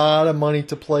lot of money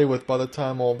to play with by the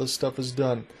time all this stuff is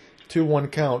done.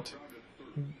 2-1 count.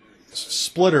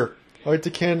 Splitter. Right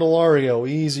to Candelario.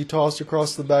 Easy toss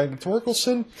across the bag to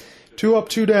Torkelson. 2 up,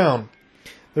 2 down.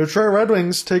 The Detroit Red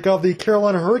Wings take out the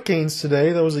Carolina Hurricanes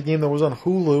today. That was a game that was on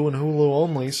Hulu and Hulu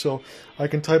only, so I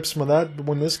can type some of that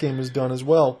when this game is done as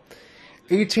well.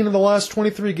 18 of the last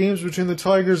 23 games between the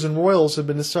Tigers and Royals have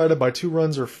been decided by 2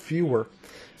 runs or fewer.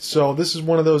 So this is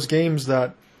one of those games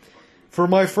that, for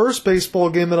my first baseball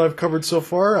game that I've covered so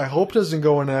far, I hope doesn't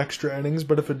go into extra innings,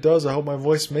 but if it does, I hope my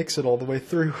voice makes it all the way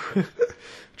through.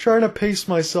 Trying to pace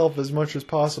myself as much as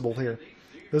possible here.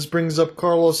 This brings up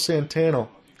Carlos Santana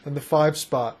in the 5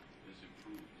 spot.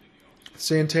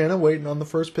 Santana waiting on the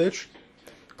first pitch.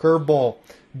 Curveball.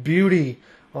 Beauty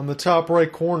on the top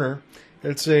right corner.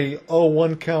 It's a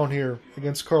 0-1 count here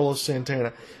against Carlos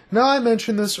Santana. Now, I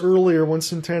mentioned this earlier when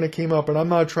Santana came up, and I'm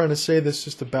not trying to say this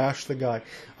just to bash the guy.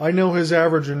 I know his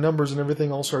average and numbers and everything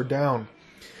else are down.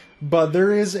 But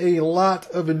there is a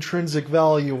lot of intrinsic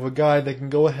value of a guy that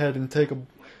can go ahead and take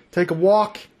a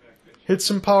walk, hit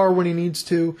some power when he needs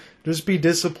to, just be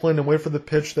disciplined and wait for the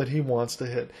pitch that he wants to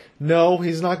hit. No,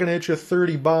 he's not going to hit you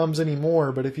 30 bombs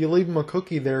anymore, but if you leave him a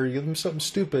cookie there, you give him something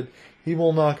stupid, he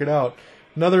will knock it out.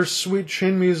 Another sweet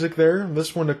chin music there.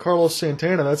 This one to Carlos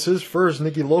Santana. That's his first.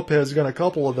 Nicky Lopez got a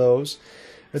couple of those.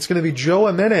 It's going to be Joe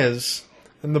Jimenez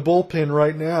in the bullpen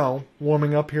right now,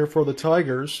 warming up here for the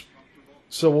Tigers.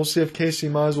 So we'll see if Casey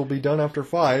Mize will be done after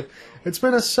 5. It's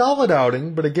been a solid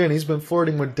outing, but again, he's been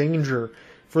flirting with danger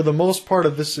for the most part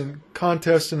of this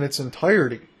contest in its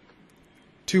entirety.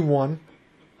 2-1.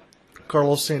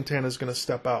 Carlos Santana is going to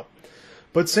step out.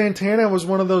 But Santana was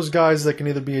one of those guys that can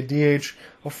either be a DH,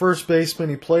 a first baseman.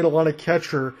 He played a lot of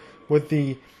catcher with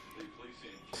the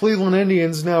Cleveland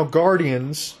Indians, now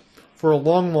Guardians, for a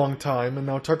long, long time. And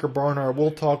now Tucker Barnhart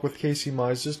will talk with Casey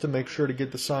Mize just to make sure to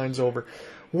get the signs over.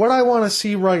 What I want to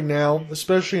see right now,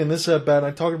 especially in this at-bat, and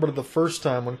I talked about it the first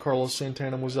time when Carlos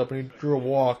Santana was up and he drew a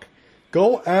walk,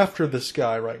 go after this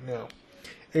guy right now.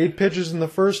 8 pitches in the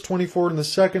first, 24 in the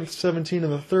second, 17 in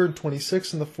the third,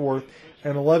 26 in the fourth,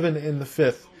 and 11 in the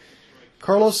fifth.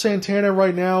 Carlos Santana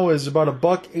right now is about a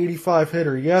 $185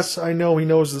 hitter. Yes, I know he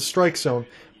knows the strike zone,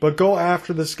 but go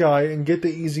after this guy and get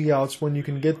the easy outs when you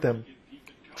can get them.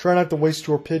 Try not to waste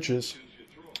your pitches.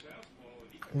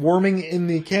 Warming in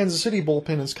the Kansas City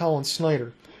bullpen is Colin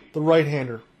Snyder, the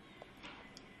right-hander.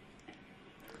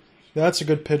 That's a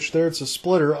good pitch there. It's a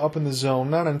splitter up in the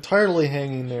zone. Not entirely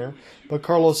hanging there, but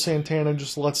Carlos Santana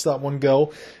just lets that one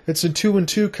go. It's a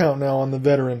 2-2 count now on the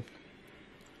veteran.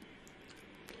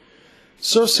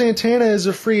 So Santana is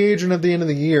a free agent at the end of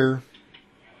the year.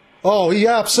 Oh, he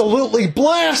absolutely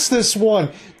blasts this one.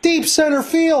 Deep center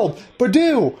field.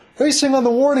 Baddoo racing on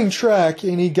the warning track,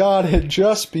 and he got it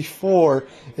just before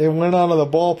it went out of the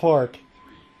ballpark.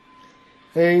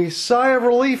 A sigh of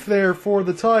relief there for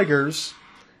the Tigers.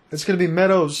 It's going to be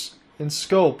Meadows and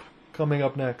Scope coming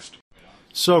up next.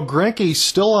 So Greinke's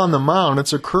still on the mound.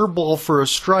 It's a curveball for a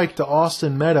strike to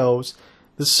Austin Meadows.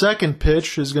 The second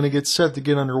pitch is going to get set to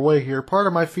get underway here. Part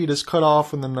of my feed is cut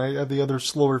off, and then I have the other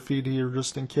slower feed here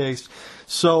just in case.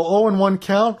 So 0-1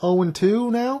 count,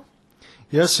 0-2 now?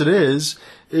 Yes, it is.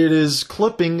 It is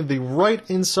clipping the right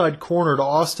inside corner to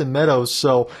Austin Meadows.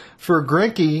 So for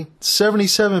Greinke,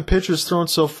 77 pitches thrown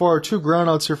so far, 2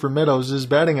 groundouts here for Meadows. His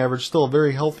batting average still a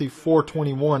very healthy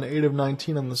 .421, 8 of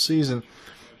 19 on the season.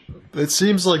 It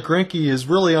seems like Greinke is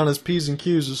really on his P's and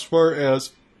Q's as far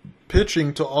as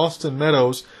pitching to Austin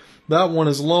Meadows. That one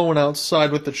is low and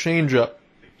outside with the changeup.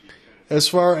 As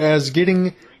far as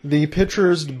getting the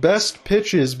pitcher's best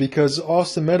pitches, because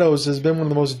Austin Meadows has been one of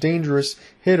the most dangerous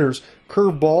hitters.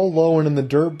 Curveball low and in the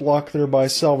dirt, blocked there by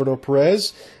Salvador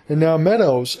Perez. And now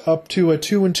Meadows up to a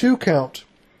 2-2 count.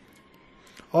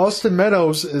 Austin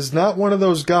Meadows is not one of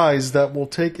those guys that will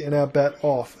take an at-bat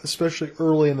off, especially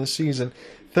early in the season.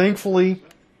 Thankfully,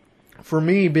 for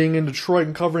me, being in Detroit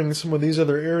and covering some of these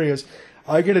other areas,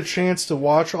 I get a chance to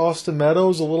watch Austin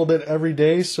Meadows a little bit every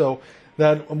day, so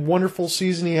that wonderful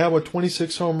season he had with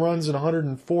 26 home runs and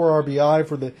 104 RBI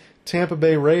for the Tampa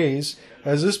Bay Rays,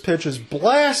 as this pitch is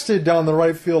blasted down the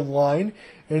right field line,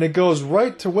 and it goes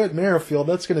right to Whit Merrifield.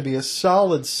 That's going to be a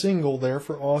solid single there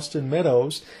for Austin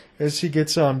Meadows as he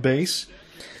gets on base.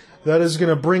 That is going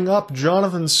to bring up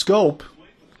Jonathan Schoop.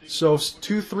 So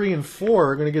 2, 3, and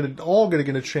 4 are going to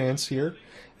get a chance here,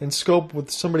 and Schoop with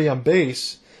somebody on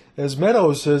base. As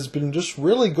Meadows has been just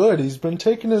really good. He's been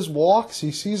taking his walks.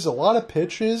 He sees a lot of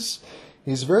pitches.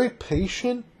 He's very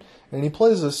patient, and he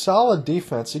plays a solid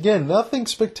defense. Again, nothing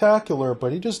spectacular,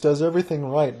 but he just does everything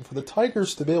right. And for the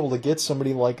Tigers to be able to get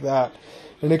somebody like that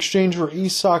in exchange for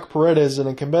Isaac Paredes and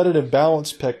a competitive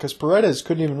balance pick, because Paredes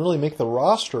couldn't even really make the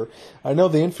roster. I know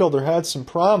the infielder had some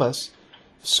promise.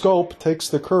 Schoop takes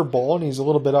the curveball, and he's a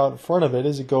little bit out in front of it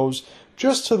as it goes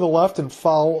just to the left and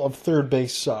foul of third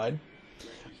base side.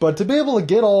 But to be able to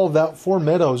get all of that for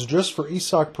Meadows just for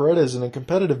Isaac Paredes and a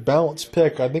competitive balance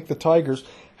pick, I think the Tigers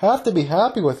have to be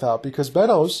happy with that, because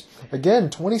Meadows,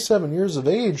 again, 27 years of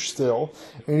age still,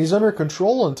 and he's under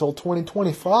control until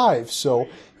 2025, so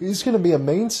he's going to be a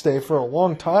mainstay for a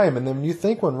long time. And then you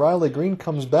think when Riley Green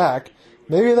comes back,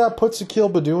 maybe that puts Akil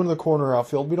Baddoo in the corner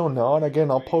outfield. We don't know. And again,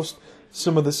 I'll post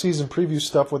some of the season preview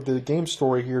stuff with the game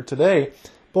story here today,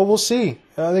 but we'll see.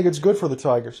 I think it's good for the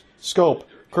Tigers. Schoop,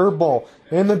 curveball,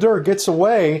 in the dirt, gets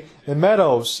away, and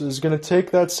Meadows is going to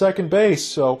take that second base.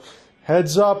 So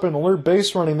heads up and alert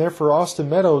base running there for Austin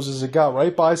Meadows as it got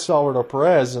right by Salvador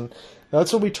Perez. And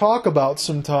that's what we talk about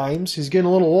sometimes. He's getting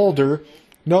a little older.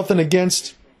 Nothing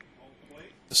against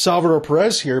Salvador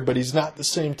Perez here, but he's not the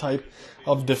same type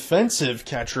of defensive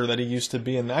catcher that he used to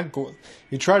be. In that,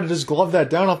 he tried to just glove that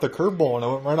down off the curveball, and it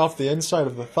went right off the inside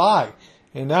of the thigh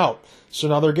and out. So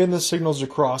now they're getting the signals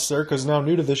across there, because now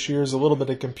new to this year is a little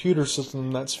bit of computer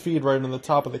system that's feed right on the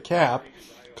top of the cap.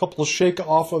 A couple of shake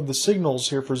off of the signals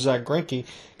here for Zach Greinke.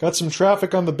 Got some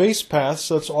traffic on the base path,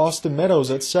 so that's Austin Meadows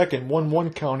at second.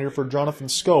 1-1 count here for Jonathan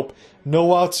Schoop.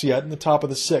 No outs yet in the top of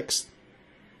the sixth.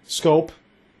 Schoop.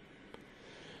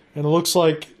 And it looks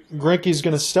like Greinke's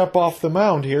going to step off the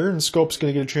mound here, and Scope's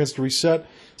going to get a chance to reset.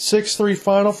 6-3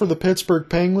 final for the Pittsburgh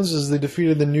Penguins as they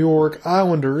defeated the New York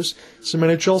Islanders. Some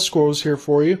NHL scores here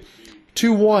for you.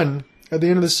 2-1 at the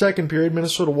end of the second period,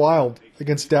 Minnesota Wild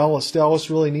against Dallas.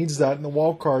 Dallas really needs that in the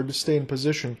wild card to stay in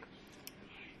position.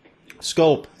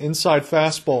 Schoop, inside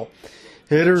fastball.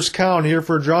 Hitters count here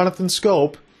for Jonathan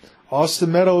Schoop.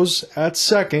 Austin Meadows at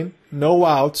second, no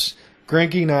outs.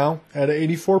 Greinke now at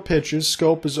 84 pitches.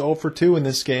 Schoop is 0 for 2 in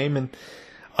this game, and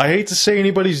I hate to say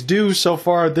anybody's due so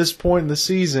far at this point in the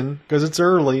season because it's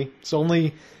early. It's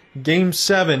only Game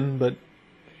 7, but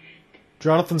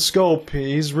Jonathan Schoop,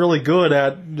 he's really good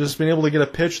at just being able to get a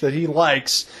pitch that he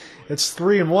likes. It's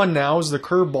 3-1 now as the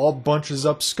curveball bunches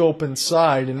up Schoop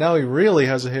inside, and now he really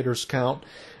has a hitter's count.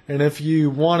 And if you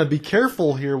want to be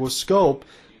careful here with Schoop,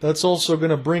 that's also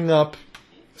going to bring up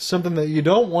something that you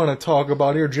don't want to talk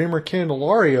about here, Jeimer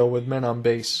Candelario with men on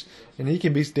base, and he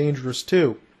can be dangerous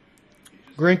too.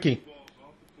 Greinke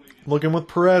looking with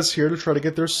Perez here to try to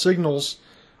get their signals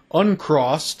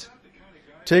uncrossed.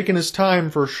 Taking his time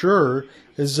for sure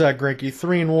is Zach Greinke.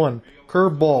 3-1.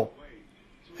 Curveball.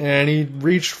 And he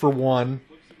reached for one.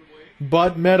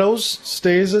 But Meadows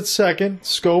stays at second.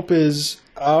 Schoop is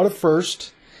out at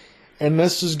first. And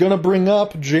this is going to bring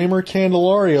up Jeimer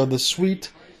Candelario, the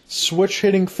sweet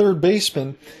switch-hitting third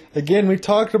baseman. Again, we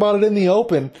talked about it in the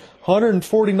open.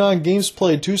 149 games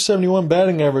played, 271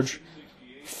 batting average.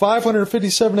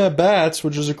 557 at-bats,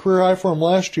 which is a career high for him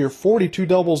last year, 42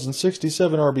 doubles and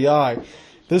 67 RBI.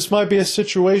 This might be a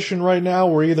situation right now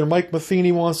where either Mike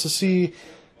Matheny wants to see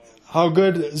how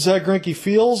good Zach Greinke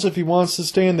feels, if he wants to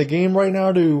stay in the game right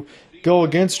now to go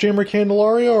against Jeimer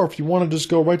Candelario, or if you want to just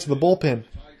go right to the bullpen.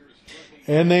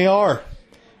 And they are.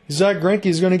 Zach Greinke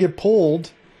is going to get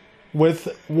pulled with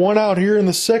one out here in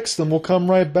the sixth, and we'll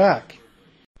come right back.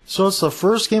 So it's the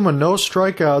first game of no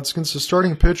strikeouts against the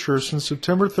starting pitcher since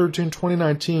September 13,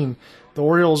 2019. The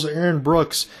Orioles' Aaron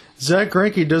Brooks. Zach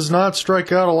Greinke does not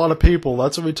strike out a lot of people.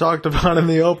 That's what we talked about in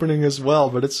the opening as well,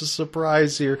 but it's a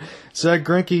surprise here. Zach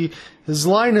Greinke, his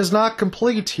line is not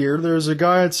complete here. There's a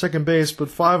guy at second base, but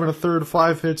 5 1/3,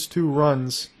 5 hits, 2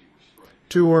 runs,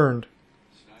 2 earned.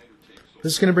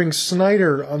 This is going to bring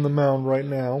Snyder on the mound right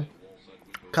now.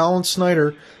 Colin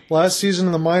Snyder, last season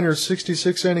in the minors,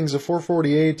 66 innings, a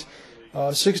 448,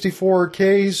 64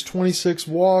 Ks, 26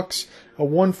 walks, a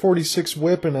 146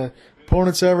 whip, and a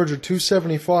opponent's average of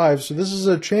 275. So this is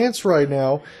a chance right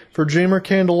now for Jeimer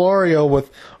Candelario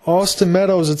with Austin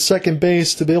Meadows at second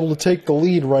base to be able to take the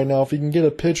lead right now if he can get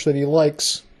a pitch that he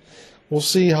likes. We'll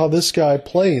see how this guy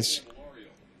plays.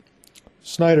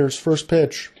 Snyder's first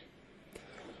pitch.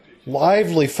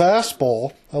 Lively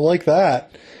fastball. I like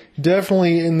that.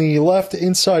 Definitely in the left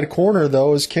inside corner,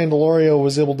 though, as Candelario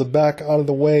was able to back out of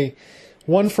the way.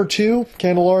 1 for 2.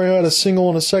 Candelario had a single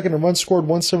and a second, and runs scored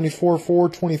 174,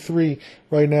 423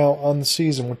 right now on the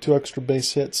season with 2 extra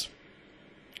base hits.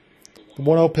 The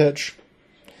 1-0 pitch.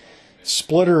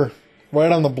 Splitter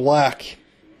right on the black.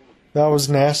 That was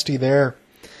nasty there.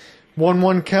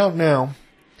 1-1 count now.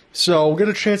 So we'll get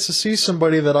a chance to see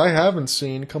somebody that I haven't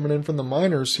seen coming in from the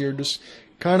minors here, just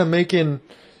kind of making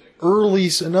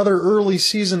another early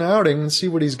season outing and see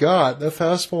what he's got. That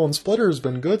fastball and splitter has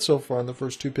been good so far in the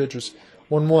first 2 pitches.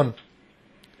 1-1.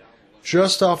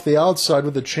 Just off the outside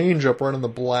with a changeup right on the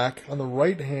black on the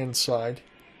right-hand side.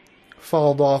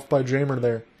 Fouled off by Jeimer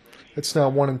there. It's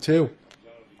now 1-2.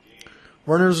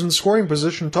 Runners in scoring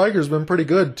position. Tigers been pretty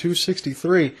good,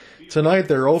 263. Tonight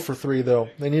they're 0 for 3 though.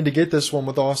 They need to get this one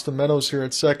with Austin Meadows here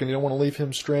at second. You don't want to leave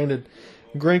him stranded.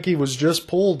 Greinke was just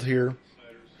pulled here.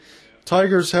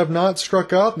 Tigers have not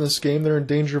struck out in this game. They're in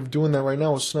danger of doing that right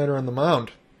now with Snyder on the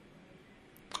mound.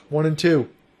 1-2.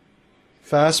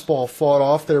 Fastball fought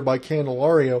off there by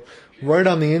Candelario. Right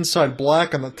on the inside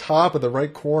black on the top of the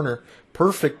right corner.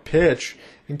 Perfect pitch.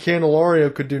 And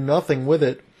Candelario could do nothing with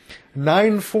it.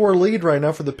 9-4 lead right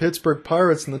now for the Pittsburgh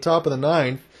Pirates in the top of the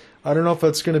 9th. I don't know if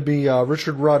that's going to be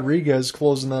Richard Rodriguez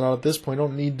closing that out at this point.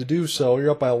 Don't need to do so. You're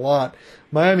up by a lot.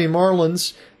 Miami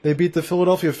Marlins, they beat the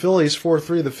Philadelphia Phillies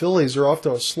 4-3. The Phillies are off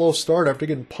to a slow start after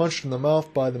getting punched in the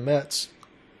mouth by the Mets.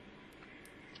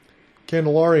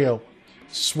 Candelario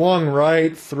swung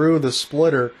right through the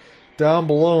splitter down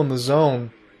below in the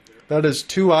zone. That is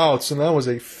 2 outs, and that was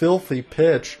a filthy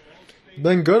pitch.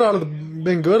 Been good out of the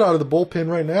bullpen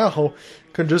right now.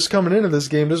 Just coming into this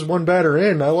game, just one batter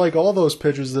in. I like all those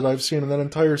pitches that I've seen in that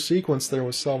entire sequence there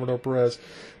with Salvador Perez.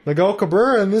 Miguel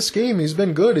Cabrera in this game, he's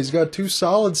been good. He's got 2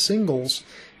 solid singles.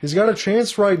 He's got a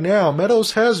chance right now.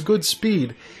 Meadows has good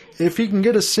speed. If he can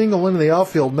get a single into the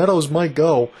outfield, Meadows might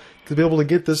go to be able to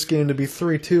get this game to be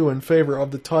 3-2 in favor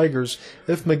of the Tigers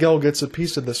if Miguel gets a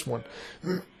piece of this one.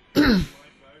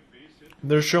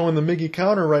 They're showing the Miggy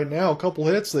counter right now. A couple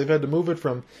hits. They've had to move it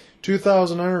from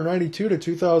 2,992 to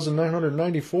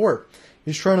 2,994.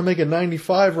 He's trying to make it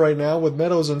 95 right now with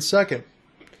Meadows in second.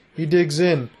 He digs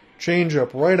in.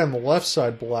 Changeup right on the left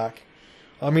side black.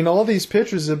 I mean, all these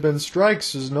pitches have been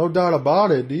strikes. There's no doubt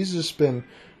about it. He's just been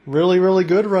really, really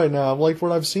good right now. I like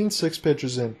what I've seen 6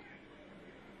 pitches in.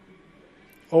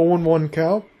 0-1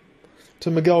 count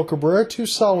to Miguel Cabrera. 2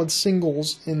 solid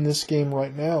singles in this game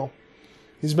right now.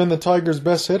 He's been the Tigers'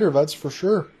 best hitter, that's for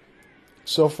sure,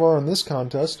 so far in this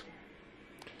contest.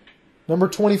 Number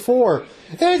 24.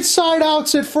 Inside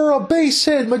outs it for a base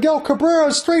hit. Miguel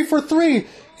Cabrera's 3 for 3.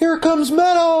 Here comes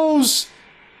Meadows.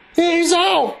 He's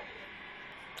out.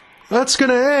 That's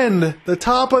going to end the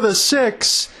top of the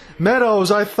 6th. Meadows,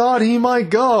 I thought he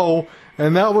might go,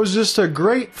 and that was just a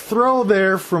great throw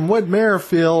there from Whit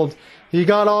Merrifield. He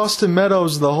got Austin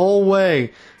Meadows the whole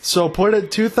way. So put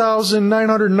it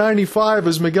 2,995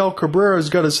 as Miguel Cabrera's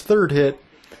got his 3rd hit.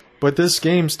 But this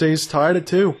game stays tied at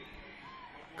 2.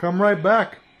 Come right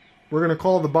back. We're going to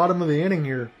call the bottom of the inning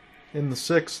here in the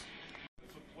 6th.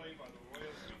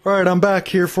 Alright, I'm back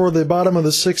here for the bottom of the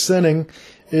 6th inning.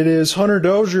 It is Hunter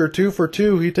Dozier, 2 for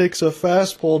 2. He takes a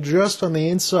fastball just on the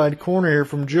inside corner here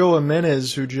from Joe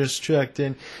Jimenez, who just checked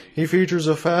in. He features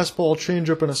a fastball,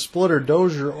 changeup, and a splitter.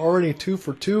 Dozier already 2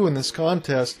 for 2 in this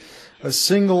contest. A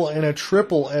single and a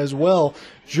triple as well.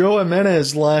 Joe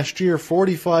Jimenez last year,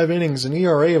 45 innings, an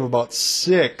ERA of about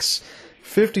 6.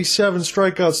 57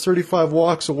 strikeouts, 35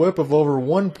 walks, a whip of over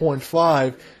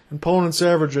 1.5. Opponent's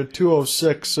average at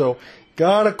 206, so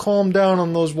gotta calm down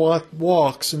on those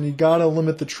walks, and you gotta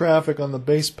limit the traffic on the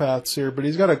base paths here. But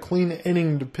he's got a clean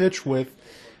inning to pitch with.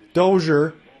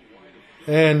 Dozier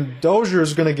And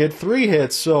Dozier's going to get 3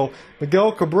 hits. So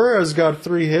Miguel Cabrera's got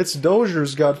 3 hits.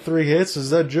 Dozier's got 3 hits, as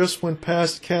that just went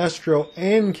past Castro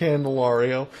and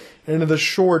Candelario into the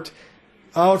short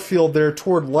outfield there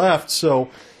toward left. So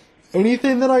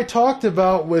anything that I talked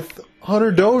about with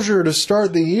Hunter Dozier to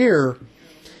start the year,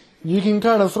 you can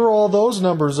kind of throw all those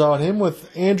numbers out. Him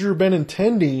with Andrew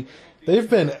Benintendi, they've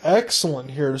been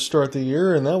excellent here to start the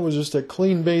year, and that was just a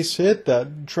clean base hit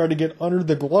that tried to get under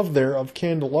the glove there of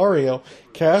Candelario.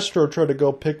 Castro tried to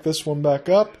go pick this one back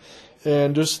up,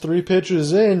 and just 3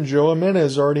 pitches in, Joe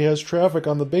Jimenez already has traffic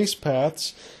on the base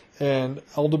paths, and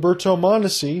Alberto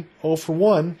Mondesi, 0 for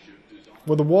 1,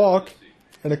 with a walk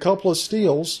and a couple of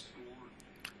steals,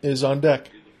 is on deck.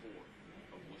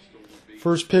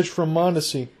 First pitch from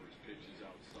Mondesi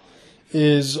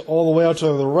is all the way out to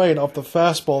the right off the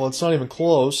fastball. That's not even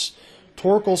close.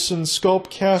 Torkelson, Scope,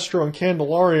 Castro, and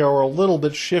Candelario are a little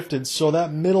bit shifted, so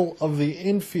that middle of the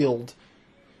infield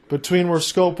between where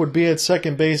Scope would be at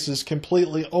second base is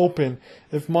completely open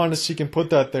if Mondesi can put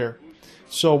that there.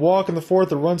 So walk in the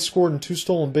 4th, a run scored, and 2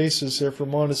 stolen bases there for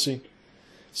Mondesi.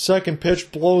 Second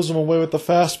pitch blows him away with the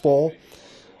fastball.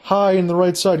 High in the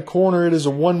right side corner, it is a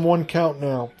 1-1 count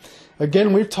now.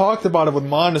 Again, we've talked about it with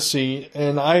Mondesi,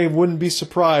 and I wouldn't be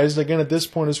surprised. Again, at this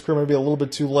point in his career, maybe a little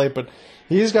bit too late, but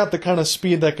he's got the kind of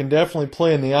speed that can definitely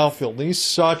play in the outfield. He's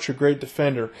such a great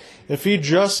defender. If he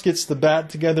just gets the bat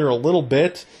together a little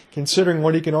bit, considering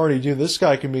what he can already do, this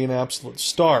guy can be an absolute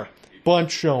star. Bunt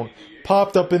shown,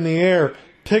 popped up in the air,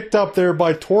 picked up there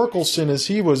by Torkelson as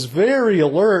he was very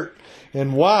alert.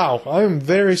 And wow, I'm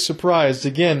very surprised.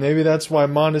 Again, maybe that's why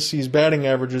Mondesi's batting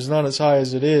average is not as high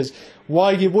as it is.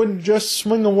 Why you wouldn't just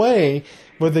swing away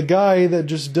with a guy that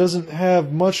just doesn't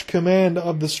have much command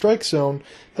of the strike zone.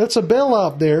 That's a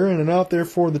bailout there, and an out there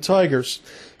for the Tigers.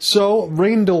 So,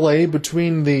 rain delay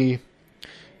between the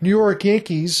New York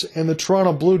Yankees and the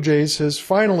Toronto Blue Jays has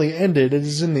finally ended. It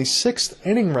is in the 6th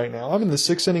inning right now. I'm in the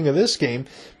 6th inning of this game,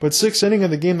 but 6th inning of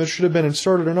the game that should have been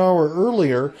started an hour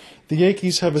earlier. The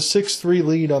Yankees have a 6-3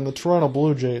 lead on the Toronto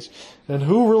Blue Jays. And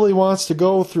who really wants to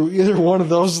go through either one of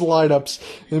those lineups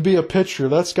and be a pitcher?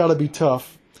 That's got to be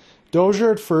tough.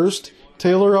 Dozier at first.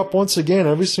 Taylor up once again.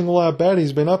 Every single at-bat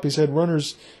he's been up, he's had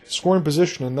runners scoring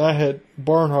position, and that hit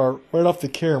Barnhart right off the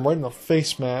carom, right in the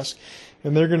face mask.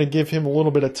 And they're going to give him a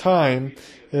little bit of time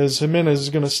as Jimenez is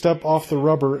going to step off the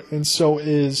rubber, and so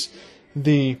is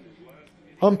the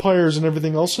umpires and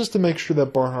everything else, just to make sure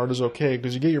that Barnhart is okay,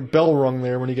 because you get your bell rung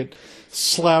there when you get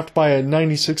slapped by a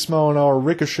 96-mile-an-hour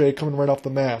ricochet coming right off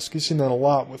the mask. You've seen that a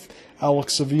lot with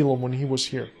Alex Avila when he was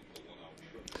here.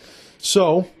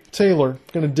 So, Taylor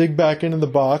going to dig back into the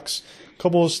box,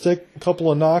 couple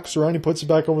of knocks around, he puts it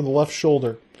back over the left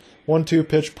shoulder. 1-2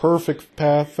 pitch, perfect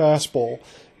path fastball.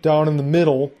 Down in the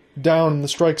middle, down in the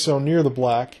strike zone near the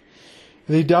black.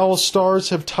 The Dallas Stars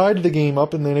have tied the game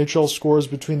up in the NHL scores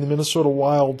between the Minnesota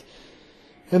Wild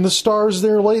and the Stars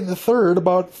there late in the 3rd,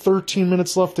 about 13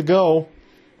 minutes left to go.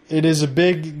 It is a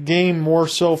big game more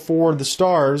so for the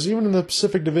Stars, even in the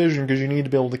Pacific Division, because you need to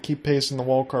be able to keep pace in the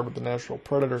wild card with the Nashville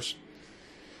Predators.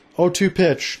 0-2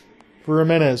 pitch for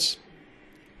Jimenez.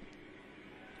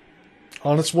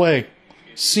 On its way.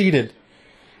 Seated.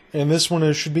 And this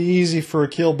one should be easy for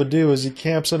Akil Baddoo as he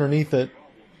camps underneath it.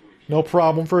 No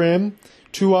problem for him.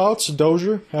 2 outs.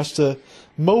 Dozier has to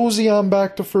mosey on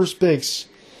back to first base.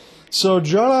 So,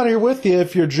 John out here with you.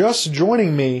 If you're just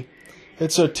joining me,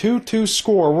 it's a 2-2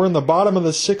 score. We're in the bottom of the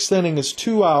 6th inning. It's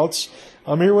 2 outs.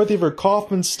 I'm here with you for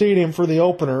Kauffman Stadium for the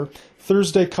opener.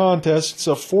 Thursday contest. It's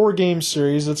a 4-game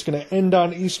series that's going to end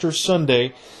on Easter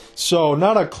Sunday. So,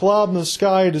 not a cloud in the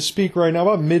sky to speak right now,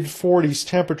 about mid-40s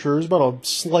temperatures, about a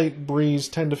slight breeze,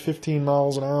 10 to 15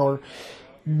 miles an hour.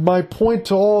 My point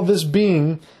to all of this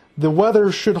being, the weather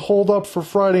should hold up for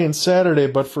Friday and Saturday,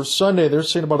 but for Sunday, they're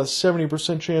saying about a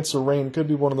 70% chance of rain. Could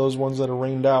be one of those ones that are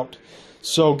rained out.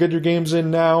 So, get your games in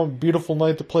now. Beautiful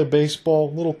night to play baseball.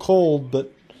 A little cold,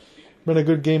 but been a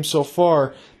good game so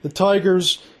far. The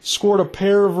Tigers scored a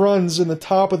pair of runs in the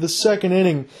top of the 2nd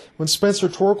inning when Spencer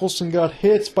Torkelson got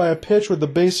hit by a pitch with the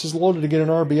bases loaded to get an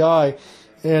RBI,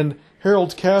 and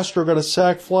Harold Castro got a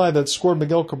sac fly that scored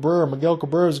Miguel Cabrera. Miguel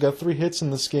Cabrera's got 3 hits in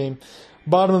this game.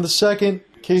 Bottom of the 2nd,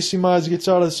 Casey Mize gets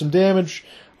out of some damage.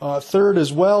 3rd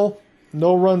as well.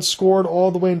 No runs scored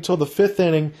all the way until the 5th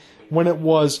inning when it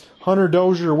was Hunter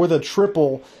Dozier with a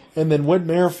triple, and then Whit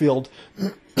Merrifield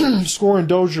scoring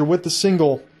Dozier with the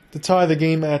single to tie the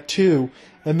game at 2,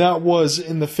 and that was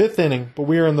in the 5th inning, but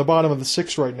we are in the bottom of the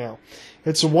 6th right now.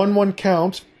 It's a 1-1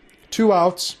 count, 2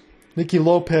 outs, Nicky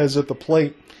Lopez at the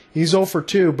plate. He's 0 for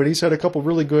 2, but he's had a couple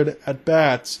really good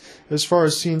at-bats as far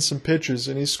as seeing some pitches,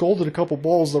 and he scolded a couple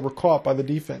balls that were caught by the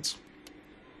defense.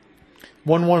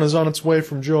 1-1 is on its way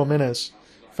from Joe Jimenez.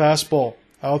 Fastball,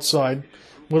 outside,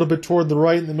 a little bit toward the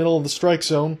right in the middle of the strike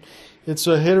zone. It's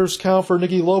a hitter's count for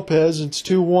Nicky Lopez. It's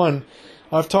 2-1.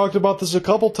 I've talked about this a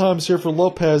couple times here for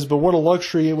Lopez, but what a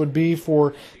luxury it would be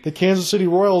for the Kansas City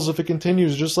Royals if it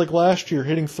continues just like last year,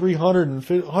 hitting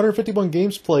 151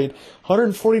 games played,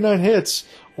 149 hits,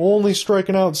 only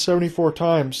striking out 74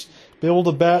 times. Be able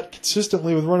to bat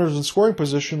consistently with runners in scoring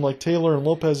position like Taylor and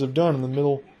Lopez have done in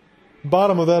the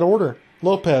bottom of that order.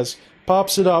 Lopez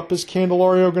pops it up. Is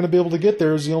Candelario going to be able to get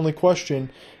there is the only question,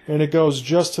 and it goes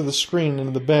just to the screen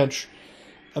into the bench.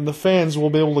 And the fans will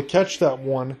be able to catch that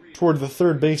one toward the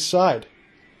third base side.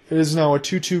 It is now a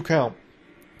 2-2 count.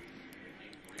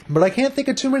 But I can't think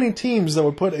of too many teams that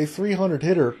would put a 300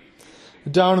 hitter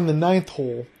down in the ninth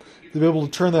hole to be able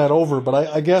to turn that over. But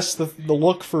I guess the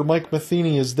look for Mike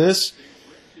Matheny is this.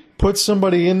 Put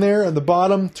somebody in there at the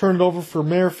bottom, turn it over for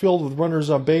Merrifield with runners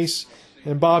on base,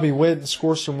 and Bobby Witt and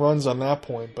score some runs on that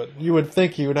point. But you would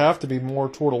think he would have to be more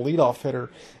toward a leadoff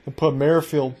hitter and put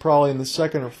Merrifield probably in the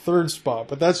second or third spot.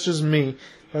 But that's just me.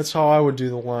 That's how I would do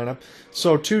the lineup.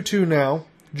 So 2-2 now.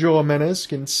 Joe Jimenez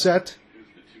can set.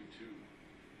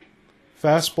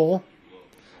 Fastball.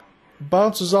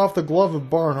 Bounces off the glove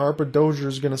of Barnhart, but Dozier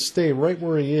is going to stay right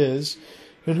where he is.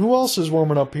 And who else is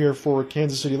warming up here for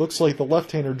Kansas City? Looks like the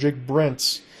left-hander Jake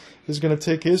Brentz is going to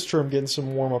take his turn getting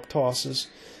some warm-up tosses.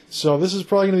 So this is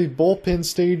probably going to be bullpen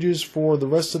stages for the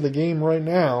rest of the game right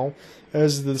now,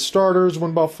 as the starters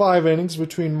went about 5 innings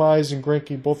between Mize and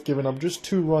Greinke, both giving up just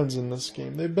 2 runs in this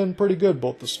game. They've been pretty good,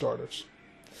 both the starters.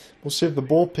 We'll see if the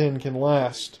bullpen can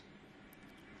last.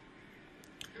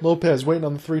 Lopez waiting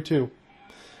on the 3-2.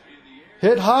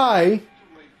 Hit high,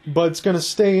 but it's going to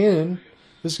stay in.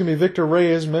 This is going to be Victor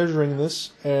Reyes measuring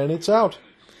this, and it's out.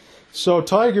 So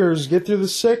Tigers get through the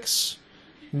 6th.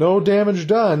 No damage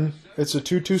done. It's a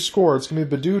 2-2 score. It's going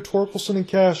to be Baddoo, Torkelson, and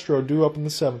Castro due up in the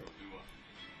 7th.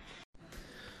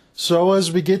 So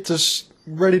as we get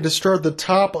ready to start the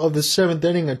top of the 7th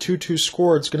inning, a 2-2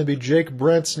 score, it's going to be Jake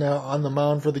Brentz now on the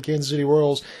mound for the Kansas City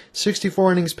Royals.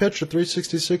 64 innings pitched, a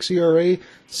 3.66 ERA,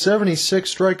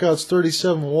 76 strikeouts,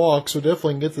 37 walks, so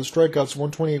definitely can get the strikeouts,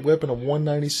 128 whip, and a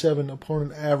 197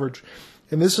 opponent average.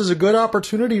 And this is a good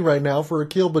opportunity right now for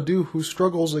Akil Baddoo, who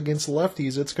struggles against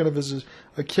lefties. It's kind of his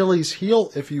Achilles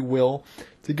heel, if you will,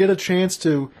 to get a chance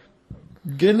to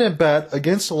get an at-bat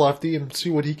against a lefty and see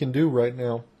what he can do right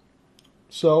now.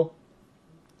 So,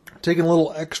 taking a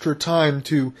little extra time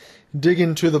to dig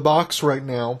into the box right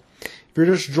now. If you're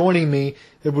just joining me,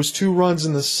 it was 2 runs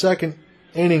in the 2nd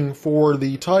inning for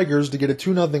the Tigers to get a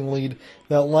 2-0 lead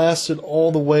that lasted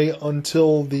all the way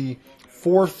until the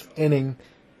 4th inning,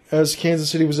 as Kansas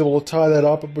City was able to tie that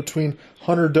up between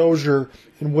Hunter Dozier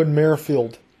and Wood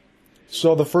Merrifield.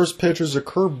 So the first pitch is a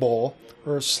curveball,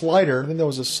 or a slider. I think that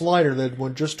was a slider that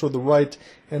went just toward the right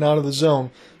and out of the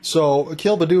zone. So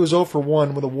Akil Baddoo is 0 for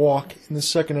 1 with a walk in the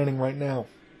 2nd inning right now.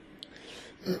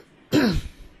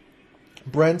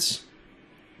 Brentz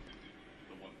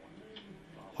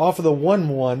off of the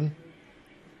 1-1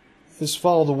 is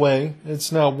fouled away.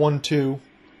 It's now 1-2.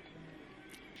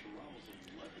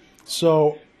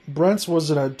 So Brentz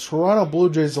was a Toronto Blue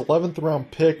Jays 11th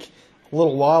round pick a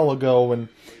little while ago, and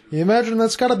you imagine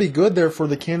that's got to be good there for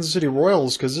the Kansas City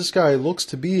Royals, because this guy looks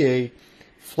to be a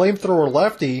flamethrower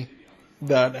lefty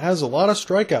that has a lot of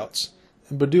strikeouts.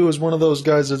 And Baddoo is one of those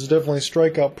guys that's definitely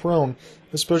strikeout prone,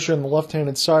 especially on the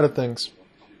left-handed side of things.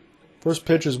 First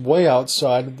pitch is way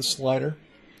outside of the slider,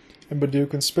 and Baddoo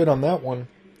can spit on that one.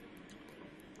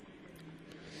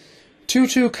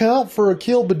 2-2 count for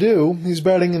Akil Baddoo. He's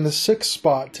batting in the 6th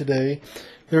spot today.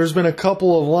 There's been a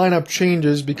couple of lineup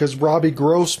changes because Robbie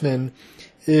Grossman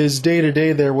is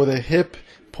day-to-day there with a hip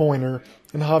pointer,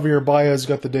 and Javier Baez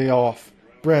got the day off.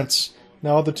 Brentz,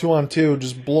 now at the 2-on-2,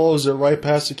 just blows it right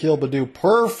past Akil Baddoo.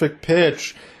 Perfect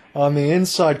pitch on the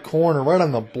inside corner, right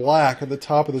on the black at the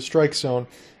top of the strike zone,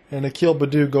 and Akil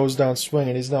Baddoo goes down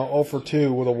swinging. He's now 0 for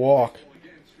 2 with a walk.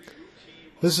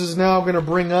 This is now going to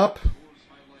bring up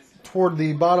toward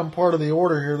the bottom part of the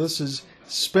order here. This is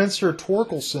Spencer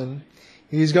Torkelson.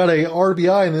 He's got a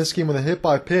RBI in this game with a hit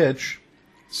by pitch.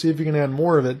 See if you can add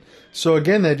more of it. So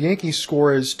again, that Yankees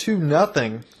score is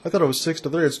 2-0. I thought it was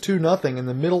 6-3. It's 2-0 in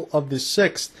the middle of the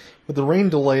 6th. With the rain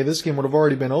delay, this game would have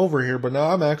already been over here, but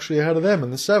now I'm actually ahead of them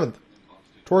in the 7th.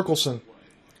 Torkelson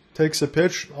takes a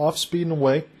pitch, off speed and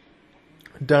away,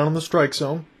 down in the strike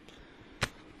zone.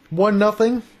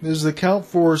 1-0 is the count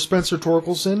for Spencer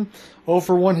Torkelson. 0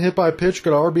 for 1 hit by pitch,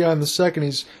 got an RBI in the 2nd.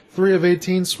 He's 3 of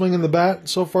 18 swinging the bat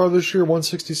so far this year,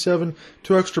 167,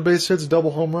 2 extra base hits,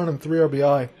 double home run, and 3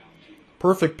 RBI.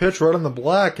 Perfect pitch right on the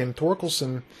black, and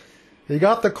Torkelson he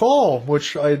got the call,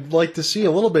 which I'd like to see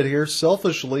a little bit here,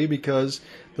 selfishly, because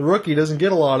the rookie doesn't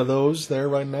get a lot of those there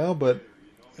right now, but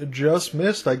it just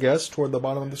missed, I guess, toward the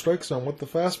bottom of the strike zone with the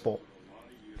fastball.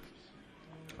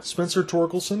 Spencer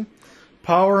Torkelson,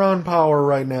 power on power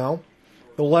right now.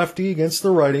 The lefty against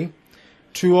the righty.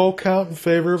 2-0 count in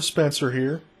favor of Spencer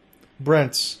here.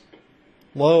 Brents,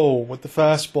 low with the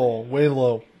fastball, way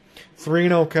low.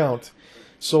 3-0 count.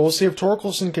 So we'll see if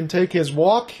Torkelson can take his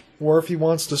walk or if he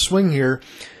wants to swing here.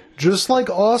 Just like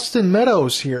Austin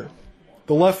Meadows here.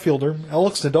 The left fielder,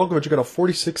 Alex Nedeljkovic, got a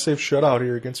 46 save shutout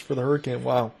here for the Hurricane.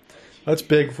 Wow. That's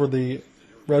big for the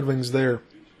Red Wings there.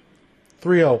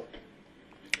 3-0.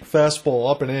 Fastball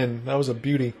up and in. That was a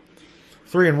beauty.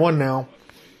 3-1 now.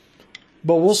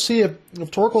 But we'll see if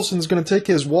Torkelson's going to take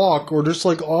his walk or just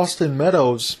like Austin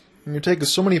Meadows. And you're taking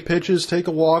so many pitches, take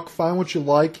a walk, find what you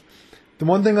like. The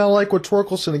one thing I like with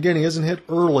Torkelson, again, he hasn't hit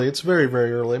early. It's very,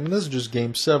 very early. I mean, this is just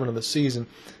Game 7 of the season.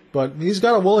 But he's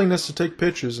got a willingness to take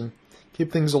pitches and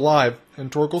keep things alive.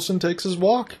 And Torkelson takes his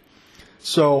walk.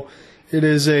 So it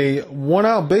is a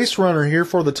one-out base runner here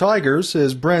for the Tigers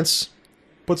as Brents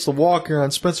puts the walk here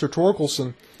on Spencer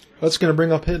Torkelson. That's going to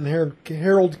bring up hitting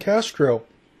Harold Castro.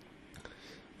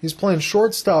 He's playing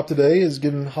shortstop today. He's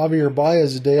giving Javier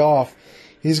Baez a day off.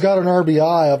 He's got an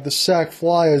RBI of the sac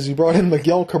fly as he brought in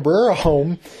Miguel Cabrera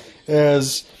home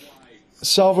as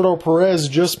Salvador Perez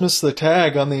just missed the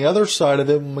tag. On the other side of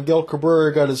it, Miguel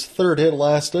Cabrera got his third hit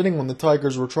last inning when the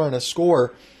Tigers were trying to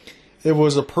score. It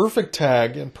was a perfect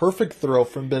tag and perfect throw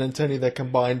from Benintendi that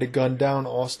combined to gun down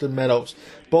Austin Meadows.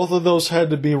 Both of those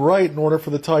had to be right in order for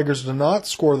the Tigers to not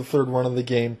score the third run of the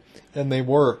game, and they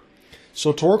were.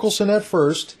 So Torkelson at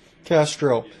first.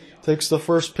 Castro takes the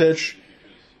first pitch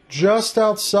just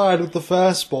outside with the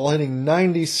fastball, hitting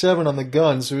 97 on the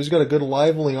gun, so he's got a good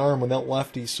lively arm with that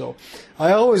lefty. So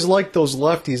I always like those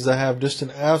lefties that have just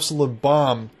an absolute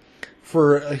bomb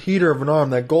for a heater of an arm,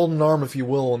 that golden arm, if you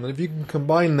will. And if you can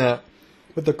combine that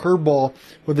with the curveball,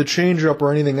 with the changeup,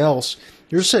 or anything else,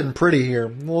 you're sitting pretty here.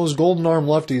 Those golden arm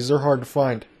lefties, they're hard to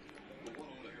find.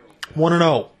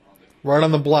 1-0, right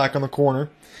on the black on the corner.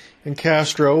 And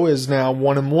Castro is now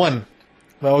 1-1.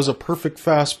 That was a perfect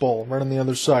fastball right on the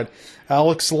other side.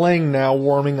 Alex Lang now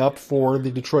warming up for the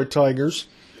Detroit Tigers.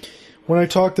 When I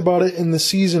talked about it in the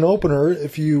season opener,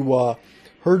 if you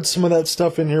heard some of that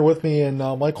stuff in here with me and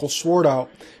Michael Swartout,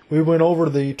 we went over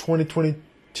the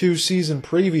 2022 season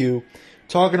preview,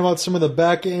 talking about some of the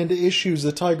back-end issues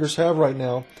the Tigers have right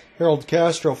now. Harold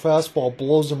Castro fastball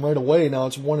blows them right away. Now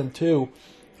it's 1-2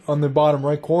 on the bottom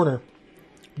right corner.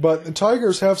 But the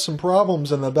Tigers have some problems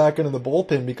in the back end of the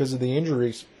bullpen because of the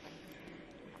injuries.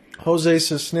 Jose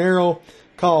Cisnero,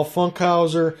 Kyle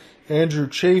Funkhauser, Andrew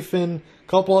Chafin, a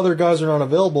couple other guys are not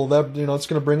available. That it's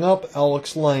going to bring up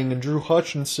Alex Lang and Drew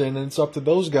Hutchinson, and it's up to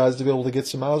those guys to be able to get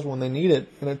some outs when they need it.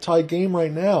 In a tight game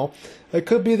right now, that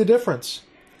could be the difference.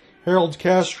 Harold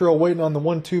Castro waiting on the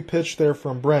 1-2 pitch there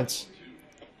from Brents.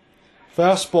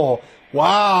 Fastball.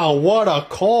 Wow, what a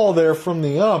call there from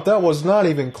the ump. That was not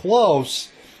even close.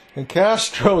 And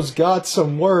Castro's got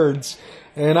some words,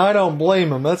 and I don't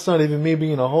blame him. That's not even me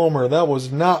being a homer. That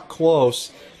was not close.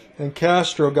 And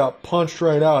Castro got punched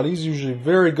right out. He's usually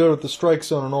very good at the strike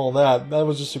zone and all that. That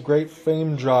was just a great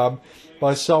fame job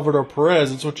by Salvador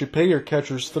Perez. It's what you pay your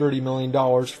catchers $30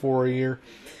 million for a year.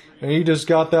 And he just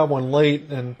got that one late,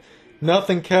 and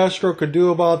nothing Castro could do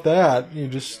about that.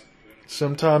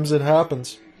 Sometimes it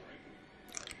happens.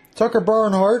 Tucker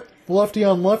Barnhart, lefty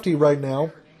on lefty right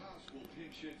now.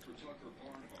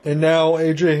 And now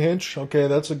A.J. Hinch. Okay,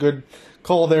 that's a good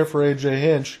call there for A.J.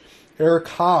 Hinch. Eric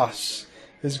Haas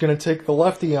is going to take the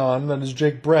lefty on. That is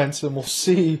Jake Brents. And we'll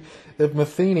see if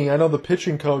Matheny, I know the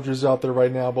pitching coach is out there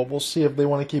right now, but we'll see if they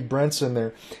want to keep Brents in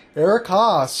there. Eric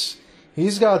Haas,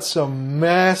 he's got some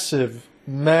massive,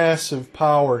 massive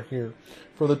power here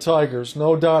for the Tigers.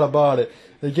 No doubt about it.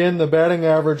 Again, the batting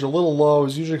average a little low.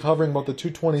 Is usually hovering about the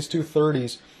 220s,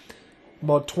 230s.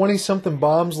 About 20-something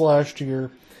bombs last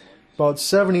year. About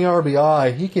 70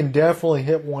 RBI. He can definitely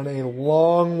hit one a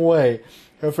long way.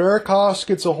 If Eric Haas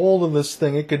gets a hold of this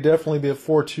thing, it could definitely be a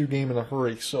 4-2 game in a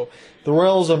hurry. So the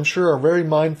Royals, I'm sure, are very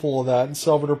mindful of that, and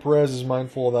Salvador Perez is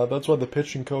mindful of that. That's why the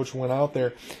pitching coach went out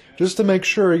there, just to make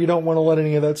sure you don't want to let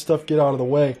any of that stuff get out of the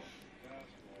way.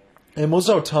 And was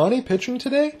Ohtani pitching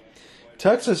today?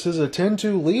 Texas is a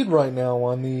 10-2 lead right now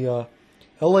on the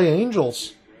LA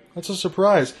Angels. That's a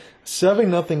surprise.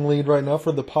 7-0 lead right now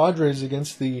for the Padres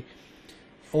against the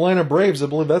Atlanta Braves. I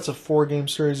believe that's a 4-game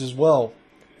series as well.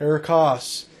 Eric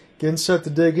Haas getting set to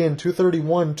dig in.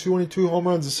 231, 22 home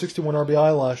runs, and 61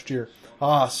 RBI last year.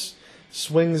 Haas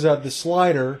swings at the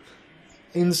slider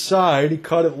inside. He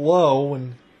cut it low,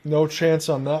 and No chance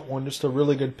on that one. Just a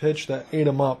really good pitch that ate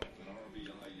him up.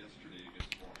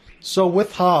 So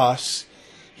with Haas,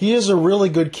 he is a really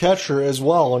good catcher as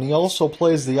well, and he also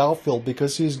plays the outfield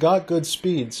because he's got good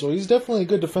speed. So he's definitely a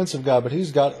good defensive guy, but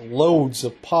he's got loads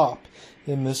of pop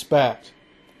in this bat.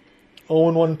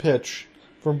 0-1 pitch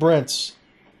from Brents.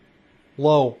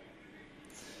 Low.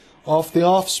 Off the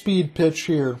off-speed pitch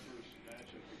here.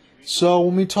 So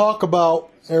when we talk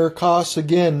about Eric Haas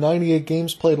again, 98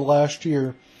 games played last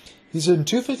year. He's in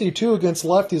 252 against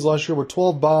lefties last year with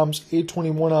 12 bombs,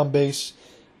 821 on base.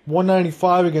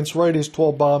 195 against righties,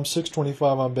 12 bombs,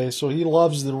 625 on base. So he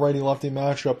loves the righty-lefty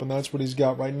matchup, and that's what he's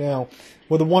got right now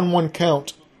with a 1-1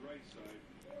 count.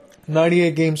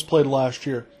 98 games played last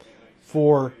year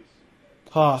for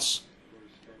Haas.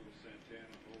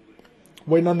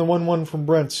 Waiting on the 1-1 from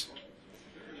Brents.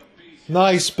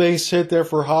 Nice base hit there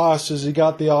for Haas as he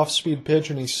got the off-speed pitch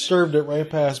and he served it right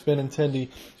past Benintendi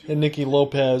and Nicky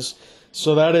Lopez.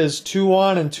 So that is 2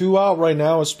 on and 2 out right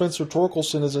now as Spencer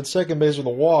Torkelson is at second base with a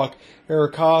walk.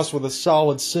 Eric Haas with a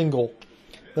solid single.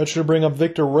 That should bring up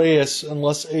Victor Reyes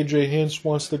unless A.J. Hinch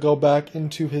wants to go back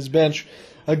into his bench.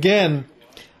 Again,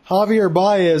 Javier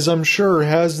Baez, I'm sure,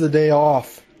 has the day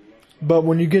off. But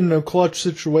when you get in a clutch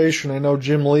situation, I know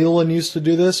Jim Leland used to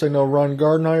do this. I know Ron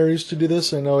Gardenhire used to do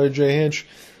this. I know A.J. Hinch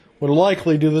would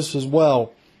likely do this as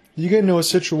well. You get into a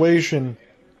situation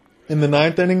in the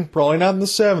 9th inning, probably not in the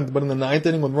 7th, but in the 9th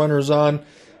inning with runners on,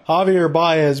 Javier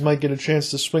Baez might get a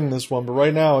chance to swing this one. But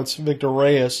right now it's Victor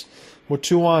Reyes with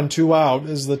 2 on, 2 out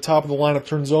as the top of the lineup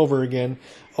turns over again.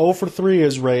 0 for 3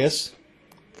 is Reyes.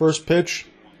 First pitch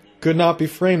could not be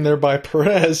framed there by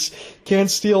Perez.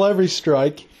 Can't steal every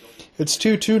strike. It's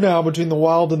 2-2 now between the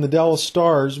Wild and the Dallas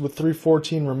Stars with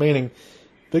 3:14 remaining.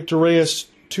 Victor Reyes,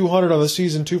 200 on the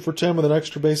season, 2 for 10 with an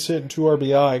extra base hit and 2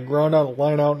 RBI. Ground out,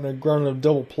 line out, and a ground out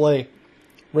double play.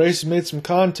 Reyes made some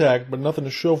contact, but nothing to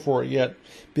show for it yet.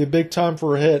 Be a big time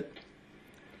for a hit.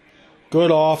 Good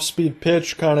off-speed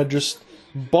pitch, kind of just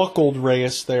buckled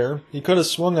Reyes there. He could have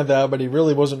swung at that, but he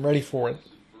really wasn't ready for it.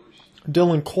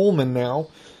 Dylan Coleman now,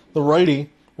 the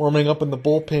righty, warming up in the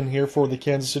bullpen here for the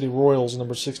Kansas City Royals,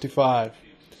 number 65.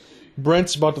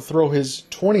 Brent's about to throw his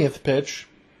 20th pitch.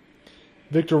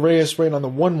 Victor Reyes right on the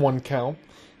 1-1 count.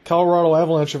 Colorado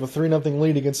Avalanche have a 3-0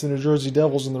 lead against the New Jersey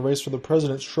Devils in the race for the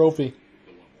President's Trophy.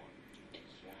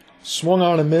 Swung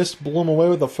on and missed, blew him away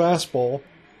with a fastball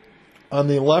on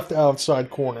the left outside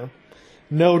corner.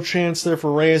 No chance there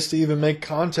for Reyes to even make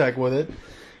contact with it.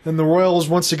 And the Royals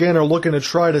once again are looking to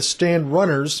try to stand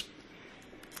runners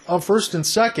on first and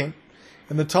second,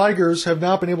 and the Tigers have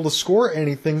not been able to score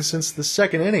anything since the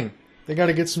 2nd inning. They got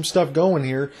to get some stuff going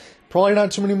here. Probably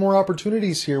not too many more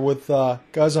opportunities here with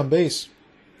guys on base.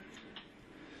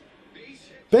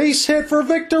 Base hit for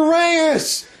Victor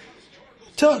Reyes.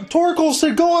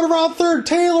 Torkelson going around third.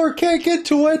 Taylor can't get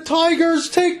to it. Tigers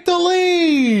take the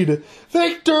lead.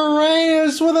 Victor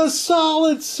Reyes with a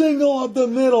solid single up the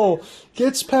middle.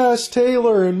 Gets past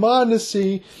Taylor and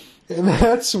Mondesi. And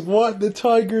that's what the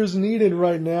Tigers needed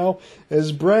right now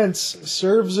as Brents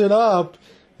serves it up.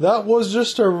 That was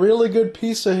just a really good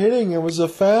piece of hitting. It was a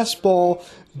fastball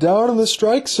down in the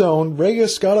strike zone.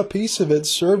 Reyes got a piece of it,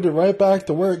 served it right back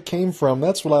to where it came from.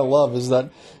 That's what I love, is that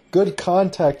good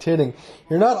contact hitting.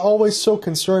 You're not always so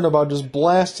concerned about just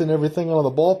blasting everything out of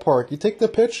the ballpark. You take the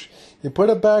pitch, you put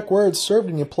it back where it's served,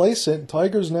 and you place it.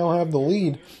 Tigers now have the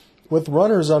lead with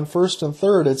runners on first and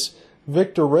third. It's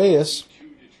Victor Reyes.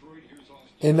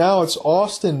 And now it's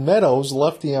Austin Meadows,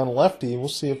 lefty on lefty. We'll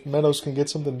see if Meadows can get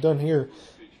something done here.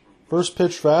 First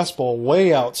pitch fastball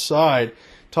way outside.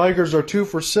 Tigers are 2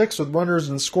 for 6 with runners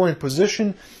in scoring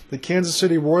position. The Kansas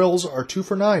City Royals are 2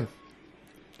 for 9.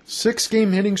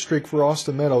 6-game hitting streak for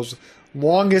Austin Meadows.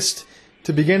 Longest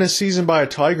to begin a season by a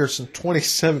Tiger since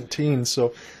 2017.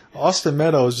 So Austin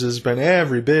Meadows has been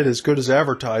every bit as good as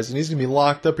advertised. And he's going to be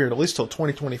locked up here at least till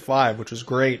 2025, which is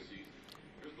great.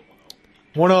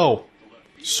 1-0.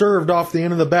 Served off the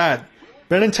end of the bat.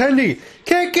 Benintendi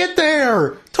can't get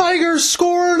there. Tigers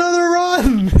score another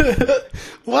run.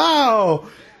 Wow.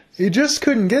 He just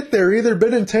couldn't get there. Either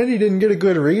Benintendi didn't get a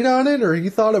good read on it or he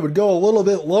thought it would go a little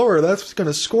bit lower. That's going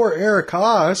to score Eric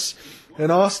Haas.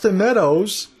 And Austin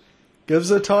Meadows gives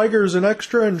the Tigers an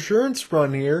extra insurance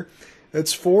run here.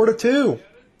 It's 4-2.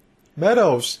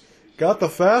 Meadows got the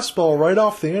fastball right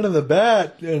off the end of the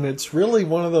bat, and it's really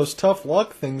one of those tough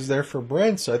luck things there for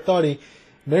Brents. I thought he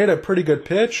made a pretty good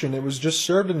pitch, and it was just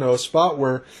served into a spot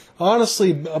where,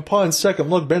 honestly, upon second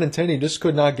look, Benintendi just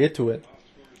could not get to it.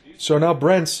 So now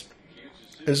Brents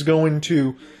is going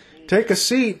to take a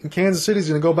seat, and Kansas City's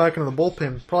going to go back into the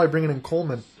bullpen, probably bringing in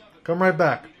Coleman. Come right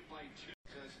back.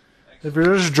 If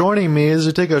you're just joining me as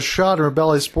I take a shot at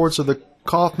Valley Sports of the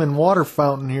Kaufman Water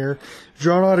Fountain here,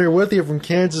 John out here with you from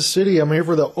Kansas City. I'm here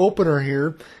for the opener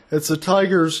here. It's the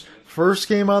Tigers' first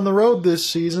game on the road this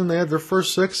season. They had their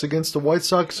first 6 against the White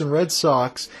Sox and Red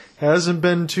Sox. Hasn't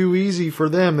been too easy for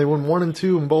them. They won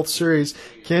 1-2 in both series.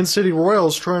 Kansas City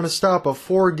Royals trying to stop a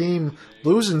 4-game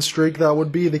losing streak. That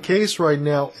would be the case right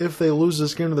now if they lose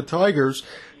this game to the Tigers.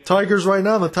 Tigers right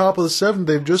now on the top of the 7th.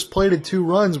 They've just plated 2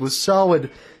 runs with solid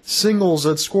singles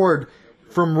that scored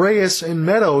from Reyes and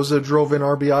Meadows that drove in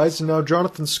RBIs, and now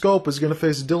Jonathan Schoop is going to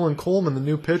face Dylan Coleman, the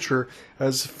new pitcher,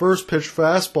 as the first pitch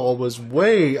fastball was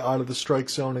way out of the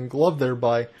strike zone and gloved there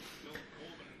by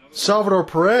Salvador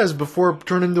Perez before it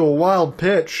turned into a wild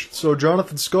pitch. So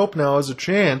Jonathan Schoop now has a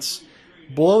chance.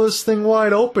 Blow this thing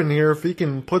wide open here if he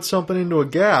can put something into a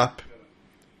gap.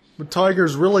 The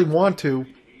Tigers really want to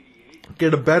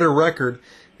get a better record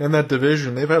in that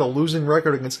division. They've had a losing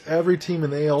record against every team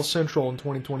in the AL Central in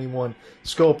 2021.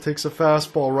 Schoop takes a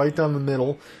fastball right down the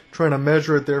middle, trying to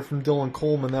measure it there from Dylan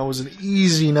Coleman. That was an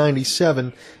easy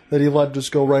 97 that he let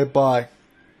just go right by.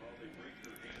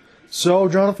 So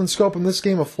Jonathan Schoop in this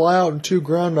game, a flyout and 2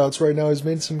 groundouts right now. He's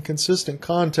made some consistent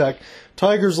contact.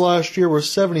 Tigers last year were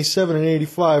 77-85,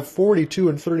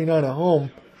 42-39 at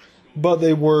home, but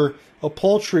they were a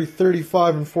paltry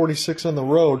 35-46 on the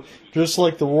road, just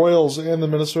like the Royals and the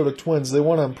Minnesota Twins. They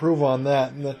want to improve on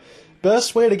that. And the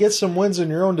best way to get some wins in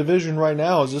your own division right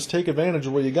now is just take advantage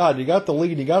of what you got. You got the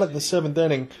lead. You got it in the 7th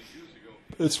inning.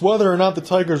 It's whether or not the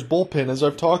Tigers' bullpen, as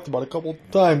I've talked about a couple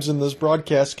times in this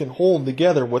broadcast, can hold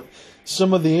together with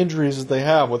some of the injuries that they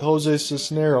have with Jose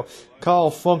Cisnero,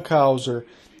 Kyle Funkhauser,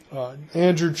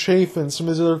 Andrew Chafin, some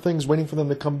of these other things waiting for them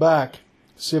to come back.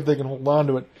 See if they can hold on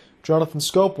to it. Jonathan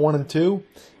Schoop, 1-2.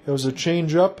 It was a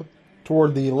change-up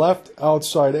toward the left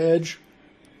outside edge.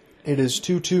 It is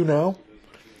 2-2 now.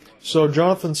 So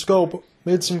Jonathan Schoop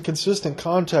made some consistent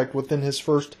contact within his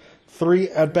first 3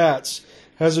 at-bats.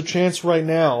 Has a chance right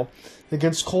now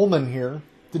against Coleman here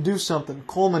to do something.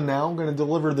 Coleman now going to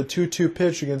deliver the 2-2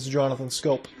 pitch against Jonathan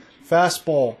Schoop.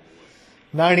 Fastball,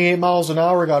 98 miles an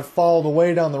hour, got fouled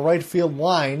away down the right field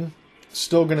line.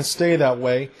 Still going to stay that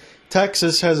way.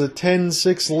 Texas has a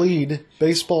 10-6 lead.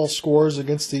 Baseball scores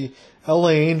against the LA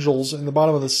Angels in the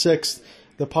bottom of the 6th.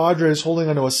 The Padres holding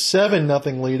on to a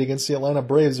 7-0 lead against the Atlanta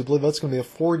Braves. I believe that's going to be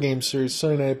a 4-game series.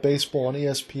 Sunday Night Baseball on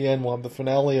ESPN. We'll have the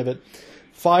finale of it.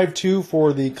 5-2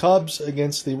 for the Cubs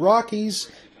against the Rockies.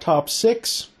 Top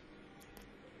 6.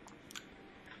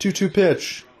 2-2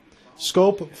 pitch.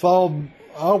 Schoop fouled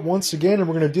out once again, and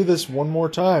we're going to do this one more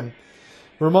time.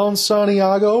 Ramon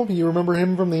Santiago, you remember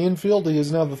him from the infield. He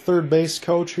is now the third base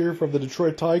coach here for the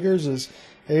Detroit Tigers as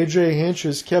A.J. Hinch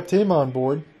has kept him on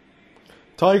board.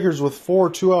 Tigers with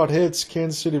 4 2-out hits.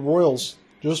 Kansas City Royals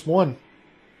just 1.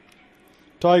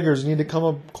 Tigers need to come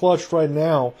up clutch right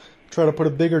now. Try to put a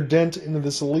bigger dent into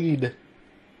this lead.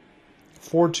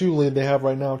 4-2 lead they have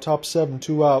right now. Top 7,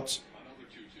 2 outs.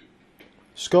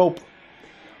 Schoop.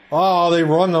 Oh, they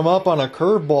rung him up on a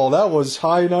curveball. That was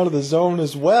high and out of the zone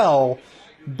as well.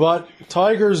 But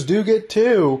Tigers do get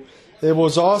 2. It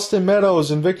was Austin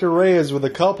Meadows and Victor Reyes with a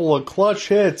couple of clutch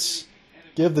hits.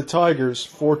 Give the Tigers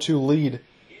 4-2 lead.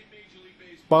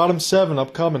 Bottom 7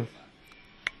 upcoming.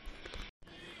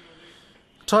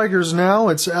 Tigers now,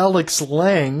 it's Alex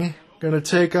Lang going to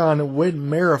take on Whit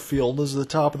Merrifield as the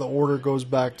top of the order goes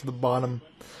back to the bottom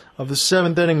of the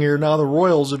 7th inning here. Now the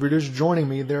Royals, if you're just joining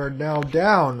me, they're now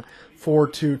down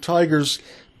 4-2. Tigers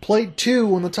plate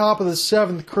 2 on the top of the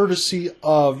 7th, courtesy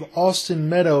of Austin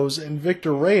Meadows and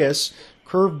Victor Reyes.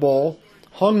 Curveball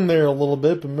hung there a little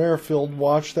bit, but Merrifield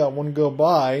watched that one go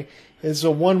by. It's a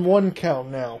 1-1 count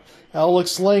now.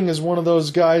 Alex Lang is one of those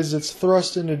guys that's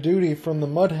thrust into duty from the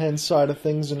Mud Hen side of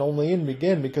things and only in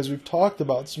again because we've talked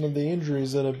about some of the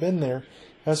injuries that have been there.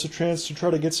 Has a chance to try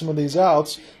to get some of these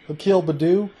outs. Akil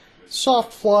Baddoo,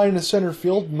 soft fly into center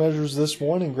field, measures this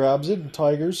one and grabs it, and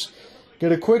Tigers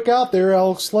get a quick out there.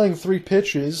 Alex Lang, 3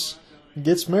 pitches,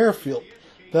 gets Merrifield.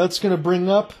 That's going to bring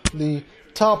up the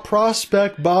top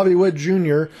prospect, Bobby Witt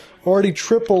Jr., already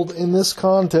tripled in this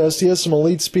contest. He has some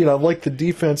elite speed. I like the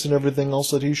defense and everything else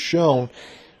that he's shown.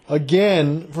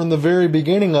 Again, from the very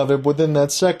beginning of it, within that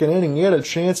 2nd inning, he had a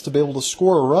chance to be able to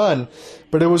score a run,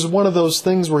 but it was one of those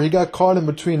things where he got caught in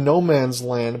between no man's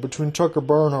land, between Tucker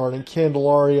Barnhart and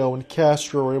Candelario, and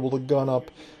Castro were able to gun up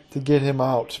to get him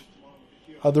out.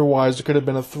 Otherwise, it could have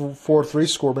been a 4-3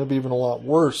 score, maybe even a lot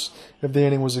worse if the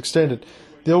inning was extended.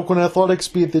 The Oakland Athletics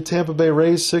beat the Tampa Bay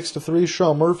Rays 6-3.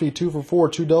 Sean Murphy 2 for 4,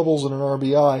 2 doubles and an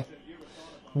RBI.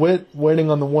 Witt waiting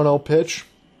on the 1-0 pitch.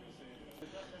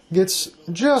 Gets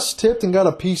just tipped and got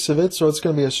a piece of it, so it's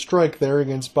going to be a strike there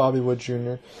against Bobby Witt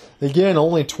Jr. Again,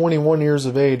 only 21 years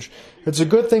of age. It's a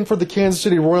good thing for the Kansas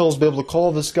City Royals to be able to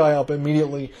call this guy up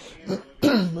immediately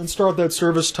and start that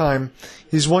service time.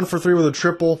 He's 1 for 3 with a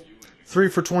triple, 3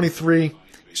 for 23.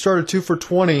 He started 2 for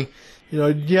 20. You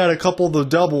know, he had a couple of the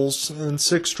doubles and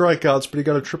 6 strikeouts, but he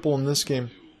got a triple in this game.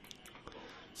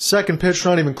 Second pitch,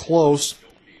 not even close,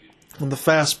 on the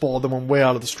fastball that went way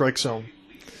out of the strike zone.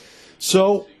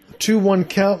 So, 2-1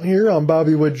 count here on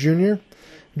Bobby Witt Jr.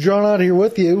 John out here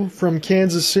with you from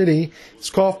Kansas City. It's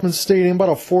Kauffman Stadium, about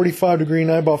a 45-degree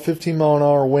night, about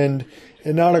 15-mile-an-hour wind,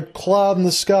 and not a cloud in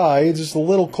the sky. It's just a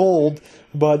little cold,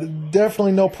 but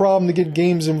definitely no problem to get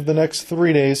games in for the next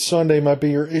 3 days. Sunday might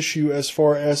be your issue as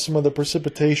far as some of the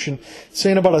precipitation.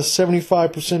 Saying about a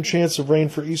 75% chance of rain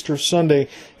for Easter Sunday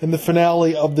in the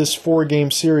finale of this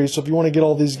 4-game series. So if you want to get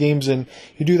all these games in,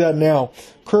 you do that now.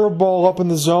 Curveball up in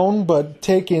the zone, but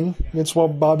taken against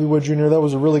Bobby Witt Jr. That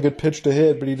was a really good pitch to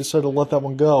hit, but he decided to let that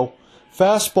one go.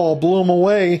 Fastball blew him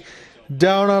away,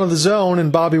 down out of the zone,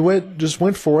 and Bobby Witt just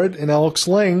went for it, and Alex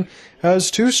Lang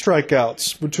has 2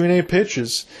 strikeouts between 8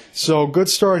 pitches. So good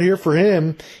start here for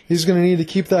him. He's going to need to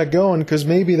keep that going because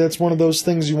maybe that's one of those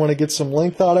things you want to get some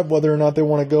length out of, whether or not they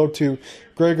want to go to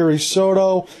Gregory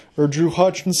Soto or Drew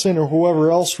Hutchinson or whoever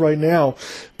else right now.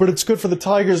 But it's good for the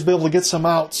Tigers to be able to get some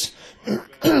outs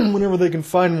whenever they can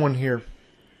find one here.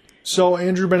 So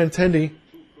Andrew Benintendi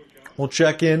will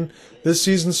check in this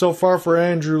season so far for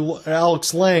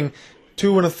Alex Lang.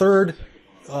 2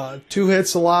 1/3, 2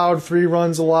 hits allowed, 3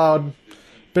 runs allowed.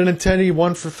 Benintendi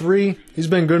 1 for 3. He's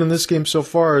been good in this game so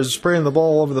far. He's spraying the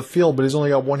ball all over the field, but he's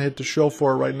only got 1 hit to show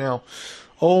for it right now.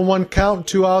 0-1 count,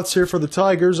 2 outs here for the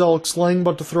Tigers. Alex Lang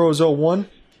about to throw his 0-1.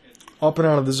 Up and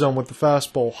out of the zone with the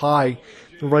fastball high,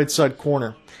 the right side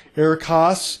corner. Eric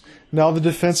Haas, now the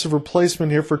defensive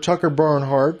replacement here for Tucker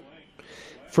Barnhart.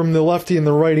 From the lefty and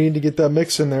the righty to get that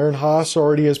mix in there, and Haas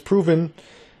already has proven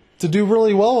to do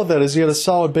really well with that as he had a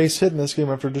solid base hit in this game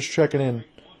after just checking in.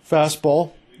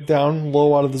 Fastball, down,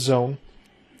 low out of the zone.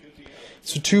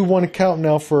 So 2-1 count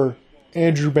now for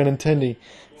Andrew Benintendi.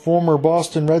 Former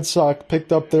Boston Red Sox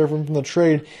picked up there from the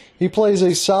trade. He plays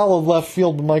a solid left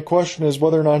field, but my question is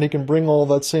whether or not he can bring all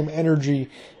that same energy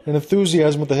and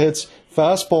enthusiasm with the hits.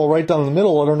 Fastball right down the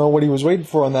middle. I don't know what he was waiting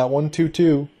for on that one.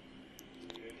 2-2.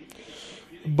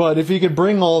 But if he could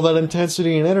bring all that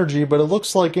intensity and energy, but it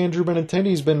looks like Andrew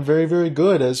Benintendi's been very, very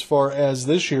good as far as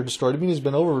this year to start. I mean, he's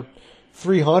been over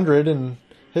 300 and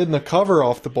hitting the cover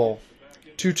off the ball.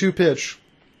 2-2 pitch.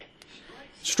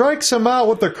 Strikes him out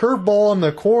with the curveball in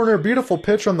the corner. Beautiful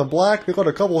pitch on the black. They let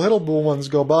a couple hittable ones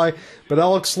go by, but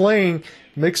Alex Lang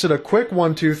makes it a quick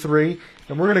 1-2-3.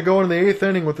 And we're going to go into the 8th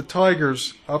inning with the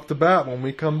Tigers up to bat when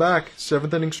we come back.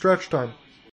 7th inning stretch time.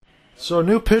 So a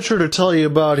new pitcher to tell you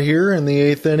about here in the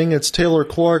 8th inning. It's Taylor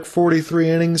Clark, 43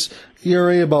 innings,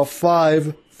 ERA about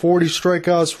 5, 40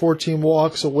 strikeouts, 14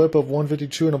 walks, a whip of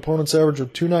 152, an opponent's average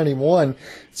of 291.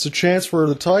 It's a chance for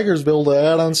the Tigers to be able to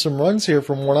add on some runs here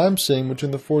from what I'm seeing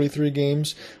between the 43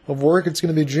 games of work. It's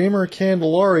going to be Jeimer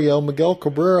Candelario, Miguel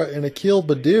Cabrera, and Akil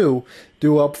Baddoo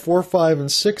due up 4, 5,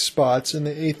 and 6 spots in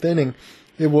the 8th inning.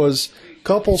 It was a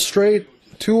couple straight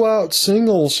 2-out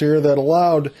singles here that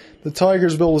allowed the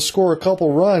Tigers to be able to score a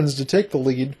couple runs to take the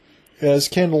lead as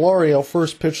Candelario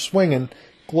first pitch swinging,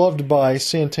 gloved by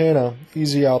Santana.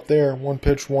 Easy out there, 1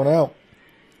 pitch, 1 out.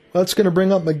 That's going to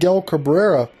bring up Miguel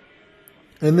Cabrera.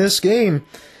 In this game,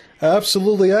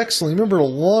 absolutely excellent. Remember a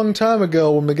long time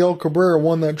ago when Miguel Cabrera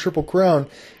won that Triple Crown,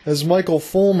 as Michael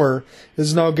Fulmer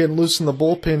is now getting loose in the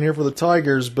bullpen here for the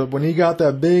Tigers, but when he got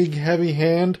that big, heavy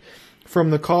hand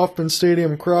from the Kauffman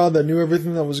Stadium crowd that knew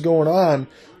everything that was going on,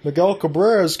 Miguel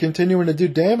Cabrera is continuing to do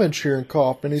damage here in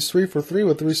Kauffman. He's 3 for 3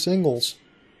 with 3 singles.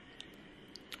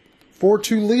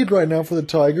 4-2 lead right now for the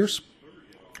Tigers.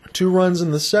 2 runs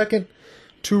in the 2nd,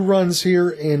 2 runs here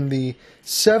in the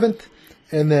 7th,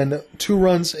 and then 2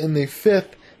 runs in the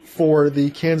 5th for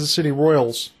the Kansas City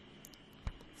Royals.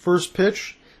 First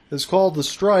pitch is called the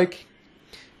strike.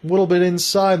 A little bit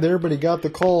inside there, but he got the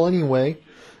call anyway.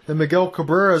 And Miguel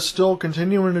Cabrera is still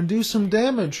continuing to do some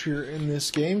damage here in this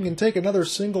game. He can take another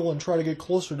single and try to get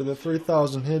closer to the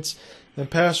 3,000 hits and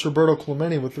pass Roberto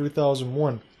Clemente with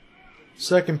 3,001.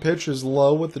 Second pitch is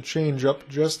low with the changeup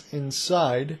just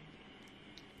inside.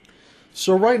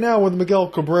 So right now with Miguel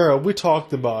Cabrera, we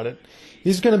talked about it.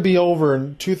 He's going to be over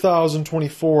in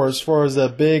 2024 as far as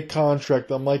that big contract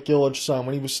that Mike Ilitch signed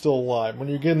when he was still alive. When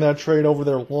you're getting that trade over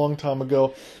there a long time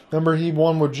ago. Remember he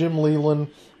won with Jim Leyland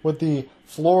with the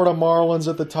Florida Marlins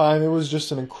at the time. It was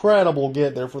just an incredible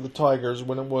get there for the Tigers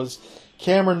when it was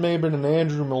Cameron Maybin and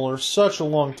Andrew Miller such a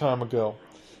long time ago.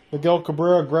 Miguel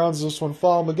Cabrera grounds this one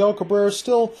foul. Miguel Cabrera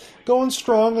still going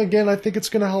strong. Again, I think it's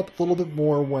going to help a little bit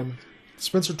more when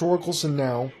Spencer Torkelson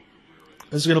now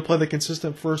is going to play the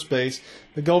consistent first base.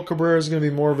 Miguel Cabrera is going to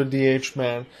be more of a DH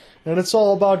man. And it's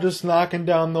all about just knocking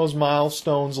down those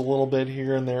milestones a little bit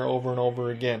here and there over and over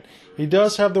again. He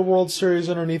does have the World Series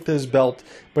underneath his belt,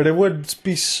 but it would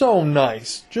be so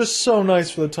nice, just so nice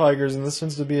for the Tigers in the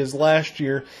sense to be his last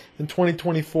year in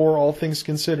 2024, all things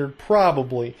considered,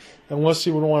 probably, unless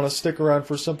he would want to stick around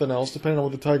for something else, depending on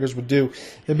what the Tigers would do.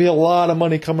 It'd be a lot of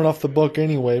money coming off the book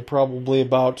anyway, probably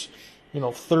about,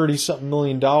 $30-something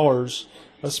million,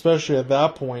 especially at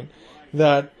that point,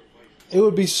 that it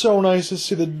would be so nice to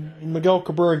see the Miguel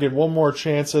Cabrera get one more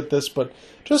chance at this, but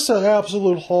just an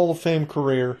absolute Hall of Fame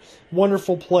career.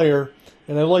 Wonderful player,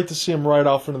 and I'd like to see him ride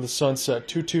off into the sunset.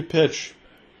 2-2 pitch.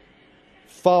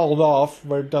 Fouled off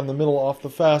right down the middle off the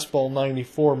fastball,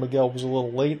 94. Miguel was a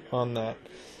little late on that.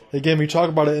 Again, we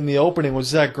talked about it in the opening with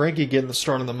Zach Greinke getting the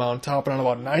start on the mound, topping on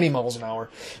about 90 miles an hour.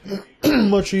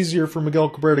 Much easier for Miguel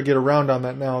Cabrera to get around on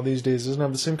that now these days. Doesn't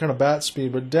have the same kind of bat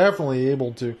speed, but definitely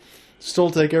able to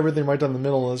still take everything right down the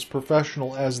middle as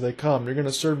professional as they come. You're going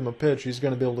to serve him a pitch, he's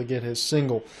going to be able to get his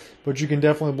single. But you can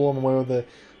definitely blow him away with a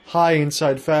high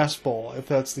inside fastball if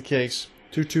that's the case.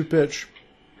 2-2 pitch.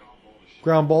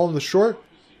 Ground ball to the short.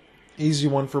 Easy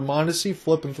one for Mondesi.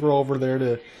 Flip and throw over there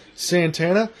to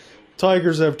Santana.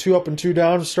 Tigers have 2 up and 2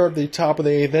 down to start the top of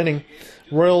the 8th inning.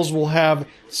 Royals will have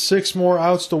 6 more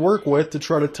outs to work with to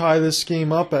try to tie this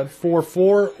game up at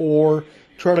 4-4 or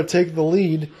try to take the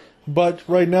lead. But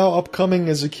right now, upcoming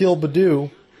is Akil Baddoo,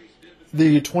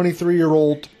 the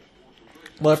 23-year-old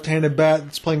left-handed bat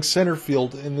that's playing center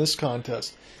field in this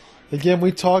contest. Again,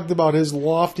 we talked about his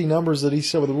lofty numbers that he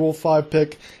set with the Rule 5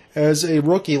 pick as a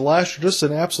rookie last year. Just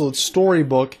an absolute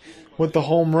storybook with the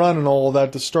home run and all of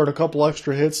that to start a couple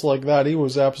extra hits like that. He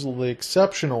was absolutely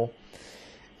exceptional.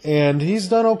 And he's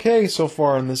done okay so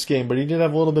far in this game, but he did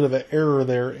have a little bit of an error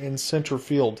there in center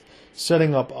field.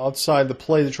 Setting up outside the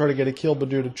play to try to get Akil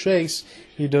Baddoo to chase.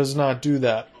 He does not do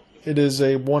that. It is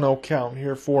a 1-0 count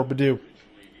here for Baddoo.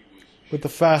 With the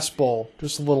fastball,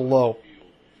 just a little low.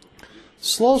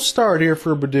 Slow start here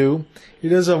for Baddoo. He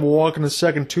does have a walk in the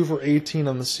second, 2 for 18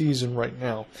 on the season right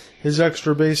now. His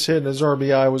extra base hit and his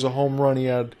RBI was a home run he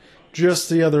had just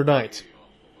the other night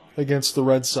against the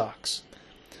Red Sox.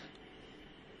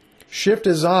 Shift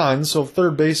is on, so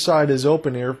third base side is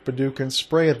open here if Baddoo can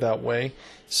spray it that way.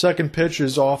 Second pitch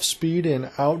is off speed and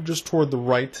out just toward the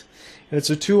right. And it's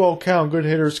a 2-0 count, good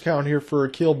hitters count here for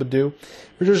Akil Baddoo.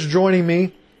 If you're just joining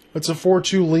me, it's a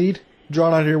 4-2 lead.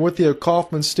 John out here with you at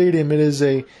Kauffman Stadium. It is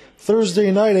a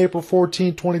Thursday night, April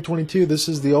 14, 2022. This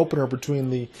is the opener between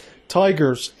the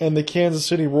Tigers and the Kansas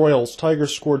City Royals.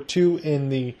 Tigers scored 2 in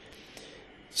the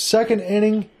second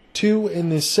inning, 2 in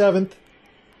the 7th,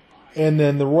 and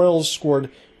then the Royals scored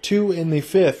 2 in the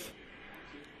 5th.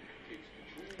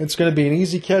 It's going to be an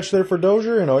easy catch there for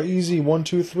Dozier and an easy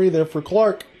 1-2-3 there for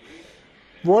Clark.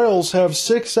 Royals have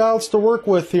 6 outs to work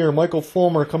with here. Michael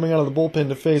Fulmer coming out of the bullpen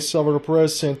to face Salvador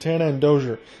Perez, Santana, and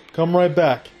Dozier. Come right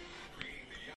back.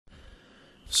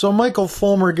 So Michael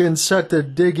Fulmer getting set to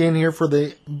dig in here for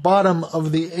the bottom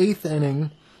of the 8th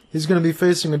inning. He's going to be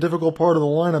facing a difficult part of the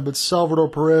lineup. It's Salvador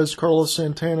Perez, Carlos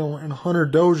Santana, and Hunter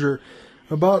Dozier.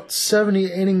 About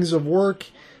 70 innings of work.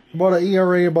 About an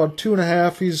ERA, about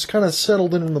 2.5. He's kind of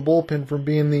settled in the bullpen from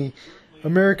being the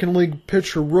American League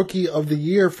Pitcher Rookie of the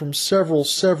Year from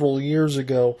several years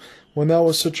ago when that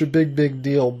was such a big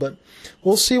deal. But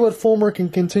we'll see what Fulmer can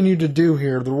continue to do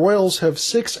here. The Royals have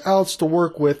 6 outs to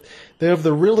work with. They have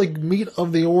the really meat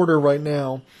of the order right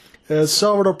now. As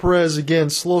Salvador Perez, again,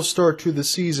 slow start to the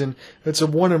season. It's a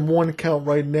 1-1 count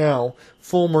right now.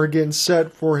 Fulmer getting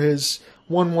set for his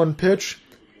 1-1 pitch.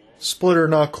 Splitter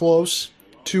not close.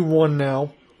 2-1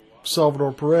 now.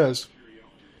 Salvador Perez.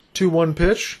 2-1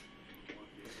 pitch.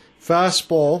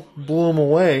 Fastball blew him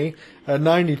away at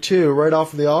 92. Right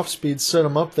off of the off speed set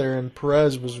him up there, and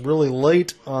Perez was really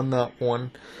late on that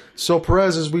one. So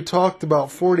Perez, as we talked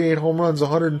about, 48 home runs,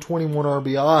 121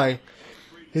 RBI.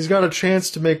 He's got a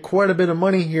chance to make quite a bit of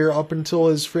money here up until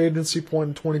his free agency point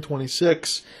in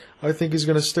 2026. I think he's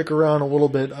going to stick around a little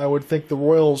bit. I would think the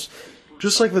Royals,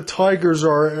 just like the Tigers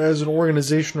are as an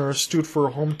organization, are astute for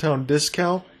a hometown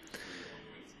discount.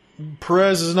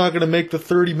 Perez is not going to make the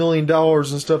 $30 million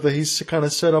and stuff that he's kind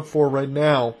of set up for right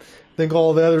now. I think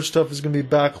all the other stuff is going to be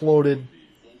backloaded,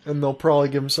 and they'll probably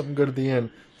give him something good at the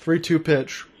end. 3-2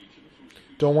 pitch.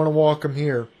 Don't want to walk him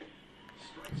here.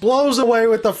 Blows away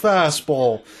with the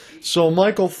fastball. So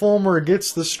Michael Fulmer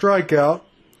gets the strikeout.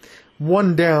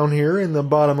 1 down here in the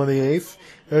bottom of the 8th.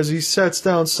 As he sets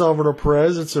down Salvador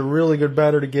Perez, it's a really good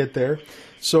batter to get there.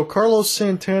 So Carlos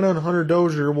Santana and Hunter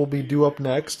Dozier will be due up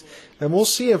next, and we'll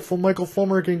see if Michael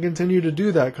Fulmer can continue to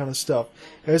do that kind of stuff.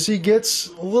 As he gets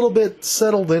a little bit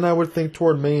settled in, I would think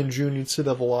toward May and June you'd see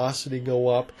the velocity go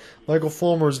up. Michael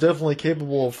Fulmer is definitely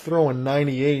capable of throwing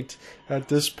 98 at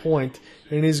this point,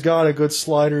 and he's got a good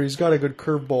slider, he's got a good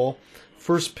curveball.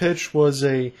 First pitch was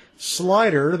a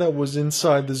slider that was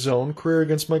inside the zone. Career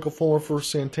against Michael Fulmer for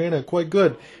Santana, quite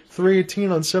good.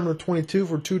 318 on 7 of 22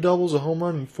 for 2 doubles, a home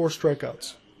run, and 4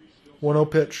 strikeouts.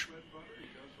 1-0 pitch.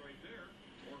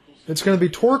 It's going to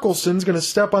be Torkelson's going to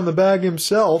step on the bag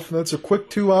himself, and that's a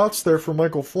quick 2 outs there for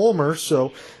Michael Fulmer.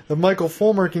 So if Michael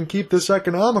Fulmer can keep this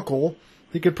economical,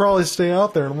 he could probably stay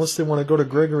out there unless they want to go to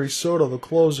Gregory Soto, the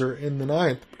closer, in the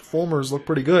 9th. But Fulmer's look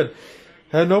pretty good.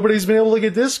 And nobody's been able to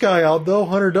get this guy out, though.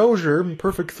 Hunter Dozier,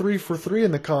 perfect 3 for 3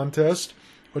 in the contest.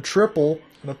 A triple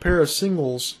and a pair of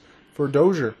singles for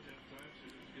Dozier.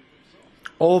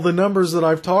 All the numbers that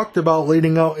I've talked about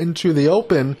leading out into the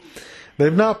Open,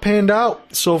 they've not panned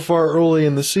out so far early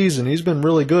in the season. He's been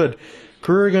really good.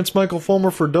 Career against Michael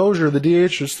Fulmer for Dozier, the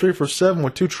DH is 3 for 7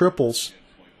 with 2 triples.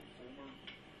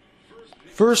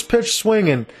 First pitch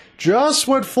swinging. Just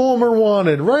what Fulmer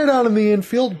wanted. Right out in the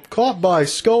infield. Caught by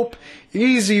Scope.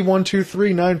 Easy 1, 2,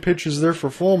 3. 9 pitches there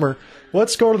for Fulmer.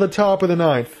 Let's go to the top of the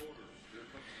 9th.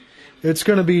 It's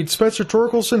going to be Spencer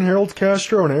Torkelson, Harold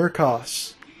Castro, and Eric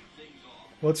Haas.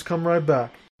 Let's come right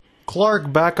back.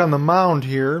 Clark back on the mound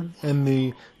here in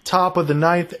the top of the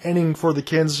 9th inning for the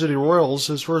Kansas City Royals.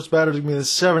 His first batter is going to be the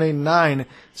 7-8-9.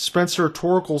 Spencer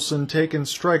Torkelson taking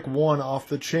strike 1 off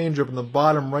the changeup in the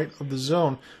bottom right of the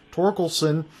zone.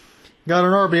 Torkelson got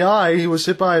an RBI. He was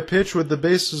hit by a pitch with the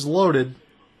bases loaded.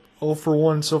 0 for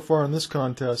 1 so far in this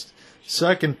contest.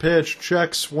 Second pitch,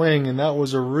 check swing, and that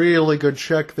was a really good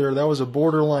check there. That was a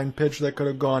borderline pitch that could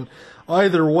have gone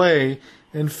either way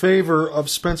in favor of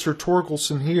Spencer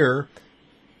Torkelson here.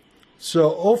 So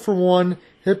 0 for 1,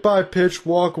 hit by a pitch,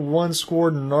 walk 1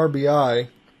 scored, and an RBI.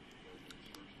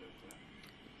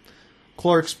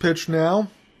 Clark's pitch now,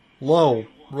 low,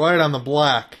 right on the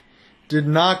black. Did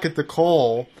not get the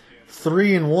call.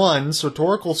 3-1, so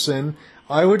Torkelson,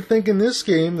 I would think in this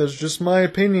game, that's just my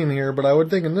opinion here, but I would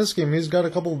think in this game he's got a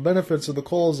couple of benefits of the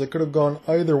calls that could have gone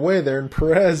either way there, and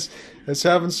Perez is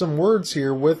having some words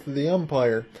here with the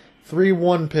umpire.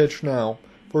 3-1 pitch now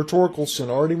for Torkelson,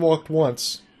 already walked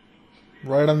once.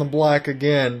 Right on the black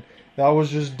again. That was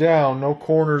just down, no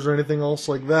corners or anything else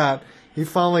like that. He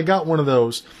finally got one of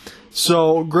those.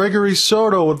 So Gregory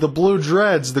Soto with the Blue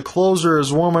Dreads, the closer,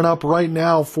 is warming up right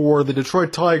now for the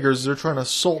Detroit Tigers. They're trying to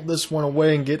salt this one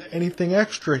away and get anything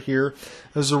extra here,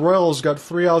 as the Royals got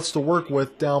 3 outs to work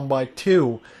with, down by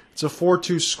 2. It's a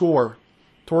 4-2 score.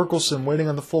 Torkelson waiting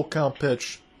on the full count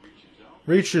pitch.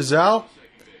 Reaches out.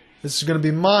 This is going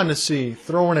to be Mondesi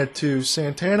throwing it to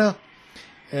Santana,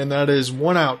 and that is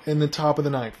 1 out in the top of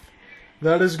the 9th.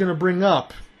 That is going to bring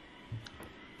up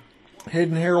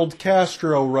Hayden Harold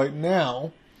Castro right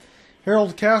now.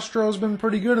 Harold Castro has been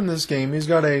pretty good in this game. He's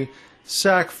got a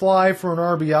sac fly for an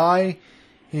RBI.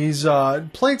 He's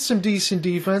played some decent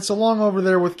defense. Along over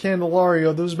there with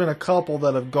Candelario, there's been a couple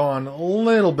that have gone a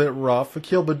little bit rough.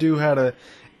 Akil Baddoo had an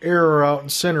error out in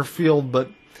center field,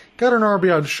 but got an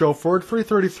RBI to show for it.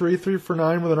 333, 3 for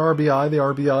 9 with an RBI. The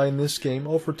RBI in this game,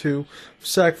 0 for 2.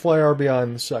 Sac fly RBI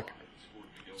in the second.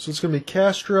 So it's going to be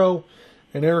Castro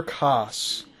and Eric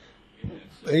Haas.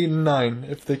 8 and 9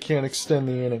 if they can't extend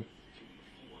the inning.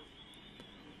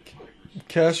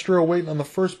 Castro waiting on the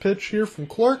first pitch here from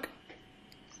Clark.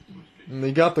 And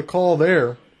they got the call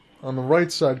there on the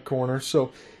right side corner.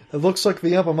 So it looks like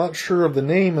the ump, I'm not sure of the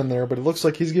name in there, but it looks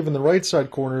like he's giving the right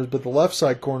side corners, but the left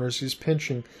side corners he's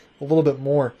pinching a little bit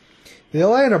more. The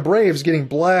Atlanta Braves getting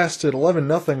blasted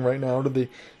 11-0 right now to the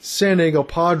San Diego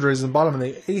Padres in the bottom of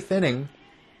the 8th inning.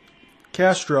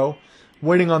 Castro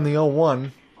waiting on the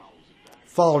 0-1.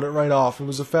 Followed it right off. It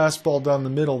was a fastball down the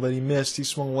middle that he missed. He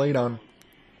swung late on.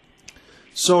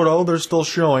 Soto, they're still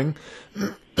showing.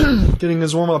 Getting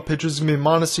his warm-up pitches is going to be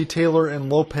Mondesi, Taylor,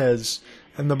 and Lopez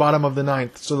in the bottom of the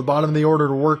 9th. So the bottom of the order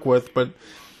to work with, but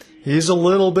he's a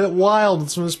little bit wild in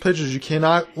some of his pitches. You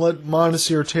cannot let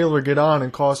Mondesi or Taylor get on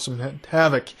and cause some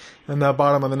havoc in that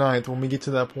bottom of the 9th when we get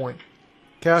to that point.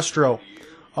 Castro,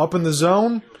 up in the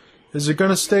zone. Is it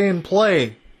going to stay in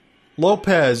play?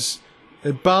 Lopez.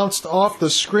 It bounced off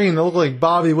the screen. It looked like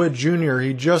Bobby Witt Jr.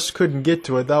 He just couldn't get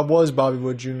to it. That was Bobby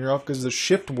Witt Jr. off because the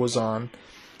shift was on.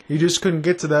 He just couldn't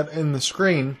get to that in the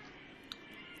screen.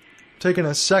 Taking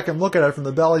a second look at it from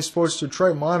the Bally Sports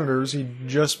Detroit monitors, he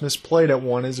just misplayed at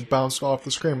one as it bounced off the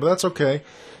screen. But that's okay.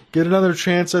 Get another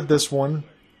chance at this one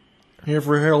here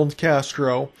for Harold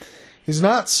Castro. He's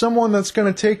not someone that's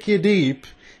going to take you deep.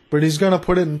 but he's going to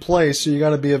put it in play, so you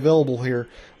got to be available here.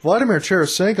 Vladimir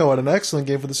Tarasenko had an excellent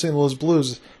game for the St. Louis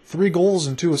Blues. 3 goals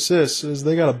and 2 assists as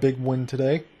they got a big win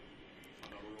today.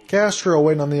 Castro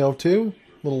waiting on the 0-2. A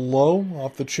little low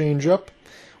off the changeup.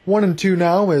 1-2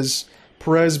 now as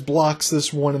Perez blocks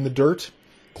this one in the dirt.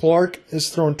 Clark is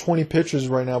throwing 20 pitches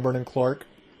right now, Brendan Clark.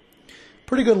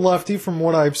 Pretty good lefty from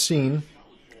what I've seen.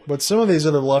 But some of these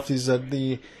other lefties that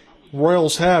the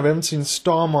Royals have, I haven't seen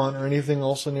Stallmont or anything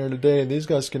else in here today. These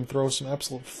guys can throw some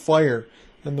absolute fire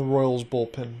in the Royals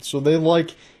bullpen. So they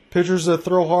like pitchers that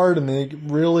throw hard, and they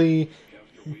really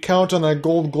count on that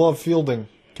gold glove fielding.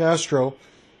 Castro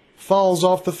fouls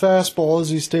off the fastball as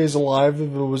he stays alive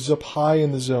if it was up high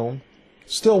in the zone.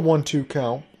 Still 1-2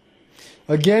 count.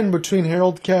 Again, between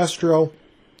Harold Castro,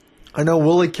 I know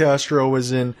Willie Castro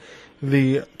is in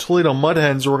the Toledo Mud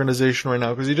Hens organization right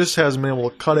now because he just hasn't been able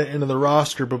to cut it into the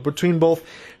roster. But between both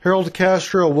Harold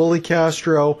Castro, Willie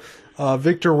Castro,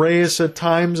 Victor Reyes at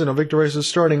times, and Victor Reyes is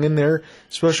starting in there,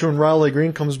 especially when Riley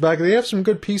Green comes back. They have some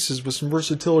good pieces with some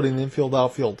versatility in the infield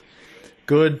outfield.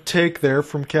 Good take there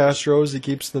from Castro as he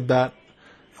keeps the bat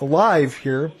alive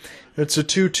here. It's a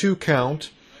 2-2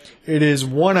 count. It is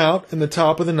 1 out in the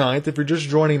top of the 9th. If you're just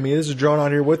joining me, this is John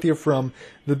out here with you from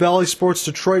the Bally Sports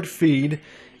Detroit feed.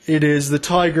 It is the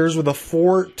Tigers with a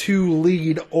 4-2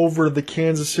 lead over the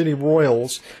Kansas City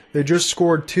Royals. They just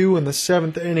scored 2 in the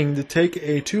 7th inning to take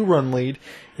a 2-run lead,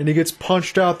 and he gets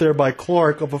punched out there by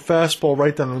Clark of a fastball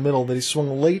right down the middle that he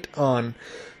swung late on.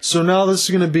 So now this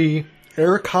is going to be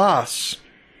Eric Haas.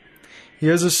 He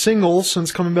has a single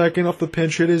since coming back in off the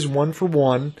pinch hit. Is 1 for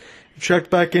 1. He checked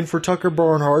back in for Tucker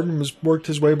Barnhart and has worked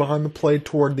his way behind the plate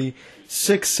toward the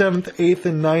 6th, 7th, 8th,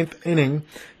 and 9th inning.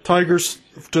 Tigers,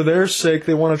 to their sake,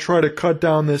 they want to try to cut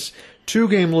down this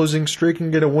 2-game losing streak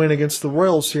and get a win against the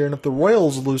Royals here. And if the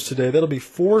Royals lose today, that'll be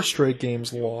 4 straight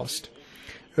games lost,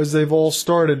 as they've all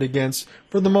started against,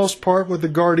 for the most part, with the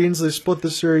Guardians. They split the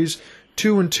series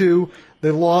 2-2. They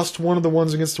lost one of the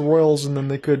ones against the Royals, and then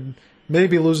they could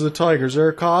maybe lose to the Tigers.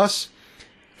 Eric Haas,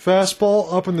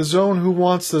 fastball up in the zone. Who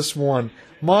wants this one?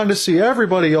 Mondesi,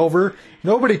 everybody over.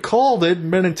 Nobody called it.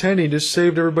 Benintendi just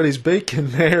saved everybody's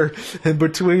bacon there and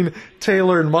between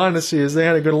Taylor and Mondesi as they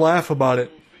had a good laugh about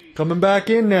it. Coming back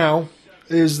in now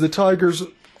is the Tigers'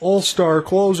 all-star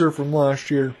closer from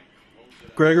last year,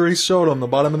 Gregory Soto, on the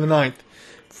bottom of the 9th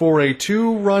for a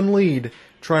 2-run lead,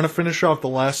 trying to finish off the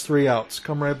last 3 outs.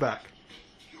 Come right back.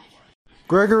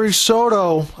 Gregory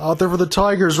Soto out there for the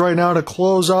Tigers right now to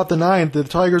close out the 9th. The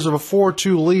Tigers have a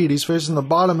 4-2 lead. He's facing the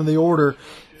bottom of the order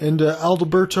into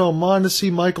Alberto Mondesi,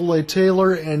 Michael A.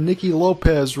 Taylor, and Nicky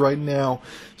Lopez right now.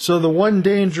 So the one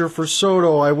danger for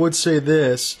Soto, I would say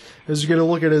this, as you get a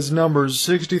look at his numbers: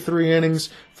 63 innings,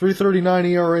 3.39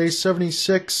 ERA,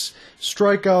 76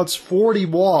 strikeouts, 40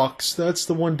 walks. That's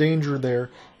the one danger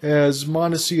there, as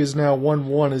Mondesi is now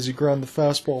 1-1 as he ground the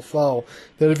fastball foul.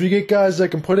 That if you get guys that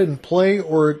can put it in play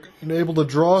or able to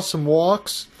draw some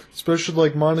walks, especially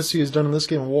like Mondesi has done in this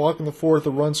game, a walk in the 4th, a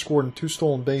run scored, and 2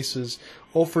 stolen bases.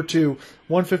 0 for 2,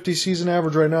 150 season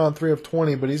average right now on 3 of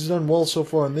 20, but he's done well so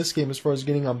far in this game as far as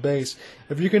getting on base.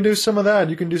 If you can do some of that,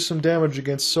 you can do some damage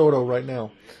against Soto right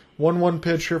now. 1-1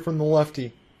 pitch here from the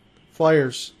lefty.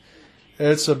 Fires.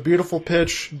 It's a beautiful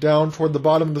pitch down toward the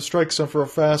bottom of the strike zone for a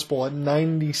fastball at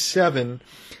 97.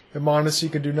 And Mondesi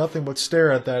can do nothing but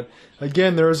stare at that.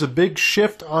 Again, there is a big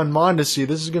shift on Mondesi.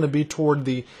 This is going to be toward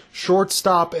the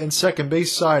shortstop and second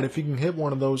base side if he can hit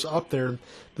one of those up there.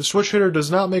 The switch hitter does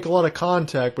not make a lot of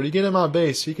contact, but you get him on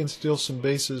base, he can steal some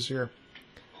bases here.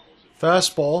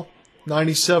 Fastball,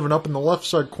 97 up in the left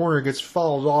side corner, gets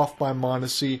fouled off by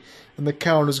Mondesi, and the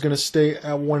count is going to stay at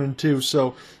 1-2.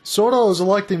 So Soto is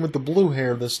electing with the blue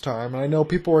hair this time, and I know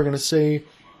people are going to say,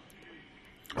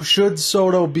 should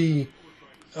Soto be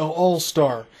an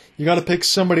all-star? You got to pick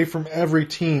somebody from every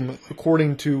team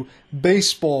according to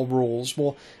baseball rules.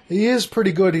 Well, he is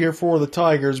pretty good here for the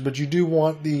Tigers, but you do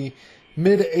want the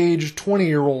mid-age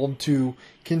 20-year-old to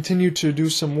continue to do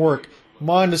some work.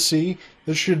 Mondesi,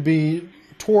 this should be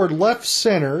toward left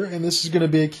center, and this is going to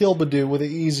be a Kilbadoo with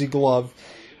an easy glove.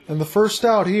 And the first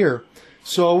out here.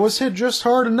 So it was hit just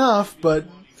hard enough, but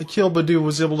Kilbadoo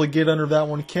was able to get under that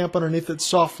one, camp underneath it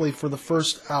softly for the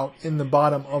first out in the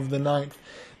bottom of the 9th.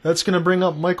 That's going to bring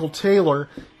up Michael Taylor.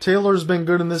 Taylor's been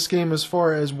good in this game as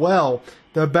far as well.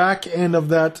 The back end of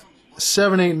that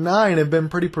 7, 8, 9 have been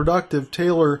pretty productive.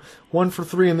 Taylor 1 for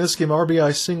 3 in this game.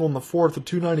 RBI single in the 4th of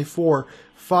 294.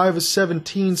 5 of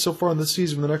 17 so far in the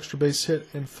season with an extra base hit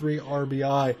and 3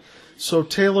 RBI. So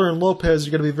Taylor and Lopez,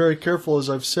 you got to be very careful, as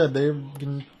I've said. They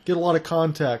can get a lot of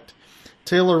contact.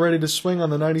 Taylor ready to swing on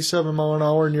the 97 mile an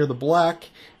hour near the black,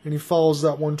 and he follows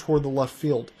that one toward the left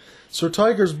field. So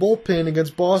Tigers bullpen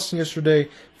against Boston yesterday,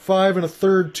 5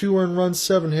 1/3, 2 earned runs,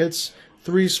 7 hits,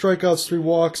 3 strikeouts, 3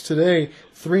 walks. Today,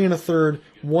 3 1/3,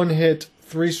 1 hit,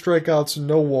 3 strikeouts,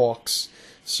 no walks.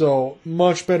 So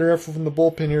much better effort from the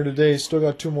bullpen here today. Still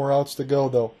got 2 more outs to go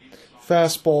though.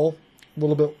 Fastball, a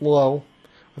little bit low.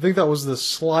 I think that was the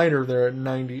slider there at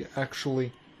 90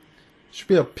 actually. Should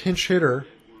be a pinch hitter.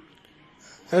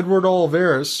 Edward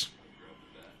Olivares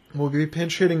will be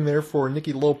pinch hitting there for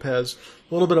Nicky Lopez.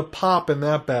 A little bit of pop in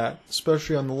that bat,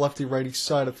 especially on the lefty-righty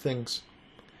side of things.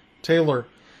 Taylor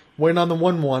waiting on the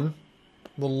 1-1.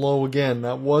 A little low again.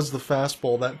 That was the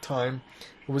fastball that time.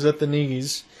 It was at the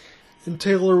knees. And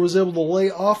Taylor was able to lay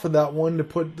off of that one to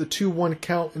put the 2-1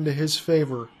 count into his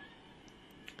favor.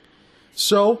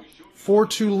 So,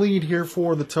 4-2 lead here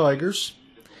for the Tigers.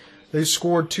 They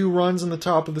scored 2 runs in the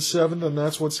top of the 7th, and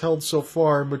that's what's held so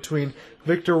far between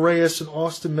Victor Reyes and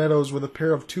Austin Meadows with a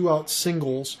pair of 2-out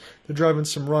singles. They're driving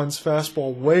some runs.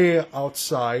 Fastball way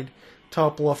outside,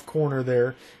 top left corner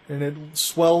there. And it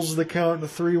swells the count to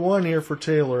 3-1 here for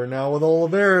Taylor. Now with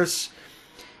Olivares,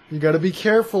 you got to be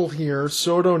careful here.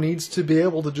 Soto needs to be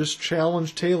able to just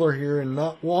challenge Taylor here and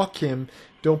not walk him.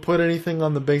 Don't put anything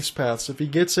on the base paths. If he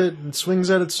gets it and swings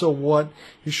at it, so what?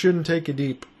 He shouldn't take it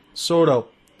deep. Soto.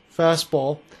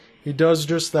 Fastball. He does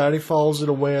just that. He follows it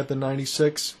away at the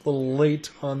 96. A little late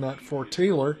on that for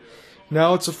Taylor.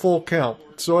 Now it's a full count.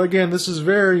 So again, this is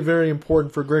very, very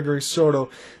important for Gregory Soto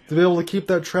to be able to keep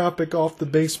that traffic off the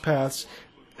base paths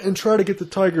and try to get the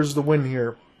Tigers the win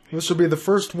here. This will be the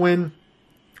first win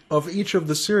of each of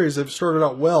the series. They've started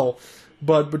out well,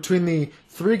 but between the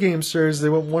 3-game series, they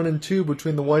went 1-2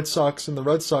 between the White Sox and the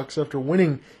Red Sox after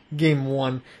winning Game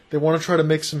 1. They want to try to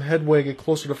make some headway, get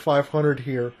closer to 500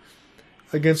 here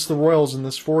against the Royals in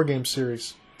this 4-game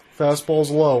series.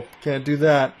 Fastball's low. Can't do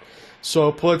that. So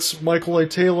it puts Michael A.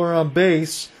 Taylor on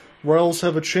base. Royals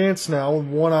have a chance now,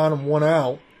 1 on and 1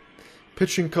 out.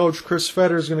 Pitching coach Chris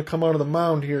Fetter is going to come out of the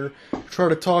mound here, try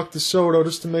to talk to Soto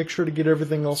just to make sure to get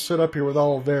everything else set up here with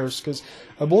Olivares. Because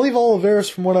I believe Olivares,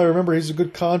 from what I remember, he's a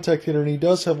good contact hitter, and he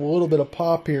does have a little bit of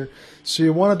pop here. So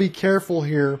you want to be careful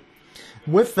here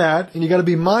with that, and you got to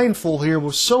be mindful here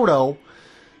with Soto.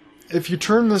 If you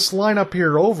turn this lineup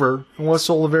here over, unless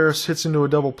Olivares hits into a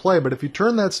double play, but if you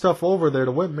turn that stuff over there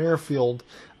to Whit Merrifield,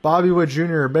 Bobby Witt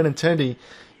Jr., or Benintendi,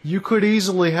 you could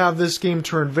easily have this game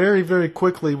turn very, very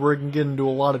quickly where it can get into a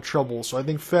lot of trouble. So I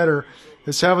think Fetter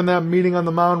is having that meeting on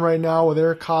the mound right now with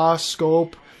Eric Haas,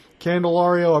 Scope,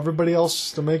 Candelario, everybody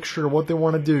else to make sure what they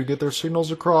want to do, get their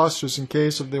signals across just in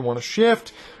case if they want to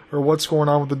shift or what's going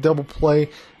on with the double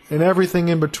play and everything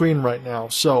in between right now.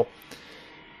 So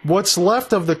what's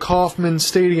left of the Kauffman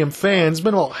Stadium fans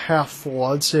been about half full.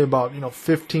 I'd say about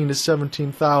 15 to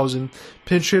 17,000.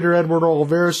 Pinch hitter Edward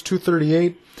Olivares,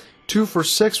 238. 2 for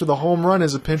 6 with a home run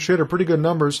as a pinch hitter. Pretty good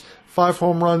numbers. 5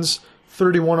 home runs,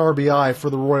 31 RBI for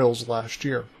the Royals last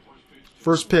year.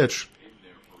 First pitch.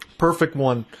 Perfect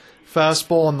one.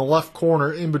 Fastball in the left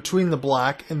corner in between the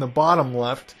black and the bottom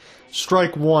left.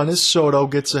 Strike 1 as Soto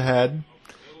gets ahead.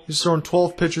 He's thrown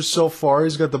 12 pitches so far.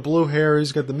 He's got the blue hair.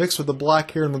 He's got the mix with the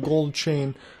black hair and the gold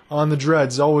chain on the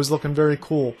dreads. Always looking very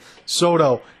cool.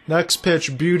 Soto, next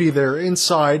pitch, beauty there.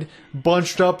 Inside,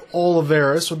 bunched up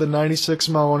Olivares with a 96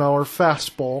 mile an hour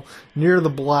fastball near the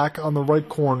black on the right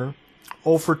corner.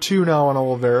 0 for 2 now on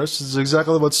Olivares. This is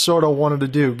exactly what Soto wanted to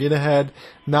do. Get ahead,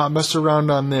 not mess around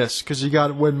on this, because you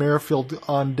got Whit Merrifield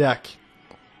on deck.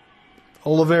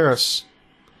 Olivares,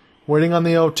 waiting on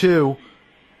the 0-2.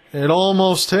 It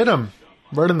almost hit him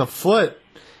right in the foot.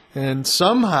 And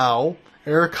somehow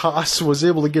Eric Haas was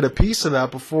able to get a piece of that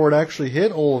before it actually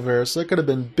hit Olivares. That could have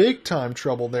been big time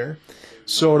trouble there.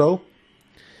 Soto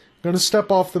going to step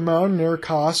off the mound, and Eric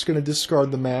Haas going to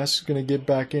discard the mask, going to get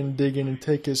back in, dig in, and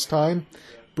take his time.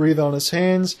 Breathe on his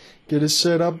hands, get his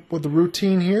set up with the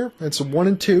routine here. It's a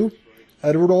 1-2.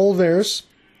 Edward Olivares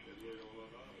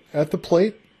at the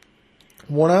plate.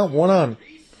 1 out, 1 on.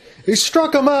 He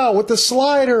struck him out with the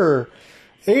slider.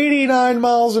 89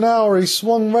 miles an hour. He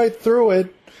swung right through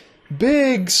it.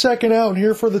 Big second out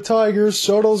here for the Tigers.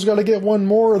 Soto's got to get one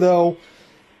more, though.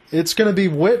 It's going to be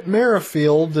Whit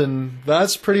Merrifield, and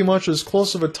that's pretty much as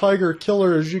close of a Tiger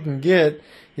killer as you can get.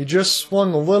 He just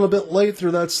swung a little bit late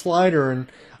through that slider, and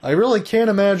I really can't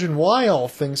imagine why, all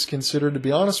things considered, to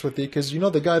be honest with you, because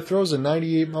the guy throws a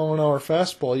 98 mile an hour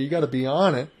fastball. You got to be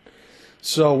on it.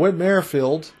 So Whit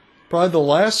Merrifield, probably the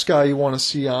last guy you want to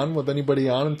see on with anybody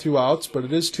on and 2 outs, but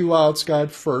it is 2 outs, guy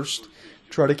at first.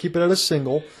 Try to keep it at a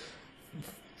single.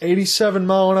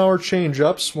 87-mile-an-hour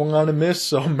changeup, swung on and missed,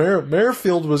 so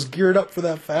Merrifield was geared up for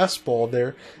that fastball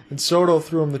there, and Soto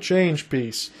threw him the change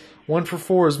piece. 1 for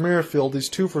 4 is Merrifield. He's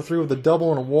 2 for 3 with a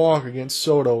double and a walk against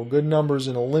Soto. Good numbers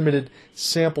in a limited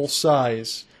sample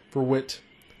size for Witt.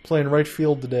 Playing right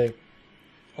field today.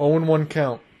 0-1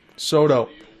 count. Soto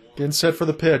getting set for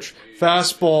the pitch.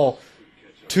 Fastball.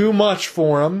 Too much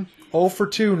for him. 0 for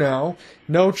 2 now.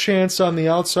 No chance on the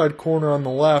outside corner on the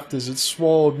left as it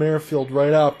swallowed Merrifield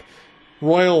right up.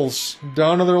 Royals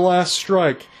down to their last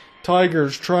strike.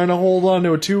 Tigers trying to hold on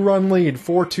to a 2-run lead.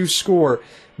 4-2 score.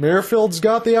 Merrifield's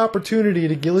got the opportunity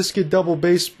to at least get double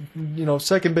base,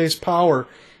 second base power.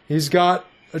 He's got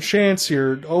a chance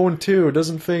here. 0-2. It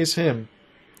doesn't faze him.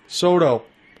 Soto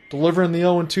delivering the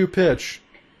 0-2 pitch.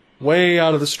 Way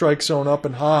out of the strike zone, up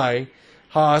and high.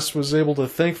 Haas was able to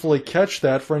thankfully catch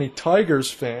that for any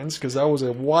Tigers fans, because that was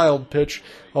a wild pitch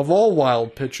of all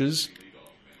wild pitches.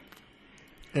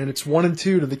 And it's 1-2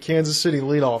 to the Kansas City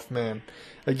leadoff man.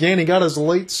 Again, he got his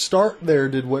late start there,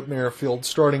 did Whit Merrifield,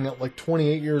 starting at like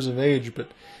 28 years of age.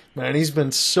 But, man, he's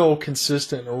been so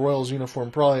consistent in a Royals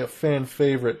uniform. Probably a fan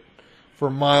favorite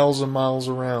for miles and miles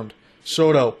around.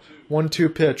 Soto,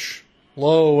 1-2 pitch.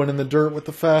 Low and in the dirt with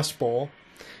the fastball.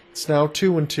 It's now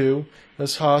 2-2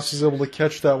 as Haas is able to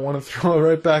catch that one and throw it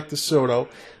right back to Soto.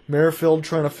 Merrifield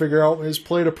trying to figure out his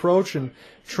plate approach and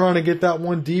trying to get that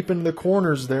one deep into the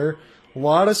corners there. A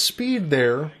lot of speed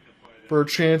there for a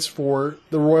chance for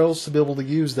the Royals to be able to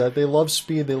use that. They love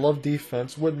speed. They love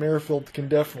defense. Whit Merrifield can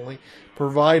definitely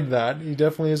provide that. He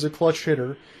definitely is a clutch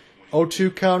hitter.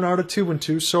 0-2 count out of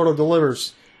 2-2. Soto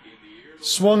delivers.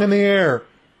 Swung in the air.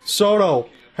 Soto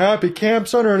happy,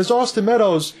 camps under, and it's Austin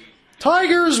Meadows.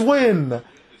 Tigers win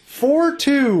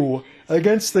 4-2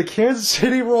 against the Kansas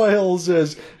City Royals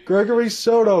as Gregory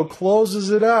Soto closes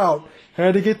it out.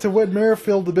 Had to get to Whit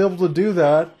Merrifield to be able to do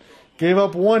that. Gave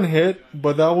up one hit,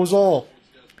 but that was all.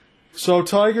 So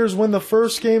Tigers win the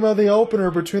first game of the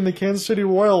opener between the Kansas City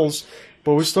Royals,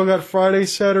 but we still got Friday,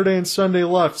 Saturday, and Sunday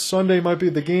left. Sunday might be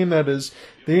the game that is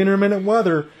the intermittent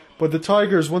weather, but the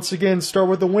Tigers once again start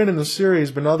with the win in the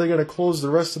series, but now they got to close the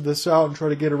rest of this out and try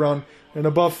to get around and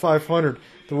above 500.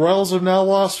 The Royals have now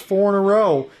lost 4 in a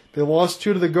row. They lost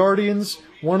 2 to the Guardians,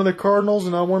 1 to the Cardinals,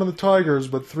 and now 1 to the Tigers,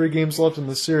 but 3 games left in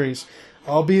the series.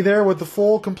 I'll be there with the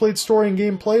full, complete story and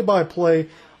game play-by-play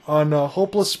on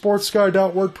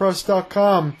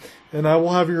hopelesssportsguy.wordpress.com, and I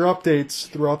will have your updates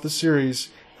throughout the series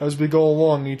as we go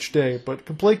along each day. But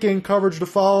complete game coverage to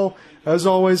follow. As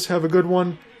always, have a good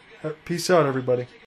one. Peace out, everybody.